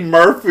Eddie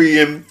Murphy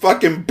and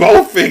fucking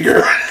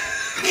Bowfinger.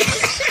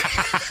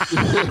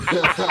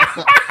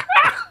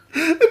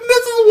 And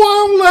this is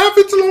why I'm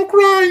laughing till I'm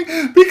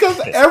crying, because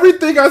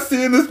everything I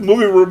see in this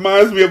movie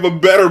reminds me of a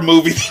better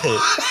movie.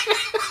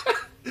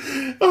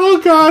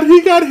 Oh God,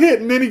 he got hit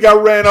and then he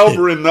got ran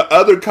over, and the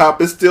other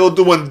cop is still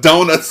doing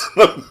donuts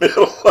in the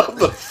middle of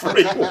the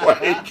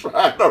freeway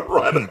trying to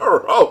run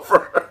her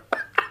over.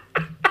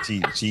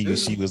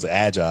 She was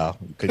agile.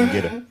 Couldn't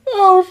get her.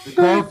 Oh, the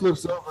car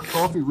flips over.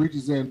 Coffy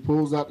reaches in,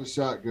 pulls out the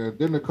shotgun.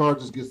 Then the car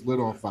just gets lit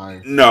on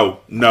fire. No.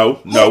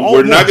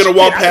 We're not going to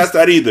walk past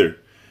that either.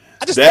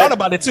 I just thought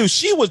about it too.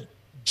 She was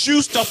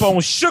juiced up on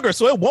sugar,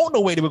 so it won't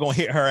no way they were going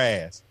to hit her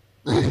ass.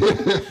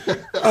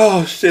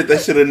 Oh, shit. They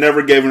should have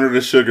never given her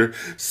the sugar.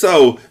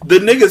 So the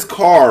nigga's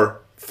car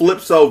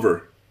flips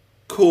over.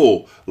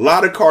 Cool. A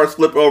lot of cars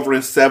flip over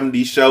in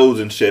 70 shows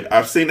and shit.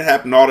 I've seen it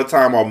happen all the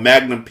time on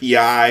Magnum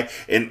PI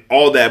and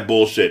all that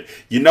bullshit.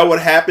 You know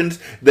what happens?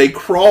 They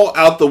crawl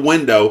out the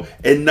window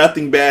and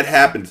nothing bad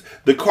happens.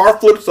 The car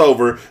flips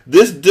over.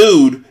 This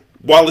dude,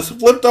 while it's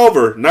flipped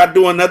over, not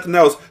doing nothing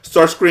else,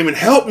 starts screaming,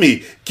 "Help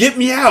me! Get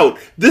me out!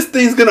 This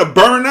thing's gonna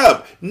burn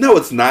up!" No,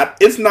 it's not.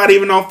 It's not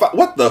even on fire.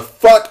 What the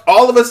fuck?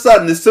 All of a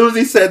sudden, as soon as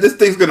he said this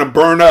thing's gonna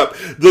burn up,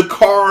 the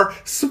car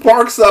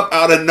sparks up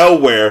out of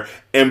nowhere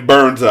and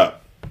burns up.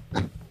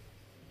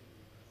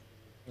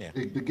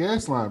 The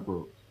gas line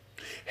broke.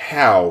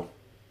 How?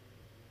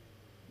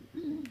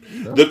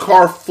 The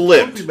car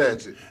flipped.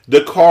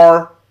 The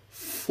car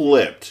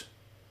flipped.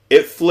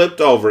 It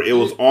flipped over. It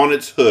was on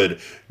its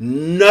hood.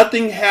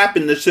 Nothing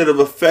happened that should have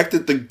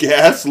affected the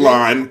gas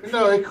line.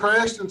 It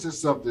crashed into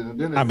something and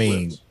then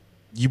it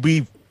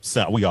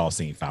flipped. We all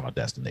seen Final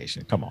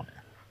Destination. Come on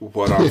now.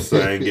 What I'm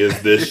saying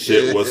is this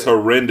shit was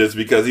horrendous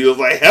because he was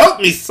like, "Help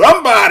me,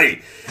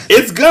 somebody!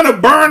 It's gonna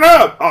burn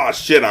up!" Oh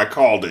shit, I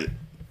called it.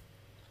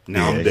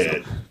 Now I'm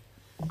dead.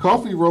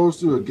 Coffy rolls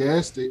to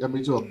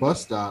a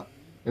bus stop,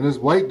 and this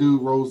white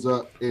dude rolls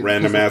up. And,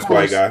 random ass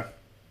white guy.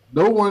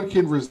 No one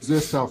can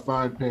resist how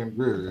fine Pam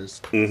Grier is.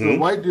 Mm-hmm. So the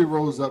white dude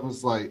rolls up and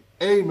is like,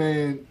 "Hey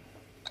man,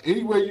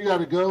 anywhere you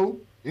gotta go,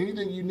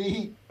 anything you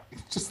need,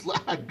 just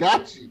I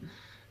got you."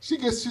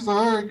 She's like,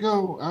 "All right,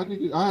 go. I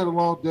had a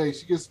long day."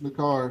 She gets in the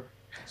car.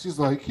 She's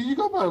like, "Can you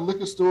go by the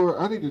liquor store?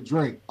 I need a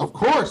drink." "Of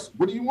course.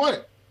 What do you want?"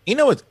 You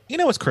know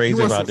what's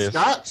crazy about this?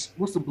 Scotch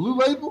with some Blue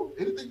Label?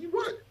 Anything you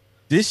want?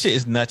 This shit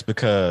is nuts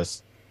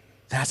because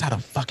that's how the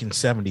fucking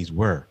 70s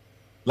were.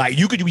 Like,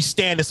 you could be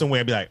standing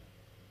somewhere and be like,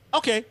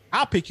 "Okay,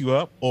 I'll pick you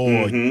up,"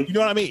 or you know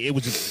what I mean? It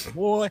was just,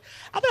 boy.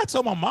 I mean, I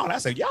told my mom, I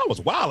said, "Y'all was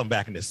wilding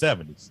back in the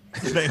 70s."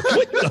 Like,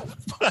 what the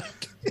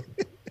fuck?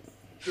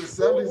 The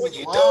 70s What is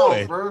you wild,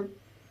 doing? bro.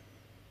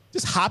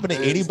 Just hopping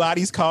in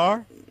anybody's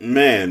car.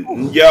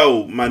 Man,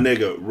 yo, my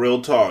nigga,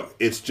 real talk.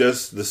 It's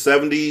just the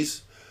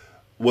 70s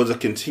was a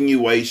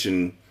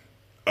continuation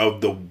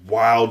of the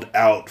wild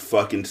out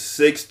fucking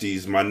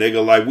 60s, my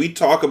nigga. Like, we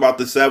talk about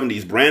the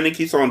 70s. Brandon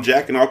keeps on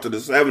jacking off to the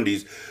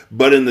 70s.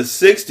 But in the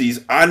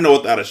 60s, I know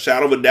without a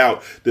shadow of a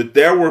doubt that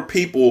there were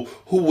people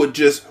who would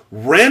just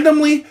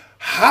randomly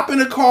hop in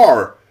a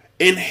car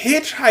and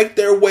hitchhike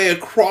their way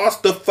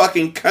across the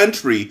fucking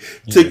country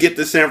to get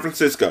to San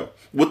Francisco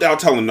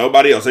without telling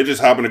nobody else. They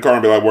just hop in the car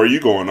and be like, where are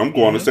you going? I'm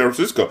going to San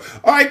Francisco.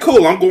 All right,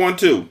 cool. I'm going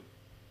too.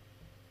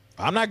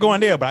 I'm not going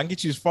there, but I can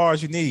get you as far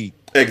as you need.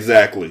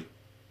 Exactly.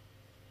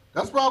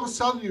 That's what I was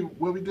telling you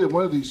when we did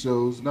one of these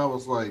shows, and I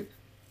was like,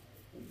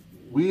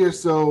 we are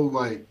so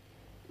like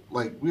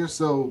we're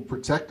so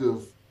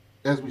protective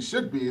as we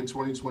should be in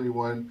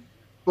 2021.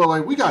 But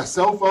like, we got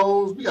cell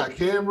phones, we got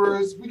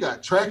cameras, we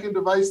got tracking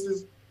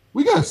devices,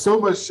 we got so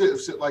much shit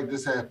if shit like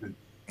this happened.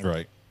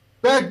 Right.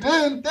 Back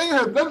then, they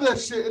had none of that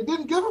shit and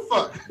didn't give a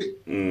fuck.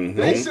 Mm-hmm.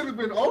 They should have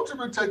been ultra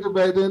protective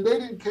back then. They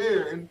didn't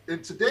care.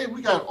 And today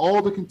we got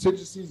all the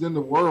contingencies in the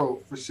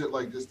world for shit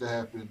like this to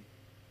happen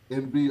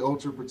and be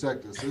ultra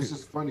protective. So it's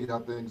just funny how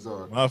things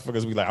are.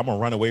 Motherfuckers be like, I'm gonna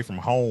run away from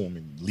home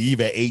and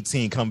leave at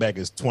 18, come back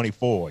as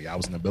 24. Yeah, I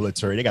was in the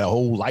military. They got a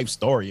whole life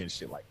story and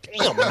shit. Like,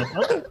 damn,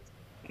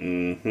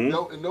 Mm-hmm.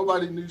 No, and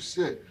nobody knew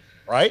shit.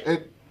 right?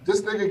 And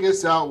this nigga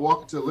gets out,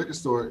 walking to the liquor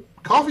store.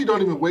 Coffee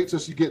don't even wait till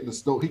she get in the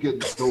store. He get in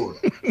the store.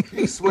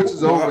 He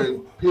switches over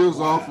and peels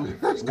off.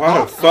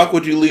 Why the fuck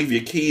would you leave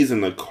your keys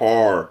in the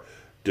car,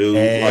 dude?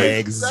 Like,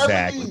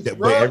 Exactly. 70s,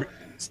 But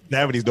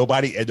 70s,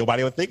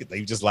 nobody would think it.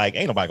 They just like,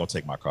 ain't nobody gonna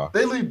take my car.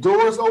 They leave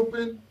doors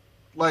open.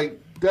 Like,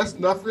 that's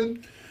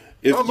nothing.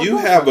 if Oh, my you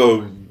door's have not a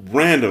open.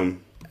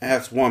 random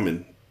ass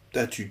woman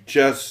that you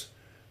just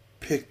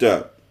picked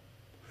up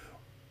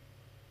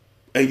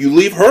and you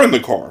leave her in the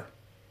car,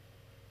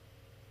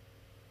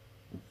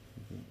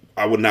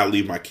 I would not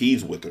leave my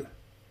keys with her.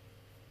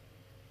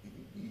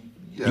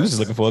 Yes. He was just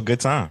looking for a good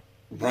time.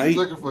 He Right? was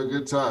looking for a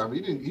good time.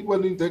 He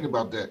wasn't even thinking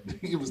about that.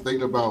 He was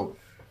thinking about,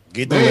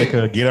 Get the Man.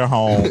 liquor, get her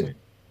home, and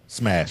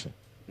smash it.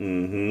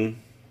 Mm-hmm.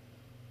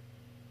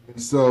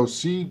 and so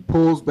she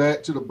pulls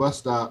back to the bus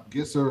stop,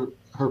 gets her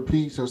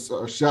piece,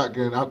 her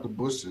shotgun out the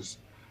bushes,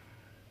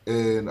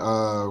 and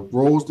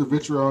rolls to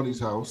Vitrioni's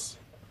house.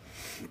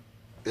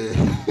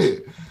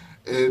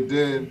 And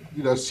then,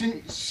 you know,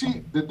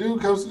 the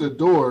dude comes to the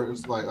door and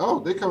it's like, oh,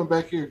 they coming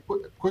back here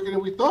quicker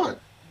than we thought.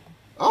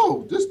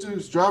 Oh, this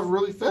dude's driving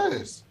really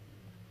fast.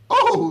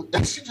 Oh,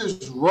 and she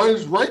just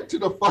runs right to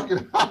the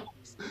fucking house.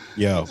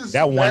 Yo, Just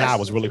that one eye smashed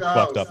was really the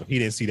fucked house. up. He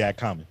didn't see that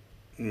coming.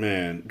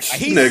 Man.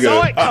 He Nigga,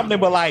 saw it coming,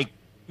 but like,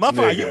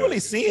 motherfucker, are you Nigga. really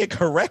seeing it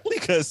correctly?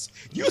 Because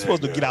you were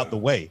supposed to get out the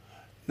way.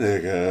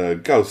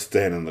 Nigga, go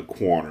stand in the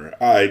corner.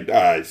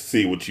 I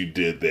see what you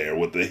did there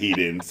with the he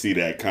didn't see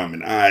that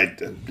coming.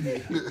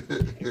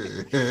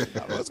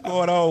 What's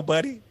going on,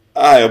 buddy?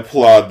 I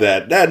applaud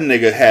that. That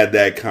nigga had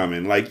that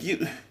coming. Like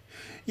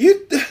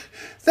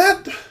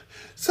that.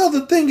 So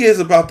the thing is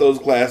about those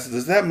glasses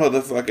is that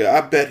motherfucker,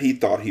 I bet he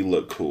thought he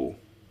looked cool.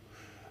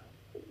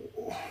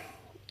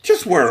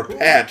 Just wear a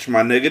patch,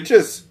 my nigga.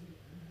 Just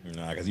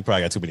Nah, because he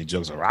probably got too many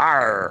jokes.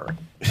 Rawr.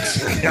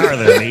 Rawr,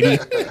 little lady.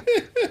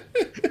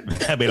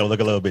 That made him look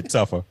a little bit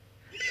tougher.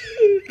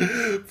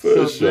 for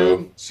So sure.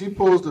 then she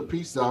pulls the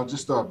piece out and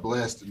just start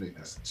blasting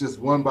niggas. Just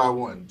one by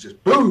one.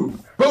 Just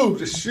boom, boom,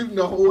 just shooting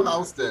the whole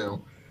house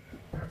down.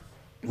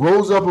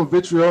 Rolls up on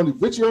Vitrioni.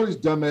 Vitrioni's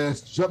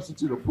dumbass jumps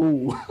into the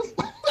pool.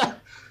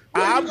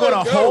 Where I'm you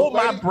going to go, hold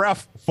my buddy?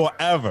 breath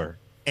forever,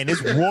 and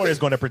this water is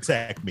going to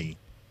protect me.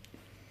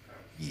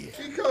 Yeah.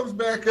 He comes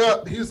back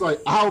up. He's like,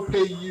 I'll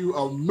pay you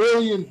 $1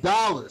 million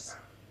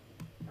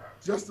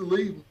just to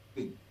leave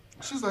me.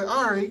 She's like,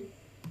 all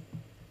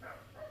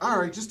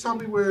right, just tell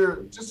me where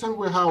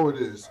Howard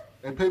is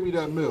and pay me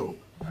that $1 million.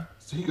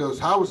 So he goes,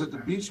 Howard's at the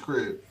beach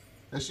crib.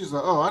 And she's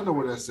like, oh, I know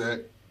where that's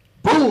at.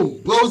 Boom,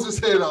 blows his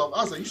head off.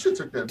 I was like, you should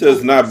have took that.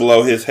 Does not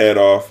blow his head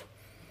off.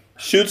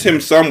 Shoots him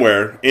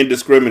somewhere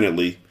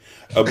indiscriminately.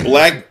 A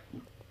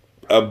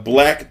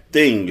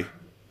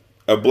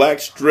black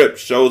strip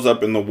shows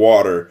up in the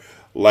water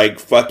like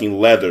fucking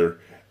leather,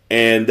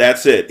 and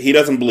that's it. He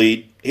doesn't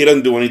bleed. He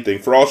doesn't do anything.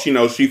 For all she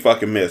knows, she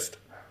fucking missed.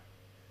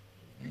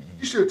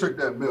 You should have took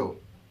that $1 million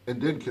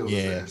and then killed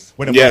his Yeah. ass.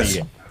 Where the Yes.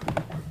 money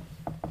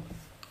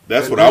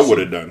That's And what I this- would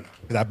have done.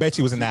 at? 'Cause I bet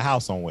you was in that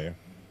house somewhere.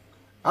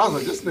 I was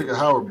like, this nigga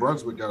Howard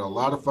Brunswick got a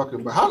lot of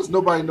fucking. But how does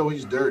nobody know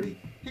he's dirty?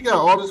 He got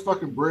all this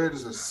fucking bread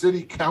as a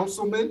city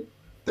councilman.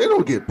 They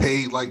don't get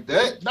paid like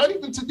that. Not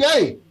even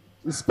today.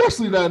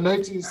 Especially not in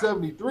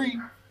 1973.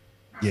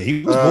 Yeah,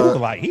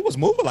 he was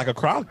moving like a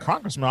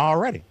congressman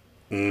already.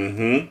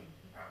 Mm-hmm.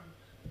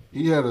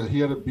 He had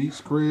a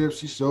beach crib.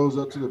 She shows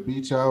up to the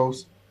beach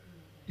house.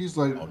 He's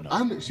like, Oh,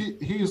 no.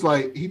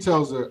 he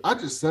tells her, I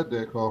just said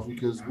that, Coffee,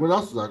 because what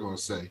else was I gonna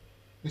say?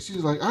 And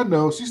she's like, I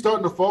know. She's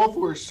starting to fall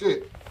for his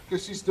shit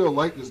because she still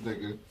like this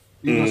nigga,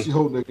 even though she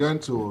holding a gun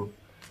to him.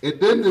 And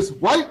then this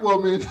white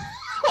woman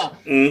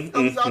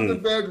Comes out the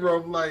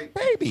bedroom like,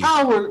 Baby.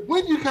 Howard,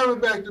 when you coming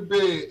back to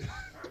bed?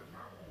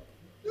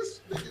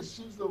 This nigga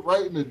shoots him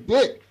right in the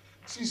dick.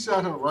 She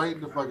shot him right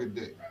in the fucking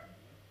dick.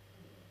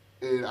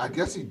 And I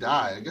guess he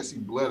died. I guess he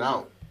bled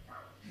out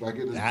by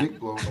getting his dick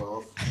blown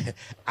off.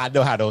 I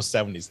know how those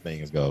 70s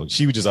things go.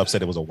 She was just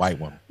upset it was a white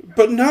woman.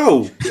 But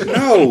no.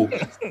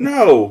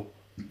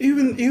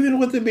 Even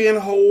with it being a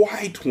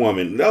white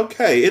woman,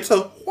 okay, it's a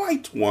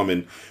white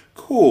woman.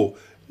 Cool.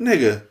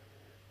 Nigga,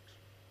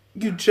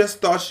 you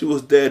just thought she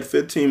was dead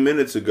 15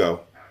 minutes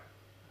ago.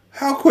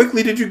 How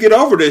quickly did you get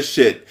over this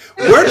shit?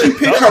 Where'd you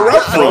pick her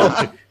up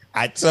from?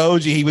 I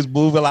told you he was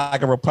moving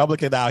like a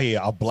Republican out here,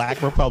 a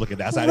black Republican.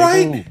 That's how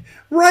they move.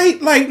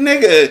 Right, like,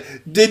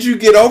 nigga, did you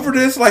get over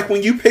this like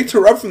when you picked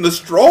her up from the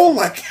stroll?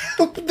 Like,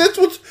 this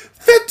was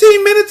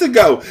 15 minutes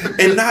ago.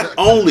 And not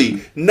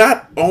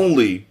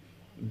only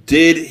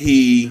did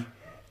he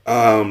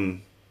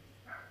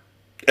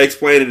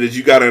explain it as,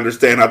 you gotta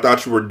understand, I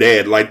thought you were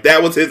dead. Like,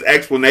 that was his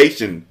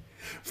explanation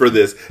for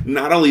this.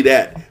 Not only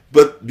that,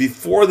 but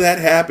before that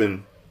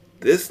happened,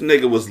 this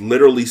nigga was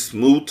literally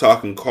smooth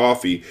talking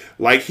Coffy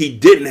like he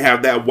didn't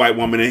have that white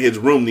woman in his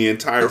room the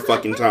entire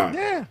fucking time.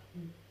 Yeah.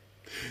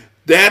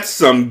 That's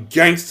some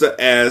gangsta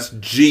ass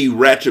G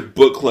Ratchet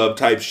Book Club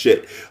type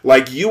shit.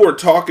 Like, you were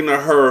talking to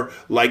her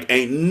like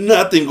ain't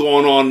nothing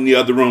going on in the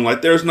other room.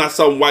 Like, there's not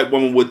some white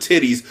woman with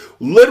titties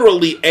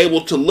literally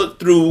able to look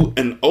through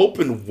an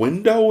open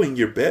window in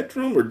your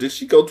bedroom. Or did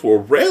she go to a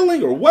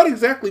railing? Or what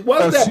exactly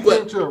was that? She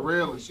came to a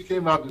railing. She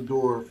came out the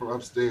door from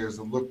upstairs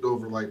and looked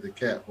over like the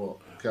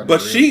catwalk.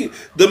 But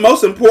the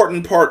most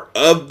important part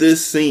of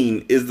this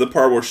scene is the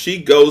part where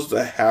she goes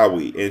to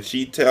Howie and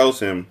she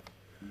tells him,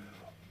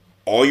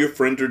 all your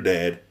friends are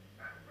dead,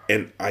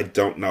 and I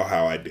don't know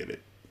how I did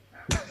it.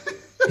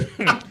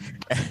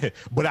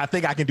 But I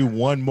think I can do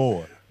one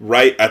more.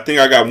 Right? I think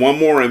I got one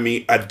more in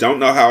me. I don't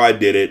know how I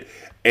did it.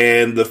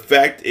 And the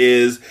fact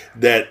is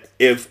that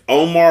if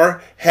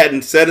Omar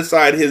hadn't set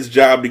aside his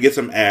job to get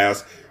some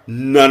ass,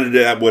 none of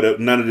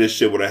this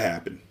shit would have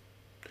happened.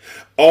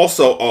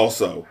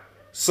 Also,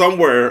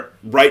 somewhere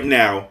right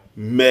now,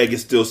 Meg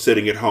is still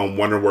sitting at home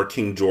wondering where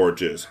King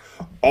George is.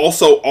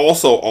 Also,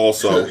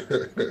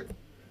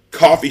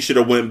 Coffy should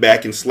have went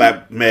back and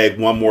slapped Meg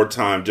one more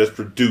time just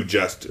for due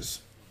justice.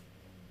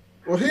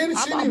 Well, he didn't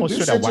see him do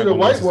sure shit to the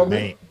white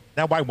woman.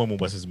 That white woman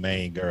was his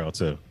main girl,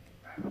 too.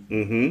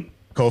 Mm-hmm.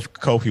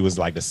 Coffy was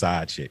like the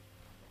side chick.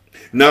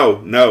 No.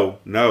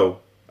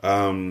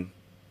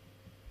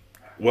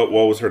 What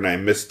was her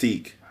name?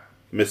 Mystique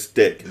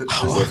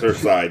was her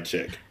side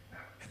chick.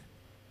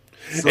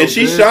 So and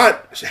she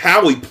shot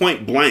Howie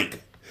point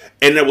blank,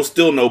 and there was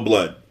still no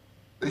blood.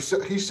 He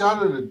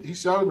shot him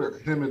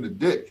in the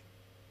dick.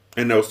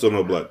 And there was still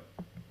no blood.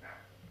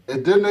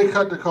 And then they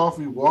cut the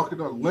Coffy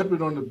limping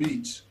on the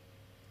beach.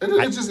 And then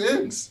it just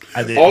ends.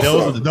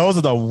 Those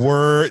are the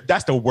worst.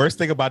 That's the worst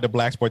thing about the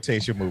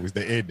blaxploitation movies,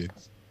 the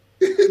endings.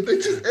 They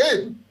just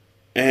end.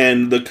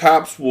 And the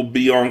cops will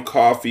be on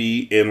Coffy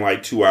in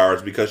like 2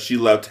 hours because she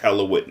left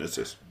hella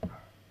witnesses.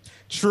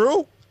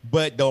 True.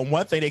 But the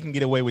one thing they can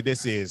get away with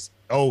this is,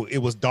 it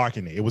was dark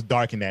in it. It was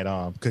dark in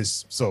that,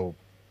 because so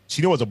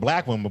she knew it was a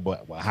black woman,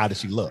 but how did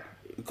she look?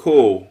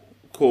 Cool.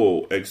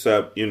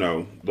 Except,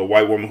 the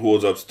white woman who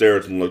was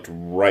upstairs and looked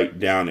right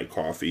down at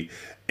Coffy.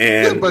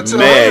 And but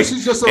Meg,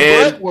 she's just a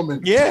black woman.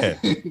 Yeah.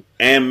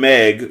 And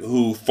Meg,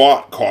 who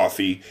fought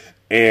Coffy,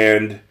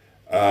 and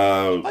they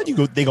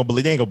ain't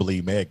gonna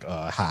believe Meg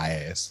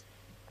high ass.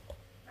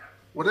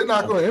 Well, they're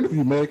not gonna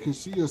interview Meg because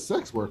she's a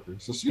sex worker.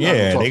 So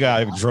they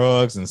got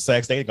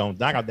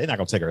not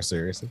gonna take her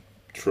seriously.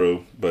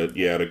 True, but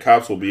yeah, the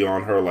cops will be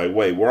on her like,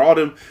 wait, we're all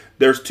them.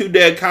 There's 2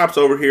 dead cops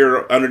over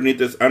here underneath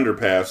this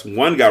underpass.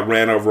 One got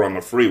ran over on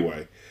the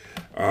freeway,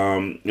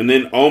 and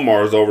then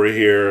Omar's over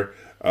here,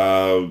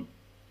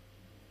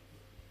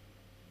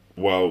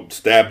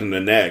 stabbed in the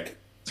neck,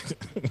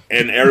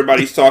 and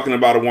everybody's talking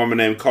about a woman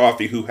named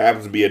Coffy who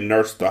happens to be a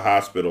nurse at the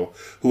hospital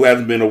who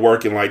hasn't been to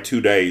work in like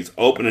 2 days.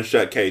 Open and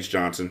shut case,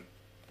 Johnson.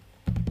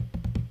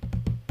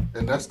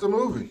 And that's the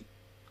movie.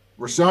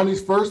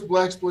 Rashani's first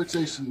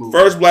blaxploitation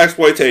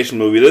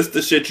movie. This is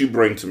the shit you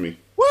bring to me.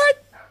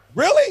 What?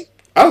 Really?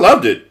 I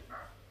loved it.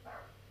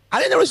 I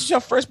didn't know this was your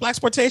first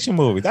blaxploitation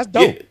movie. That's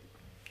dope. Yeah.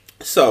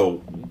 So,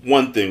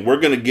 one thing, we're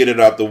going to get it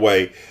out the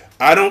way.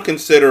 I don't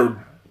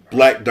consider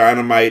Black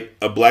Dynamite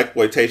a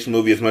blaxploitation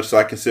movie as much as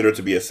I consider it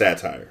to be a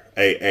satire.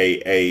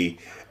 A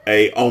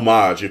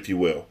homage, if you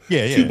will,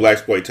 to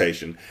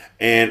blaxploitation.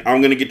 And I'm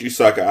going to get you,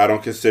 sucker. I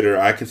consider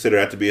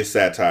that to be a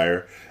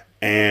satire.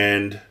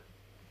 And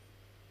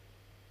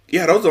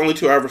yeah, those are the only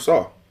 2 I ever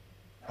saw.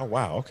 Oh,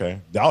 wow. Okay.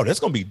 Oh,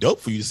 that's going to be dope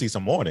for you to see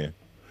some more then.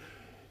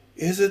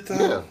 Is it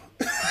though?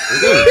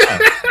 Yeah.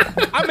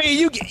 I mean,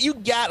 you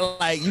gotta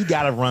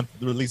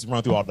at least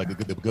run through all the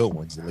good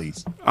ones at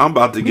least. I'm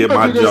about to get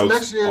my jokes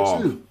next year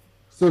off. Too.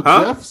 So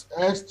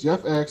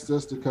Jeff asked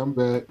us to come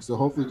back. So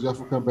hopefully Jeff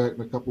will come back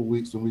in a couple of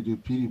weeks when we do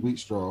Petey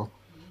Wheatstraw.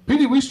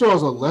 Petey Wheatstraw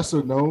is a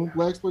lesser known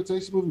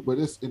blaxploitation movie, but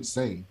it's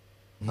insane.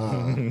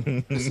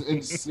 It's an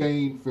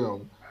insane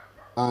film.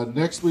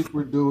 Next week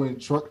we're doing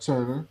Truck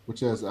Turner, which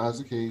has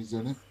Isaac Hayes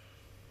in it.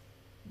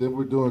 Then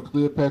we're doing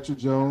Cleopatra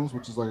Jones,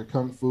 which is like a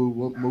kung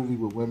fu movie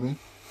with women.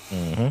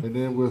 Mm-hmm. And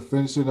then we're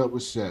finishing up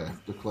with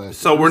Shaft, the classic.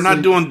 So we're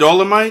not doing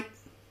Dolomite?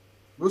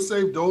 We'll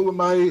save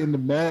Dolomite and the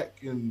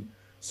Mac and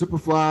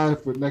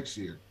Superfly for next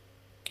year.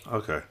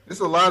 Okay. It's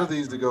a lot of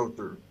these to go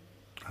through.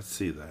 I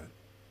see that.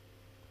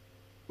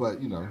 But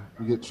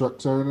we get Truck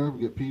Turner,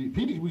 we get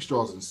P.D.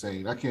 Wheatstraw's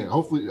insane. I can't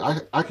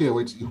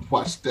wait till you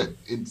watch that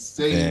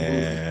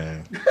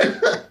insane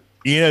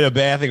movie. The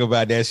bad thing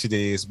about that shit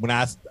is when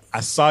I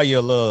saw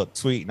your little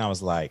tweet and I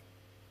was like,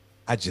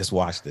 I just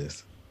watched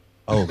this.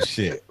 Oh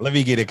shit. Let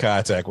me get in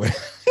contact with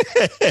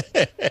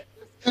it.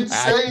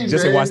 Insane. I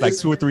just watched like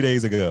 2 or 3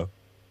 days ago.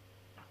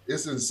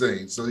 It's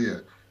insane. So yeah.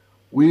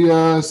 We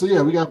got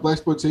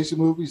blaxploitation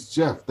movies.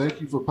 Jeff, thank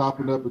you for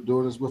popping up and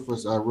doing this with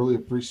us. I really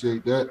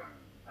appreciate that.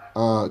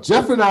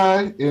 Jeff and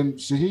I and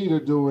Shahid are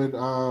doing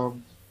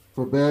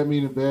for Bad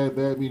Meaning Bad,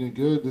 Bad Meaning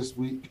Good this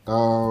week.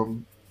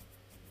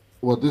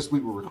 This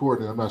week we're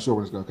recording. I'm not sure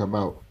when it's going to come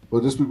out,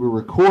 but this week we're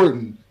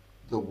recording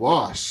The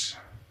Wash,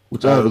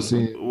 which I haven't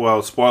seen.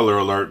 Well, spoiler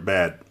alert,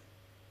 bad.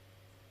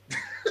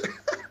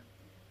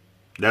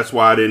 That's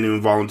why I didn't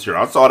even volunteer.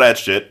 I saw that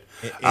shit.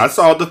 I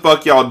saw what the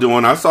fuck y'all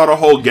doing. I saw the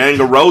whole Gang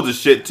of Roses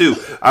shit too.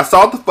 I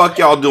saw what the fuck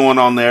y'all doing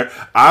on there.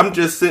 I'm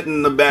just sitting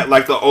in the back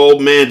like the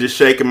old man, just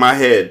shaking my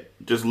head,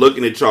 just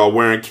looking at y'all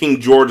wearing King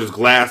George's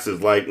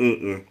glasses. Like,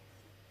 I'm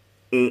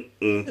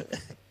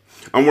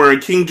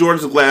wearing King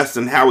George's glasses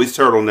and Howie's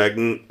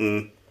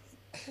turtleneck.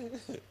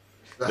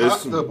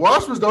 The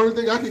Wash was the only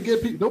thing I could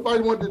get people.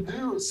 Nobody wanted to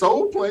do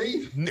Soul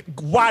Plane.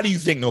 Why do you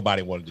think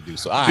nobody wanted to do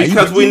so?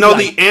 Because we know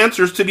the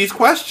answers to these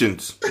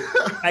questions.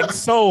 Like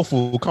Soul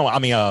Food, come on. I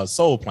mean,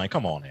 Soul Plane,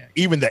 come on, man.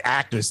 Even the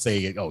actors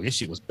say, "Oh, this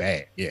shit was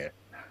bad." Yeah,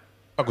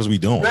 what was we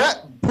doing?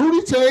 That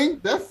Pootie Tang,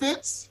 that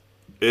fits.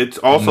 It's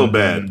also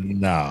bad.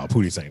 Nah,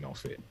 Pootie Tang don't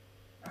fit.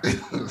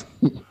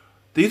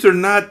 These are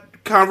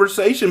not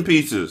conversation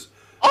pieces.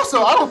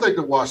 Also, I don't think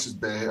The Wash is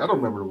bad. I don't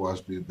remember The Wash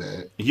being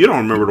bad. You don't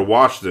remember The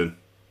Wash, then?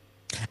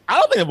 I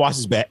don't think The Wash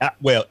is bad.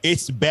 Well,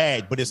 it's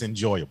bad, but it's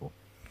enjoyable.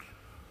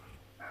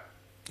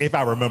 If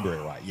I remember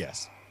it right,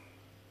 yes.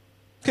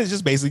 Because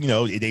just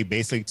basically, they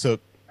basically took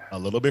a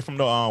little bit from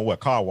the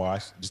car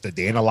wash, just a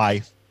day in the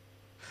life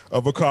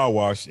of a car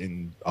wash,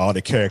 and all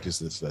the characters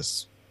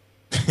that's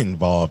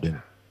involved in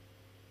it.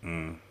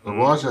 The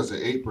Wash has an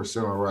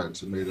 8% on Rotten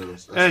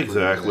Tomatoes. That's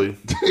exactly.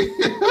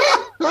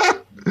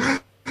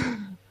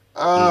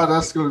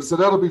 That's good. So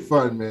that'll be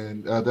fun,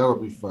 man. That'll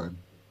be fun.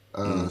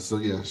 So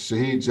yeah,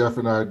 Shahid, Jeff,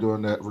 and I are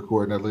doing that,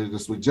 recording that later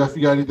this week. Jeff,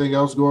 you got anything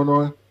else going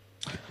on?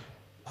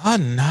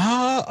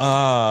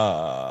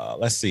 No.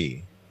 Let's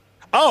see.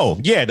 Oh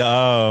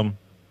yeah,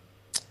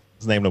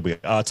 his name will be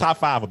top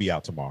 5 will be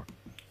out tomorrow.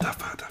 Top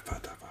five.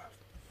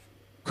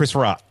 Chris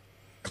Rock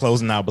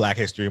closing out Black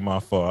History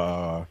Month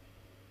for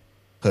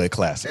Hood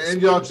Classics. And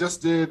y'all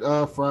just did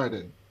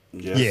Friday.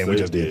 Yes, we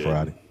just did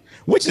Friday.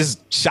 Which is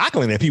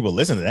shocking that people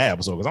listen to that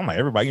episode, because I'm like,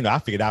 everybody, I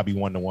figured I'd be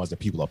one of the ones that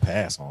people will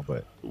pass on.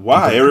 But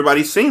why?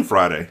 Everybody's seen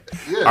Friday.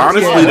 Yeah,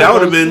 honestly, that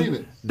would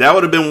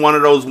have been one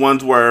of those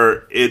ones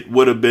where it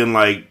would have been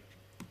like,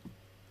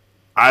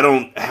 I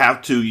don't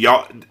have to,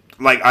 y'all.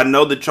 Like, I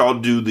know that y'all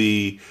do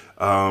the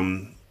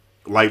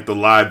like the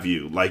live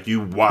view, like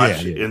you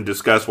watch and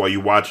discuss while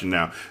you're watching.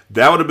 Now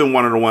that would have been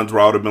one of the ones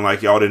where I would have been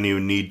like, y'all didn't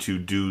even need to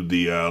do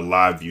the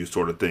live view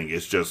sort of thing.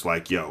 It's just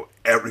like, yo,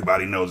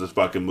 everybody knows this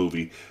fucking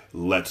movie.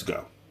 Let's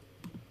go.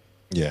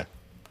 Yeah,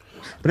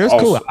 but it was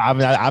cool.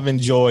 I've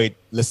enjoyed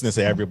listening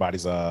to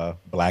everybody's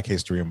Black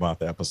History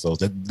Month episodes,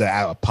 the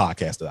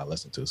podcast that I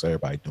listen to. So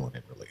everybody doing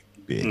it really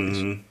big.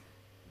 Mm-hmm.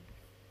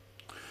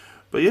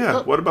 But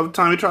yeah, what about the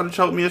time he tried to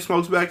choke me in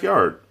Smoke's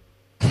backyard?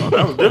 Oh,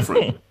 that was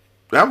different.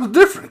 That was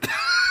different.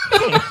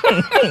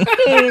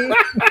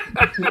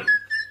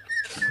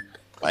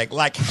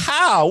 like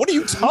how? What are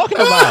you talking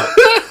about?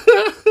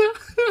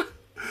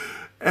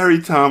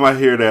 Every time I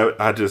hear that,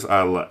 I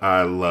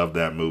love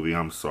that movie.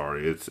 I'm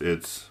sorry. It's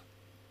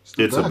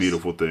a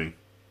beautiful thing.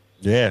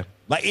 Yeah.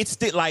 Like it's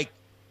still like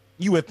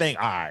you would think,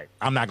 all right,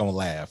 I'm not gonna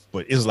laugh,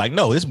 but it's like,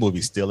 no, this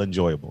movie's still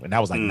enjoyable. And that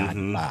was like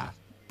 95.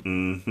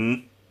 Mm-hmm.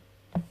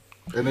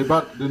 And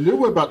the new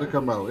one about to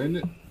come out, isn't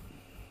it?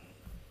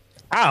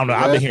 I don't know.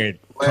 I've been hearing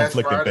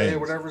conflicting Friday,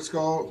 things. Whatever it's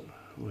called.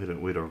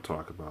 We don't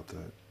talk about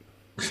that.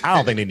 I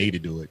don't think they need to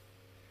do it.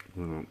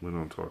 We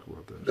don't talk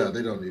about that. No,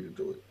 they don't need to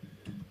do it.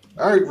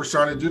 All right,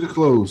 Rashani, do the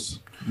close.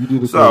 You do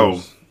the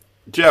close. So,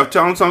 Jeff,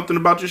 tell them something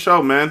about your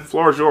show, man.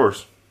 Floor is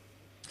yours.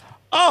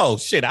 Oh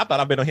shit! I thought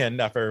I've been on here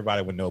enough.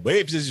 Everybody would know. But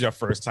if this is your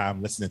first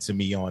time listening to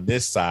me on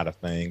this side of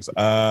things,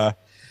 my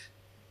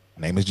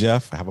name is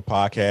Jeff. I have a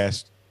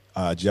podcast,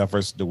 Jeff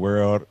versus the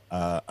World.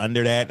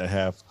 Under that, I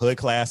have Hood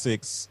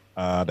Classics,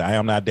 the I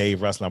Am Not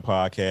Dave Wrestling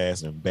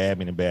Podcast, and Bad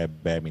Meaning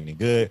Bad, Bad Meaning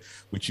Good,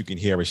 which you can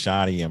hear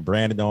Rashani and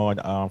Brandon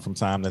on from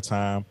time to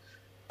time.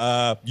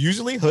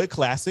 Usually Hood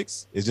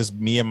Classics is just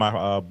me and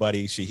my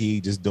buddy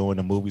Shahid just doing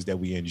the movies that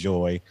we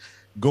enjoy,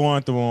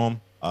 going through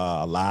them,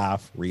 a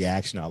live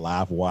reaction, a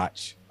live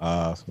watch,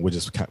 which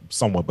is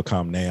somewhat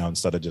become now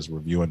instead of just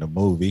reviewing the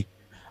movie.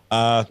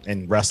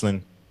 And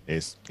wrestling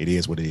it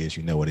is what it is.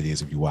 You know what it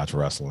is if you watch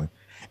wrestling.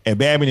 And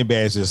Bad Meaning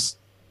Bad is just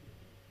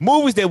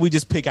movies that we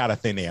just pick out of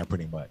thin air,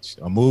 pretty much.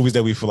 Or movies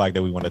that we feel like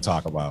that we want to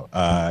talk about.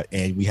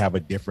 And we have a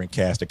different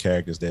cast of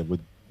characters that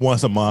would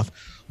once a month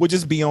would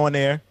just be on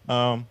there.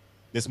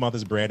 This month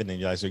is Brandon,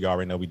 and as you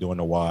already know, we're doing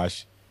the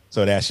wash,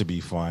 so that should be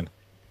fun.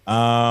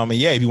 And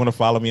yeah, if you want to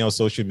follow me on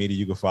social media,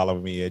 you can follow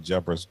me at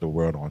Jumpers the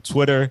World on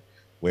Twitter,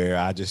 where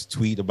I just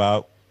tweet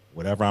about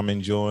whatever I'm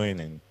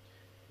enjoying, and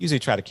usually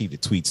try to keep the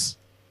tweets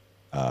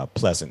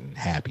pleasant and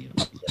happy,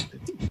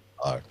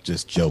 or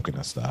just joking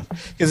and stuff,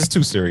 because it's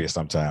too serious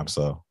sometimes.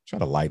 So try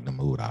to lighten the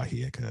mood out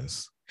here,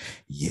 because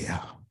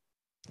yeah,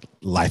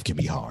 life can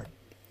be hard.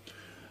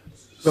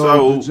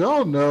 So did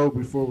y'all know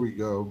before we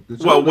go?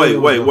 Well, wait.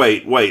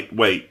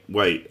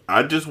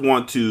 I just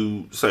want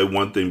to say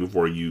one thing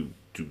before you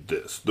do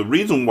this. The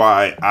reason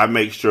why I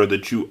make sure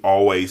that you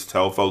always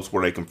tell folks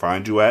where they can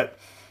find you at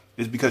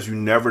is because you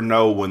never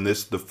know when this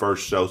is the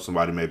first show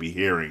somebody may be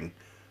hearing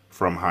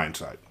from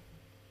Hindsight.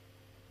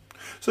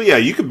 So yeah,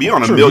 you could be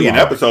on a million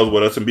episodes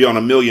with us and be on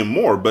a million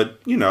more,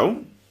 but you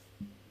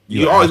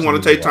always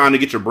want to take time to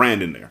get your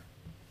brand in there.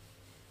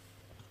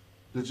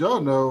 Did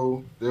y'all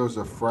know there was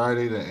a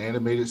Friday the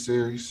animated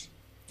series?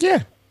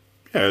 Yeah,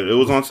 it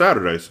was on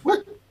Saturdays.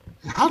 What?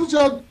 How did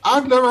y'all?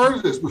 I've never heard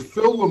of this. With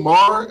Phil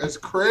Lamar as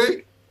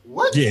Craig?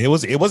 What? Yeah, it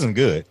wasn't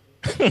good,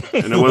 and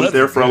it wasn't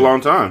there for a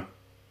long time.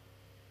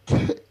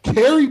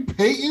 Carrie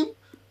Payton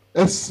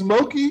as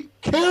Smokey?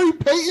 Carrie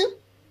Payton?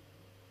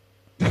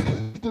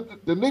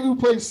 the nigga who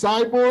played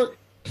Cyborg?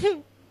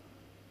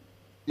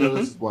 Yeah,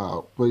 that's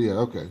wild. But yeah,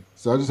 okay.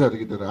 So I just had to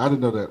get that out. I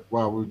didn't know that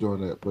while we were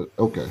doing that, but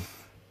okay.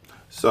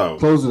 So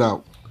close it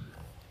out.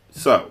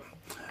 So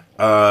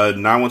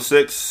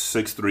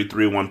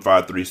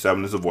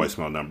 916-633-1537 is a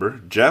voicemail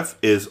number. Jeff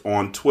is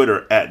on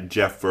Twitter at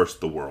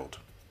JeffVerseTheWorld.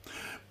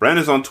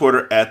 Brandon's on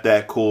Twitter at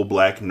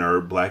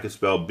ThatCoolBlackNerd. Black is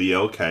spelled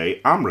BLK.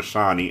 I'm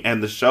Rashani,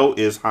 and the show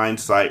is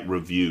Hindsight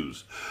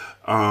Reviews.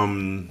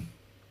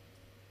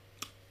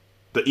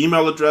 The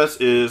email address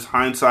is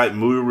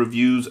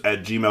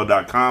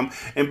hindsightmoviereviews@gmail.com.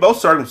 In both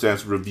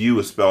circumstances, review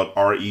is spelled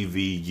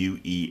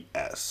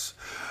REVUES.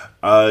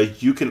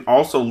 You can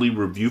also leave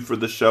a review for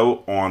the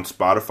show on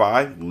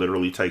Spotify.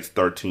 Literally takes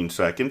 13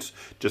 seconds.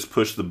 Just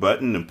push the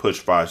button and push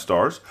 5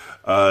 stars.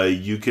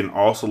 You can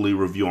also leave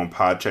a review on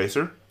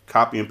Podchaser.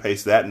 Copy and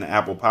paste that in the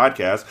Apple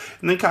Podcast,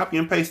 and then copy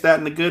and paste that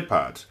in the Good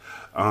Pods.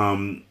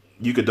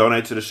 You could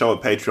donate to the show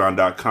at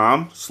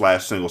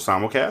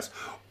patreon.com/singlesimulcast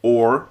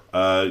or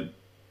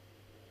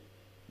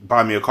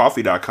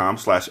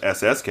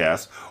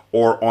buymeacoffee.com/sscast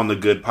or on the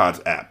Good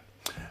Pods app.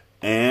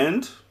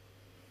 And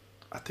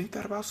I think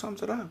that about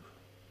sums it up.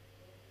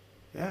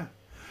 Yeah.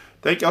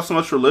 Thank y'all so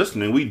much for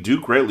listening. We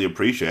do greatly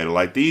appreciate it.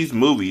 Like, these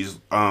movies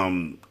are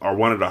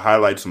one of the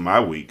highlights of my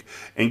week.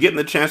 And getting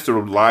the chance to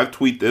live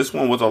tweet this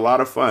one was a lot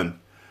of fun.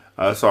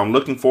 So I'm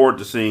looking forward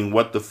to seeing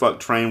what the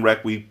fuck train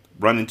wreck we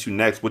run into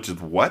next, which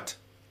is what?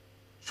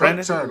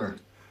 Truck Turner.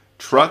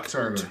 Truck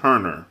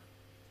Turner.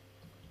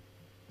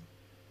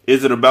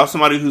 Is it about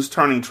somebody who's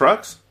turning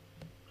trucks?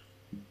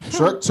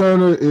 Truck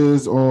Turner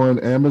is on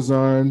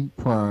Amazon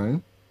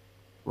Prime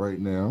right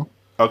now.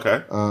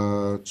 Okay.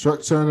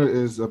 Truck Turner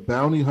is a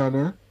bounty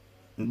hunter.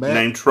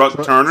 Named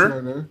Truck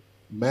Turner?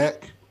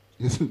 Mac.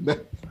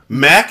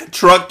 Mac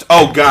Truck.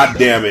 Oh, god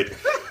damn it.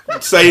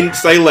 Say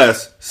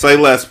less. Say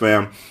less,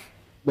 fam.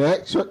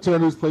 Mac Truck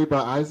Turner is played by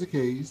Isaac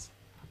Hayes.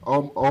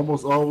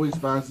 Almost always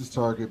finds his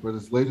target, but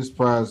his latest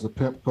prize, a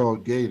pimp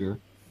called Gator,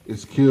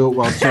 is killed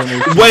while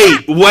Turner...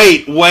 Wait.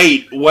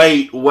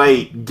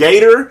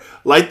 Gator?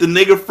 Like the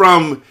nigga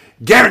from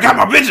Gator Got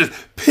My Bitches.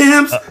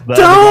 Pimps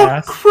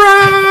don't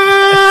cry.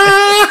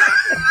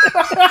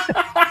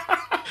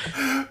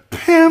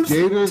 Pimps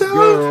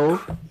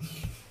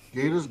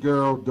Gator's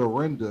girl,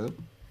 Dorinda,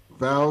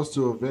 vows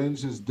to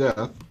avenge his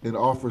death and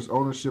offers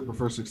ownership of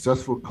her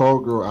successful call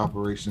girl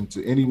operation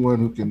to anyone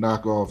who can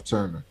knock off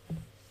Turner.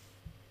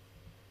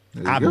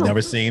 I've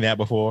never seen that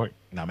before,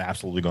 and I'm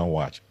absolutely going to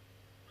watch it.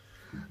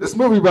 This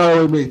movie, by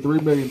the way, made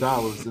 $3 million in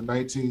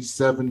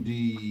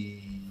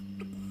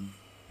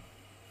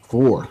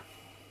 1974.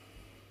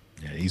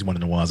 Yeah, he's one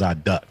of the ones I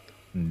ducked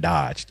and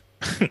dodged.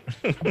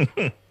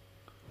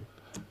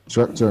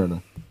 Truck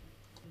Turner.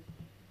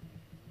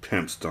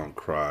 Pimps don't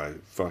cry.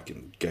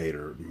 Fucking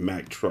Gator.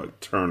 Mac Truck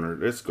Turner.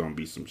 This gonna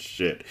be some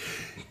shit.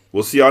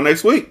 We'll see y'all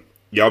next week.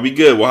 Y'all be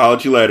good. We'll holler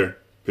at you later.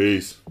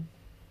 Peace.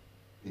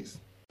 Peace.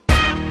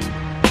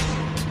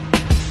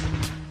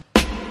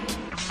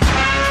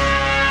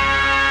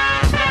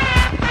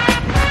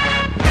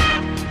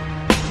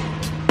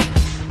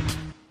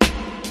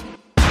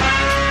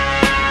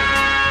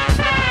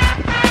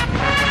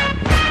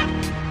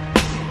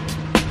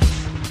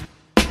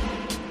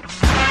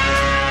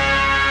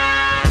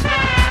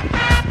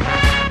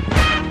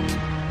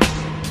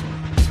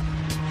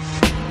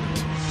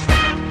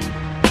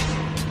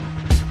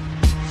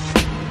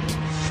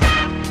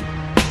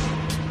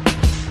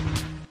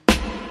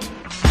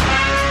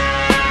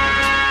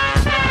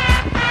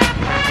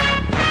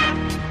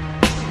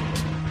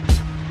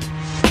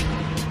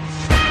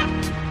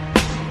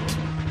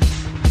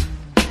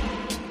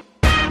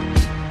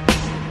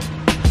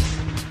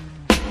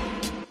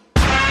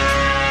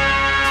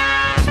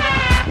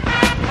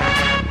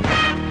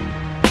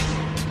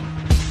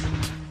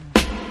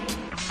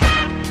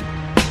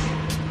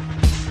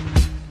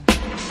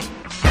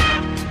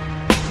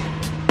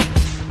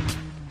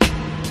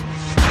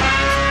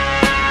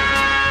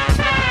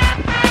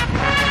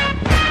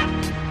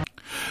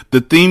 The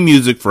theme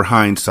music for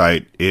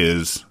Hindsight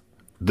is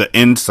The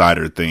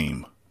Insider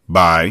Theme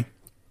by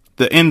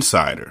The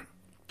Insider.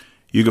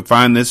 You can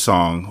find this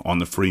song on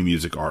the Free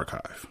Music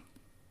Archive.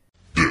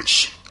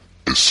 This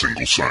is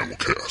Single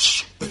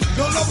Simulcast.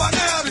 Don't know by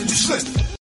now that you slipped.